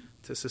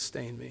to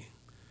sustain me.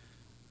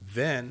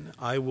 Then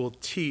I will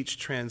teach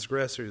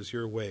transgressors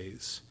your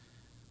ways,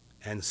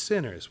 and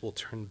sinners will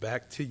turn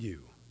back to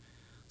you.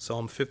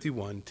 Psalm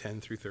 51, 10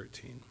 through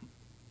 13.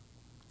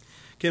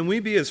 Can we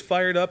be as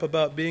fired up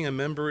about being a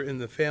member in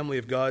the family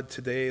of God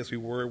today as we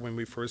were when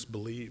we first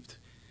believed?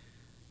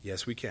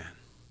 Yes, we can.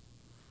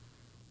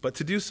 But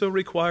to do so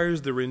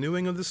requires the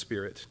renewing of the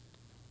spirit,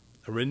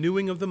 a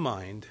renewing of the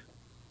mind,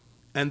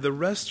 and the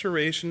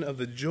restoration of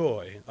the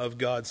joy of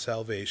God's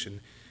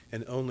salvation,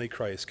 and only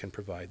Christ can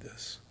provide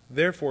this.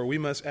 Therefore, we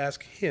must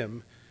ask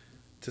him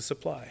to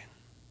supply.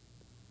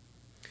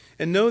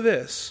 And know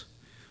this,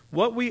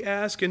 what we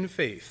ask in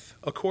faith,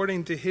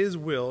 according to his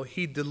will,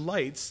 he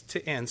delights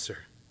to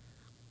answer.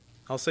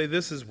 I'll say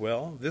this as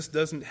well, this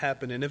doesn't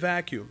happen in a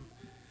vacuum.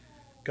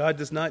 God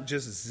does not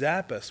just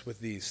zap us with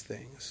these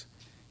things.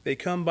 They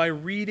come by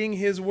reading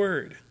his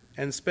word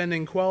and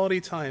spending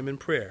quality time in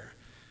prayer.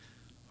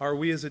 Are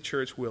we as a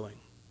church willing?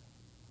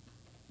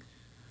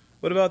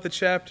 What about the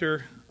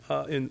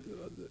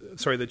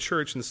the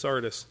church in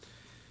Sardis?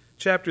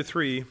 Chapter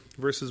 3,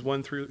 verses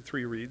 1 through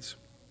 3 reads,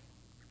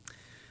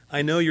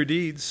 I know your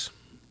deeds.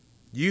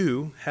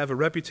 You have a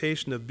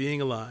reputation of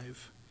being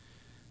alive,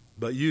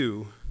 but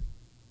you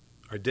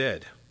are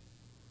dead.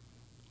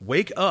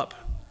 Wake up.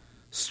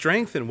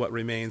 Strengthen what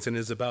remains and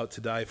is about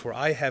to die, for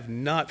I have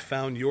not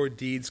found your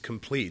deeds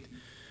complete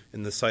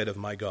in the sight of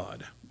my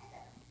God.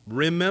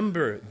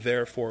 Remember,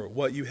 therefore,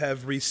 what you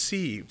have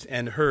received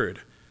and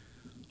heard.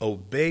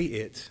 Obey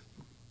it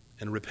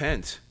and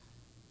repent.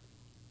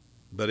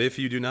 But if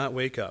you do not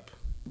wake up,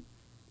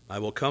 I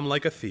will come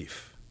like a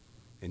thief,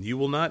 and you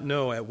will not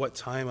know at what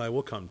time I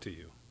will come to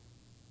you.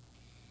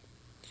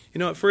 You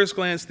know, at first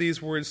glance,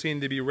 these words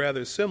seem to be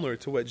rather similar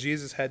to what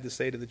Jesus had to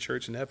say to the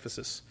church in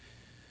Ephesus.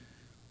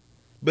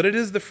 But it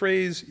is the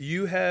phrase,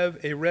 you have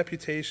a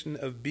reputation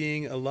of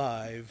being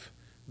alive,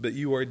 but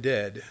you are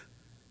dead,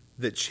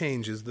 that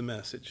changes the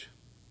message.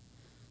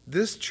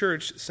 This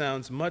church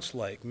sounds much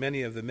like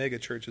many of the mega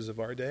churches of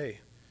our day.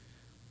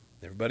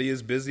 Everybody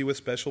is busy with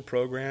special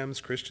programs,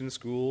 Christian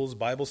schools,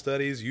 Bible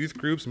studies, youth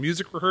groups,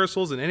 music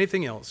rehearsals, and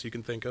anything else you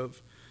can think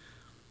of.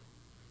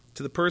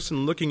 To the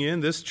person looking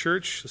in, this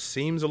church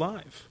seems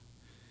alive.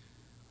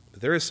 But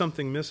there is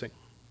something missing.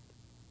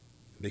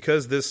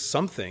 Because this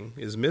something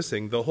is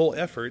missing, the whole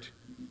effort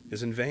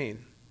is in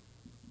vain.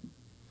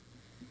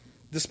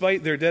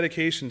 Despite their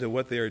dedication to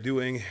what they are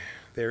doing,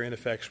 they are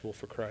ineffectual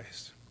for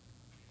Christ.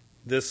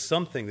 This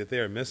something that they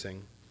are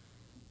missing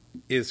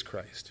is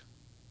Christ.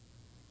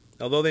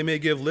 Although they may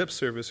give lip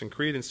service and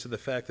credence to the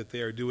fact that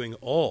they are doing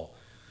all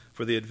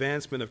for the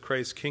advancement of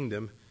Christ's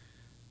kingdom,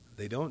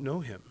 they don't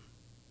know him.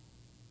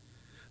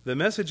 The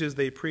messages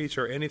they preach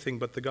are anything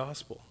but the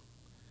gospel.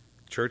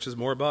 Church is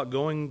more about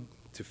going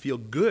to feel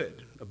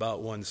good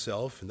about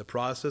oneself in the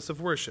process of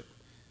worship.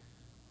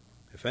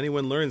 If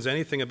anyone learns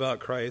anything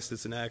about Christ,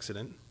 it's an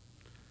accident.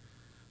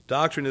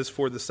 Doctrine is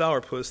for the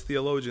sourpuss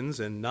theologians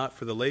and not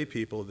for the lay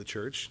people of the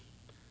church.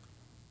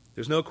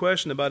 There's no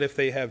question about if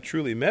they have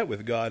truly met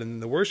with God in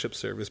the worship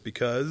service,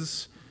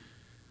 because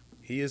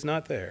he is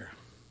not there.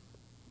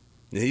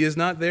 He is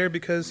not there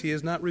because he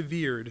is not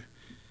revered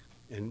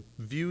and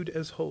viewed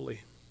as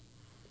holy.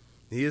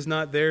 He is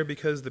not there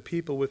because the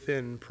people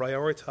within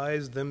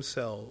prioritize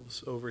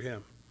themselves over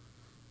him.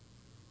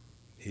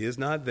 He is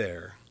not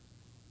there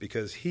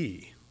because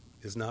he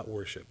is not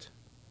worshipped.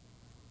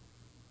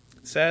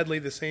 Sadly,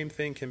 the same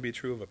thing can be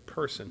true of a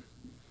person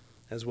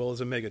as well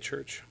as a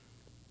megachurch.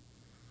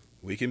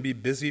 We can be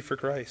busy for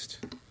Christ,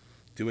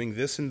 doing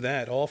this and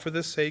that, all for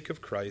the sake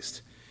of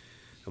Christ,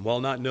 and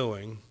while not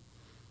knowing,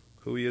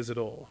 who he is at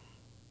all.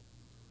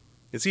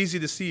 It's easy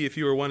to see if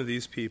you are one of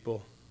these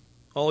people.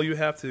 All you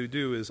have to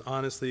do is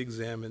honestly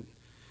examine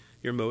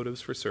your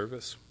motives for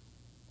service.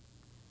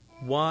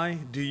 Why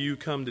do you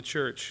come to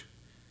church?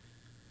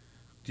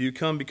 Do you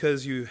come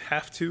because you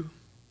have to?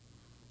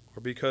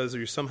 Or because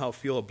you somehow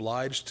feel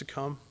obliged to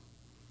come?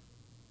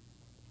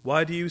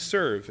 Why do you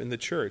serve in the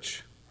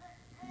church?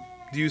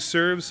 Do you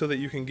serve so that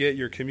you can get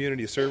your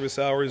community service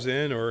hours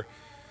in, or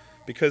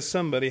because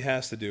somebody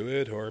has to do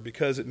it, or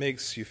because it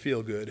makes you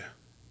feel good?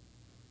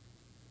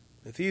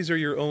 If these are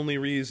your only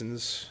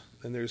reasons,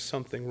 then there's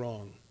something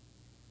wrong.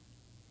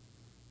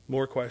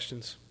 More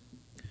questions.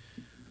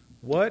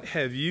 What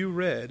have you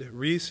read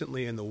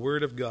recently in the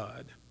Word of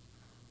God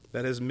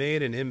that has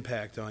made an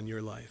impact on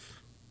your life?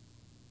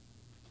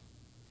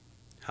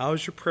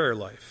 How's your prayer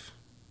life?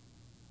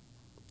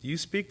 Do you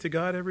speak to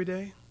God every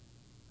day?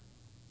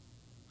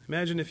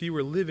 Imagine if you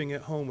were living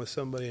at home with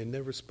somebody and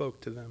never spoke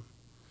to them.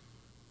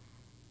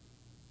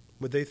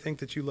 Would they think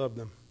that you loved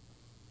them?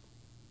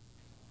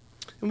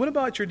 And what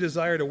about your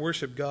desire to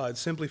worship God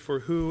simply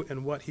for who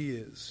and what he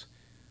is?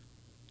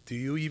 Do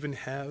you even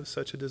have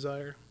such a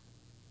desire?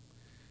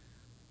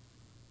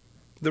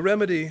 The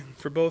remedy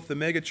for both the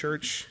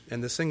megachurch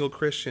and the single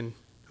Christian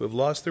who have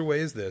lost their way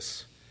is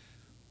this: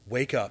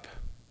 wake up.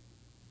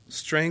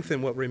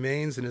 Strengthen what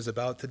remains and is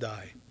about to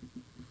die.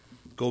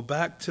 Go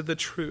back to the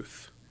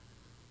truth.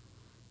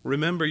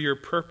 Remember your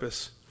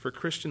purpose for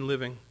Christian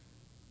living.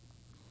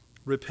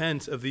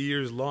 Repent of the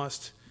years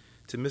lost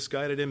to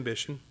misguided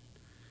ambition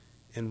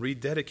and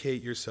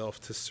rededicate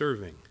yourself to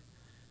serving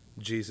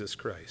Jesus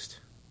Christ.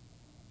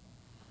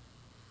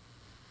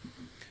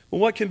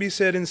 Well, what can be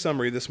said in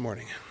summary this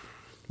morning?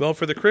 Well,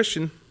 for the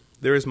Christian,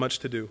 there is much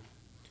to do.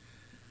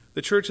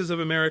 The churches of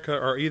America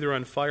are either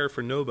on fire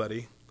for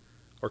nobody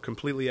or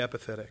completely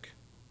apathetic.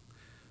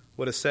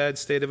 What a sad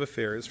state of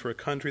affairs for a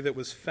country that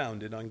was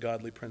founded on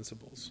godly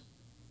principles.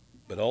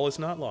 But all is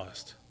not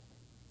lost.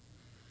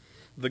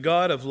 The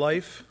God of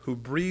life, who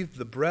breathed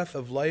the breath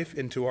of life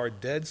into our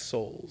dead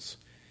souls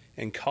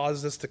and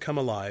caused us to come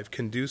alive,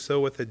 can do so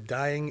with a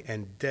dying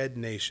and dead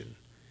nation.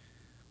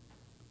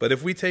 But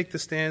if we take the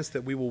stance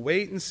that we will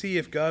wait and see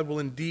if God will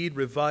indeed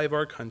revive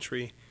our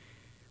country,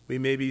 we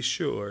may be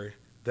sure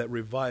that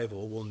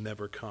revival will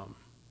never come.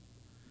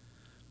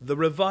 The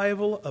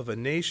revival of a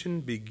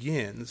nation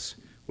begins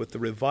with the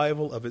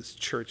revival of its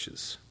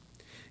churches.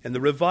 And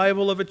the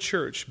revival of a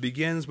church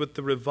begins with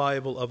the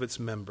revival of its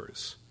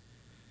members.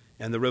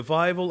 And the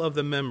revival of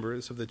the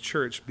members of the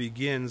church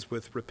begins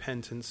with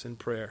repentance and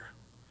prayer.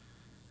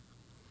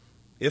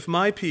 If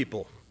my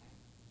people,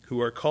 who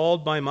are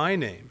called by my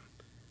name,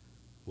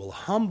 will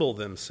humble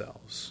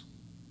themselves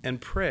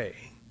and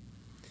pray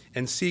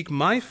and seek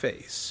my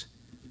face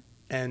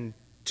and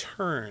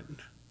turn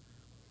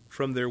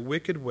from their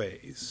wicked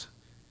ways,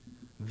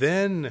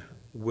 then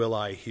will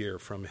I hear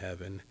from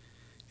heaven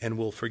and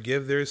will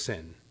forgive their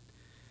sin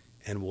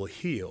and will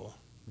heal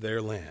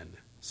their land.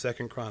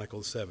 2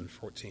 Chronicles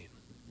 7:14.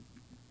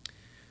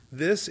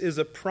 This is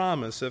a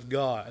promise of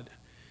God,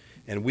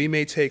 and we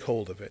may take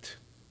hold of it.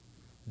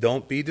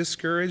 Don't be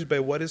discouraged by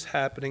what is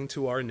happening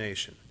to our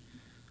nation.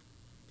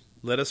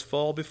 Let us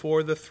fall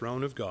before the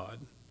throne of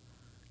God,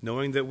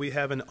 knowing that we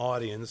have an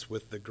audience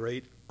with the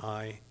great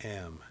I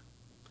Am,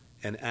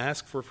 and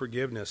ask for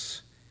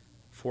forgiveness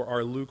for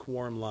our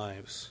lukewarm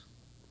lives.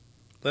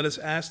 Let us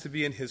ask to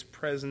be in his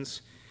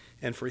presence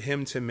and for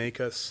him to make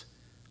us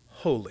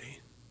holy.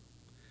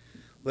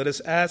 Let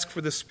us ask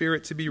for the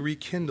Spirit to be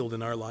rekindled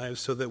in our lives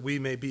so that we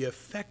may be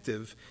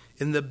effective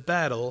in the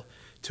battle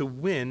to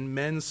win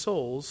men's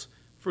souls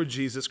for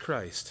Jesus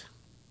Christ.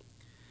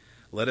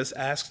 Let us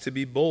ask to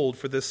be bold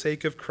for the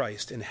sake of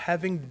Christ, and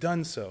having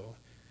done so,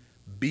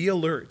 be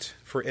alert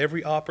for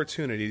every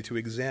opportunity to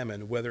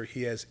examine whether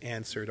he has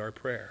answered our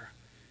prayer.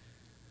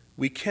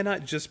 We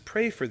cannot just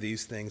pray for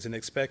these things and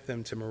expect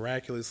them to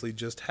miraculously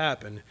just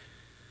happen.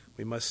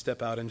 We must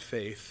step out in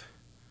faith.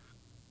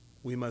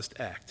 We must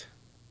act.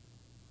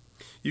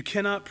 You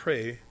cannot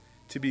pray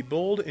to be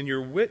bold in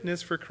your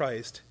witness for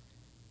Christ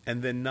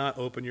and then not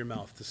open your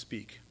mouth to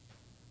speak.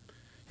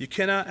 You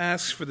cannot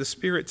ask for the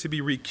Spirit to be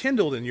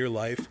rekindled in your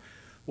life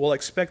while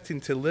expecting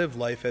to live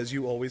life as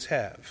you always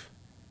have.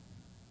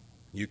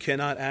 You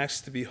cannot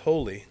ask to be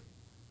holy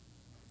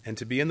and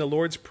to be in the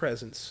Lord's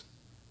presence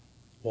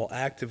while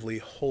actively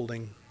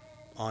holding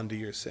on to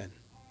your sin.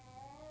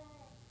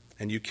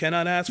 And you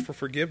cannot ask for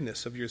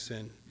forgiveness of your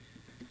sin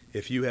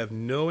if you have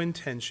no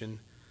intention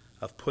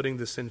of putting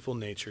the sinful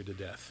nature to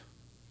death.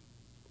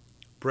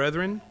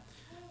 Brethren,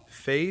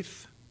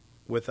 faith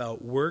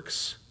without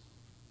works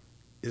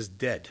is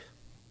dead.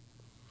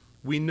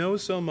 We know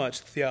so much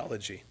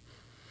theology,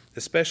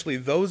 especially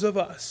those of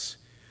us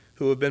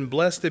who have been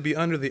blessed to be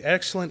under the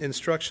excellent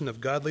instruction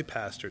of godly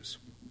pastors.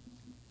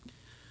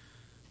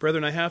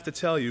 Brethren, I have to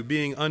tell you,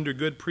 being under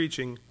good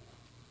preaching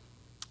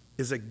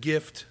is a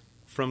gift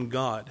from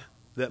God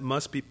that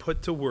must be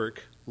put to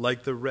work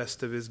like the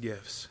rest of his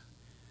gifts.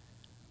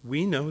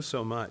 We know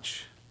so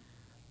much,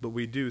 but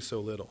we do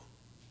so little.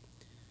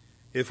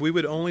 If we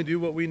would only do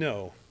what we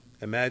know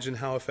imagine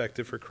how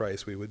effective for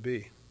Christ we would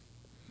be.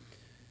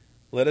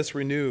 Let us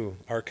renew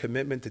our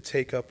commitment to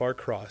take up our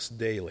cross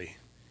daily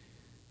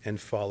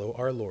and follow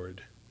our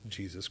Lord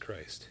Jesus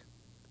Christ.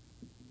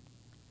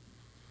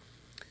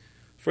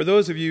 For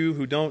those of you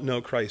who don't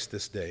know Christ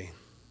this day,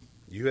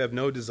 you have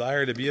no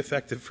desire to be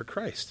effective for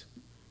Christ.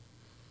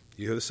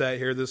 You have sat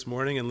here this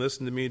morning and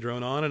listened to me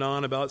drone on and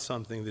on about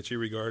something that you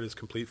regard as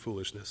complete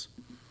foolishness.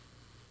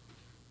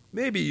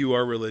 Maybe you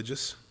are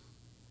religious.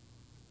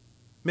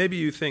 Maybe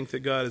you think that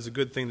God is a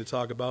good thing to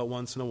talk about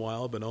once in a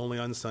while, but only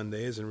on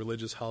Sundays and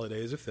religious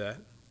holidays, if that.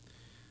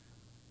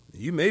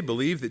 You may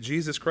believe that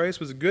Jesus Christ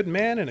was a good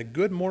man and a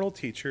good moral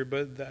teacher,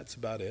 but that's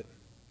about it.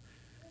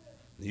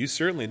 You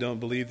certainly don't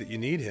believe that you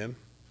need him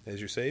as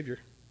your Savior.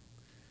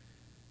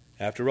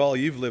 After all,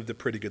 you've lived a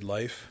pretty good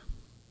life.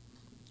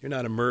 You're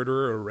not a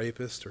murderer or a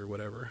rapist or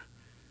whatever.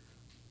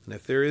 And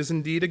if there is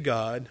indeed a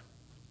God,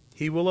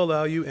 he will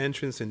allow you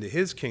entrance into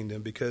his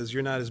kingdom because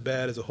you're not as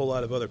bad as a whole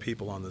lot of other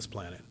people on this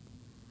planet.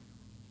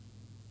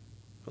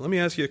 But let me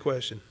ask you a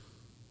question.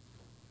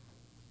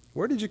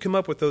 Where did you come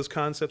up with those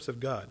concepts of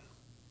God?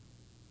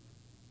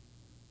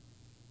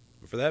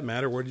 For that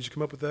matter, where did you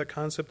come up with that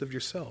concept of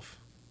yourself?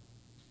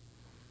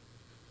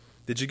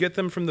 Did you get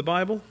them from the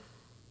Bible,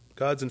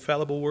 God's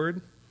infallible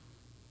word?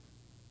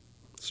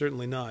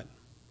 Certainly not.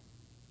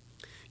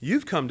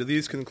 You've come to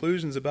these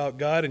conclusions about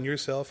God and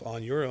yourself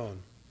on your own,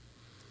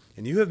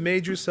 and you have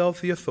made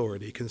yourself the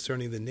authority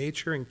concerning the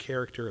nature and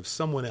character of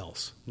someone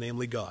else,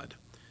 namely God,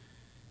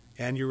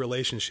 and your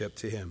relationship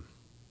to him.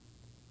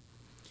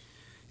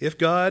 If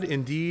God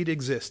indeed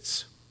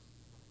exists,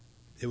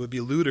 it would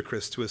be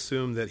ludicrous to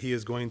assume that he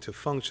is going to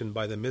function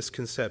by the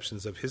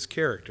misconceptions of his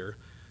character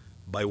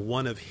by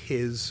one of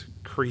his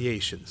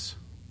creations.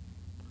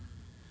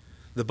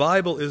 The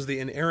Bible is the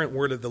inerrant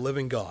word of the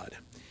living God.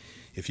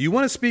 If you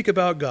want to speak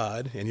about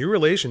God and your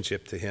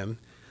relationship to him,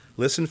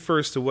 listen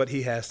first to what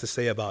he has to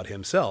say about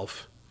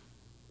himself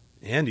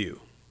and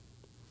you.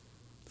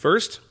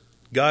 First,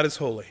 God is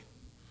holy.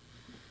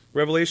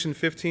 Revelation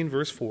 15,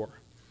 verse 4.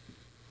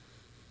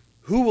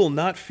 Who will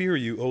not fear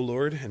you, O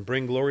Lord, and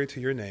bring glory to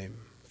your name?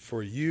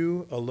 For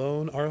you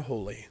alone are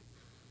holy.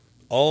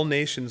 All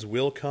nations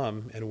will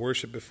come and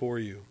worship before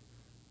you.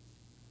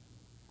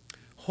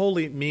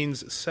 Holy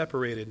means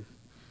separated.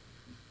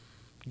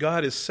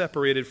 God is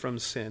separated from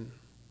sin.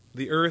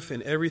 The earth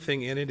and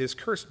everything in it is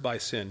cursed by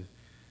sin.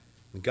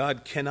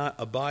 God cannot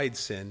abide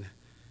sin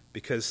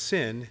because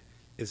sin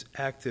is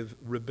active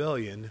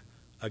rebellion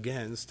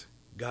against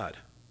God.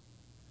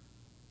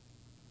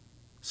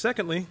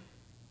 Secondly,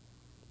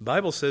 the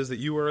Bible says that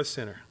you are a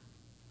sinner.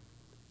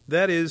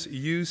 That is,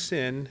 you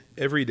sin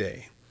every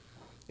day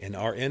and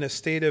are in a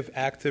state of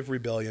active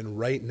rebellion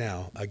right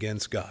now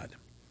against God.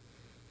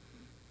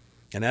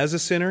 And as a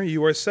sinner,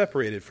 you are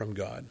separated from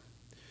God.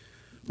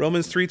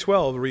 Romans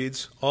 3:12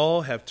 reads,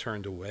 all have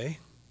turned away.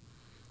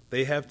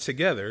 They have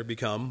together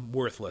become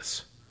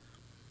worthless.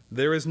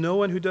 There is no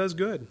one who does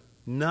good,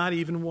 not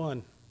even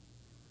one.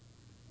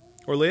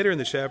 Or later in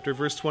the chapter,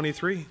 verse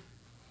 23,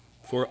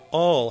 for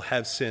all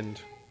have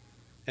sinned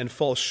and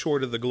fall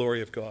short of the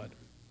glory of God.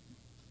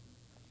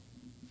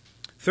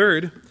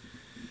 Third,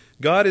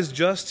 God is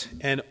just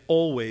and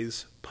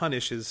always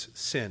punishes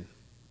sin.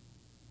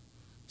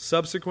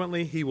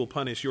 Subsequently, he will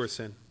punish your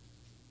sin.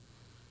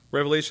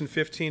 Revelation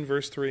 15,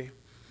 verse 3.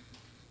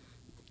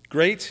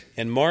 Great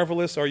and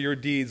marvelous are your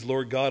deeds,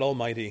 Lord God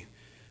Almighty.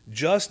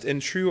 Just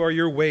and true are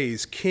your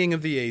ways, King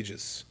of the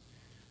ages.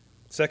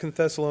 2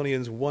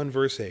 Thessalonians 1,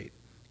 verse 8.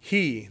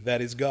 He,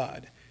 that is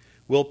God,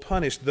 will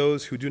punish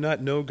those who do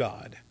not know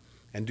God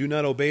and do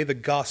not obey the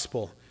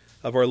gospel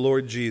of our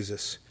Lord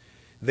Jesus.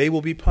 They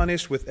will be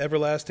punished with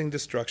everlasting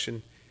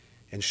destruction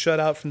and shut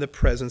out from the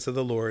presence of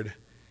the Lord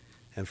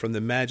and from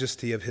the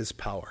majesty of his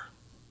power.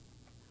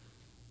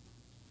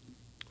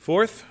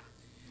 Fourth,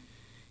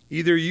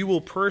 either you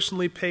will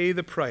personally pay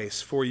the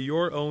price for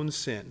your own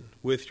sin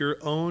with your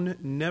own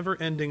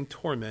never-ending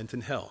torment in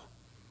hell,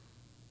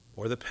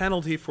 or the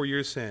penalty for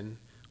your sin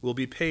will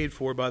be paid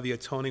for by the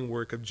atoning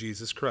work of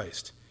Jesus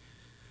Christ.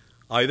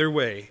 Either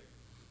way,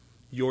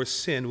 your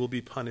sin will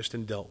be punished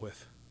and dealt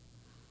with.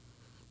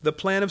 The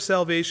plan of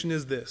salvation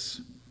is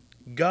this.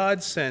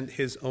 God sent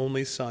his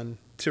only Son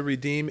to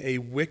redeem a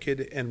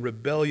wicked and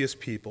rebellious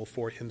people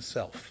for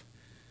himself.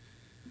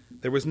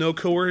 There was no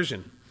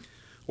coercion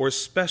or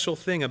special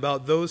thing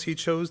about those he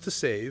chose to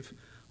save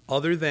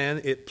other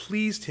than it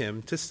pleased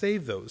him to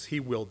save those he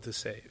willed to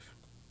save.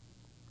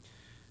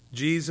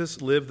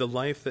 Jesus lived the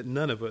life that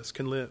none of us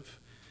can live,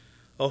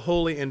 a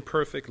holy and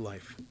perfect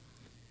life.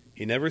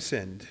 He never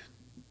sinned.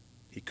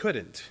 He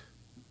couldn't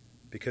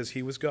because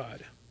he was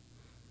God.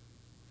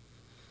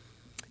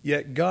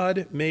 Yet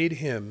God made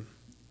him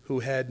who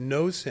had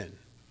no sin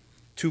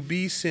to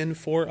be sin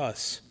for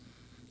us,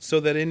 so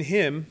that in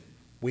him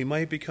we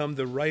might become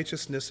the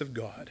righteousness of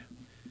God.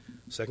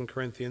 2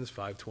 Corinthians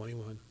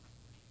 5:21.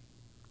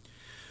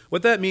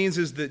 What that means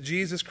is that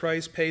Jesus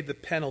Christ paid the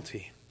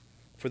penalty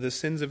for the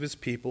sins of his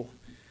people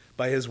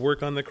by his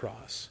work on the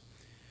cross,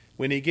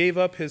 when he gave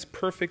up his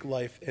perfect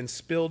life and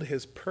spilled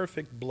his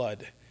perfect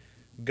blood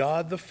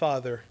God the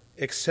Father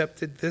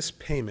accepted this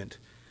payment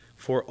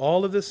for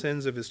all of the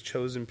sins of his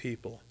chosen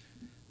people,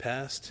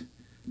 past,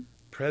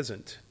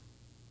 present,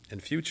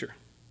 and future.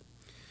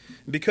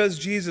 Because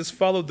Jesus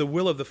followed the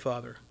will of the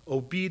Father,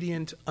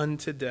 obedient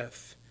unto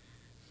death,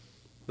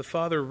 the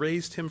Father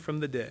raised him from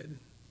the dead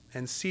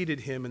and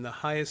seated him in the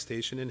highest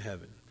station in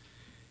heaven.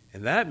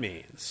 And that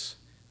means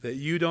that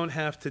you don't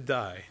have to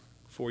die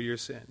for your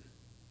sin.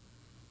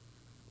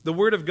 The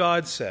Word of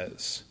God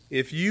says,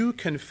 if you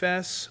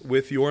confess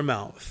with your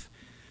mouth,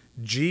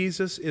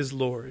 Jesus is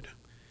Lord,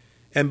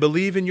 and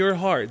believe in your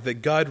heart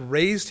that God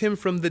raised him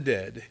from the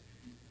dead,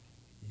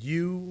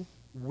 you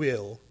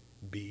will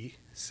be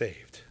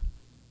saved.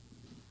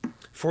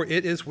 For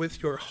it is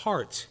with your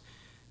heart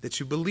that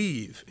you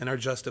believe and are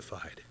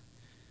justified,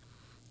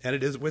 and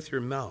it is with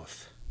your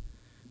mouth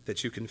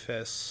that you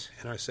confess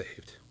and are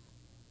saved.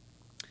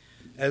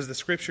 As the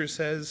Scripture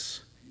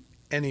says,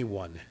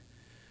 anyone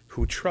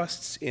who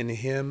trusts in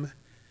him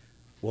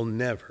will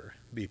never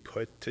be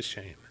put to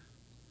shame.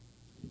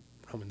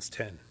 Romans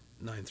 10,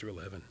 9 through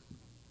 11.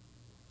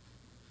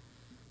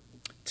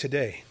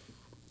 Today,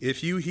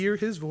 if you hear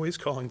his voice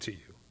calling to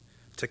you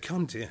to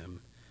come to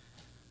him,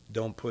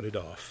 don't put it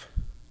off.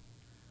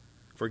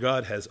 For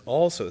God has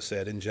also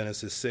said in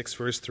Genesis 6,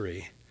 verse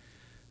 3,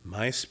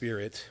 my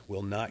spirit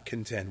will not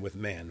contend with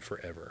man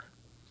forever.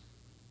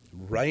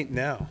 Right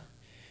now,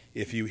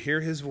 if you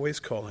hear his voice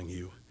calling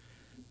you,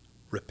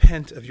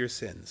 repent of your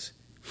sins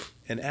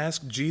and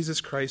ask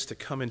Jesus Christ to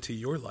come into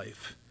your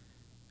life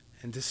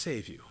and to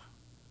save you.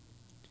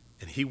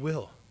 And he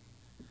will.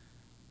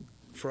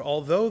 For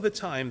although the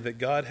time that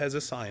God has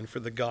assigned for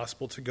the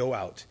gospel to go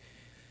out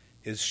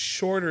is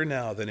shorter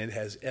now than it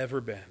has ever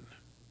been,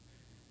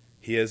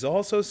 he has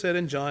also said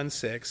in John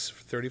 6,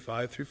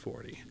 35 through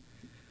 40,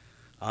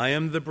 I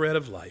am the bread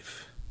of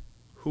life.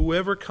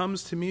 Whoever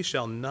comes to me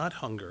shall not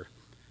hunger,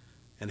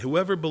 and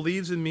whoever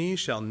believes in me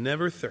shall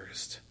never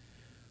thirst.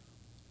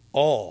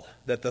 All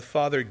that the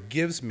Father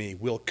gives me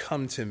will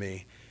come to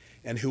me,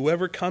 and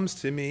whoever comes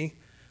to me,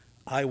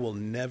 I will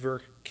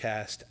never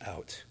cast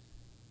out.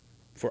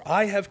 For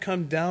I have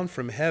come down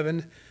from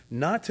heaven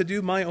not to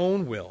do my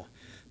own will,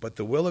 but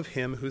the will of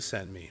him who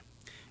sent me.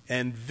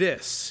 And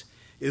this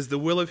is the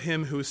will of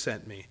him who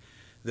sent me,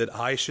 that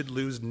I should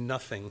lose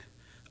nothing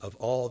of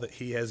all that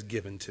he has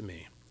given to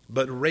me,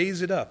 but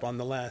raise it up on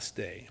the last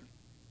day.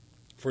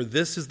 For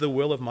this is the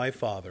will of my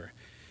Father,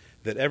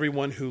 that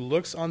everyone who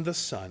looks on the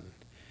Son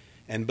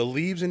and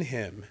believes in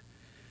him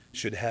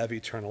should have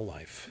eternal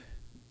life,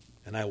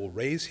 and I will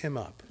raise him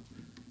up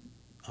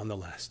on the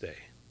last day.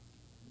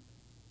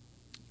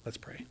 Let's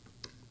pray.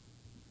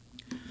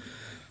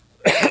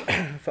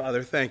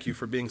 Father, thank you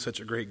for being such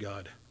a great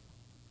God,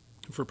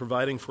 for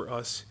providing for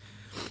us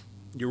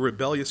your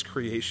rebellious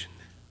creation,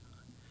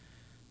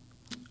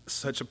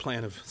 such a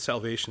plan of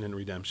salvation and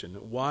redemption.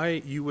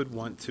 Why you would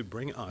want to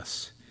bring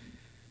us,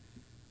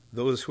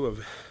 those who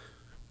have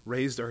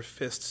raised our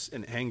fists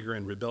in anger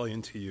and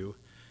rebellion to you,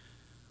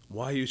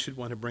 why you should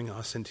want to bring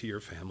us into your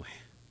family.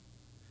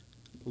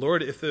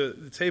 Lord, if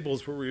the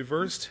tables were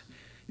reversed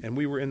and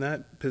we were in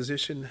that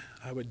position,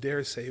 I would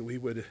dare say we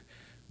would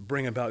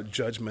bring about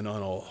judgment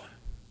on all.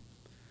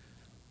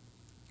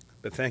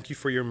 But thank you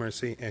for your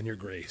mercy and your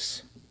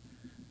grace,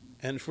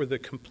 and for the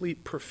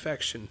complete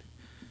perfection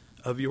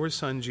of your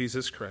Son,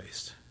 Jesus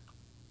Christ,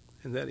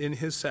 and that in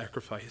his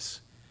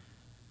sacrifice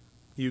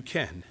you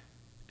can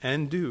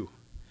and do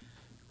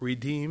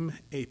redeem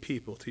a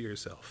people to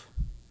yourself.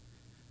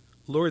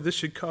 Lord, this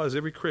should cause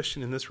every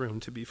Christian in this room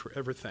to be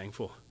forever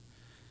thankful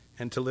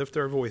and to lift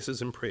our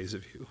voices in praise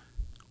of you.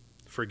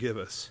 Forgive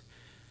us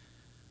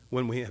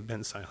when we have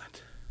been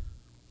silent.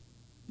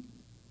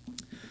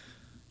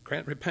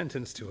 Grant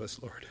repentance to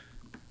us, Lord,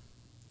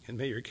 and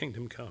may your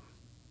kingdom come.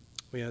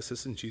 We ask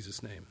this in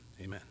Jesus' name.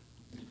 Amen.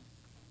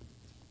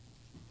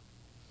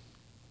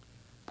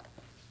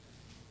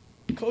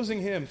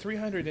 Closing hymn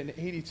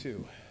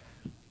 382.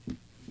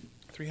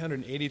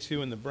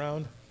 382 in the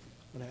brown.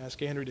 I'm going to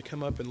ask Andrew to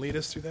come up and lead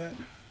us through that.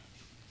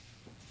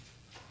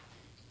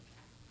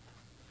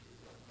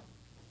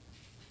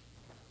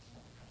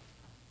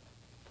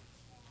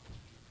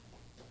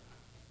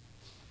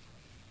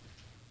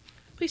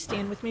 Please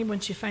stand with me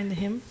once you find the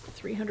hymn,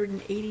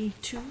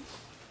 382.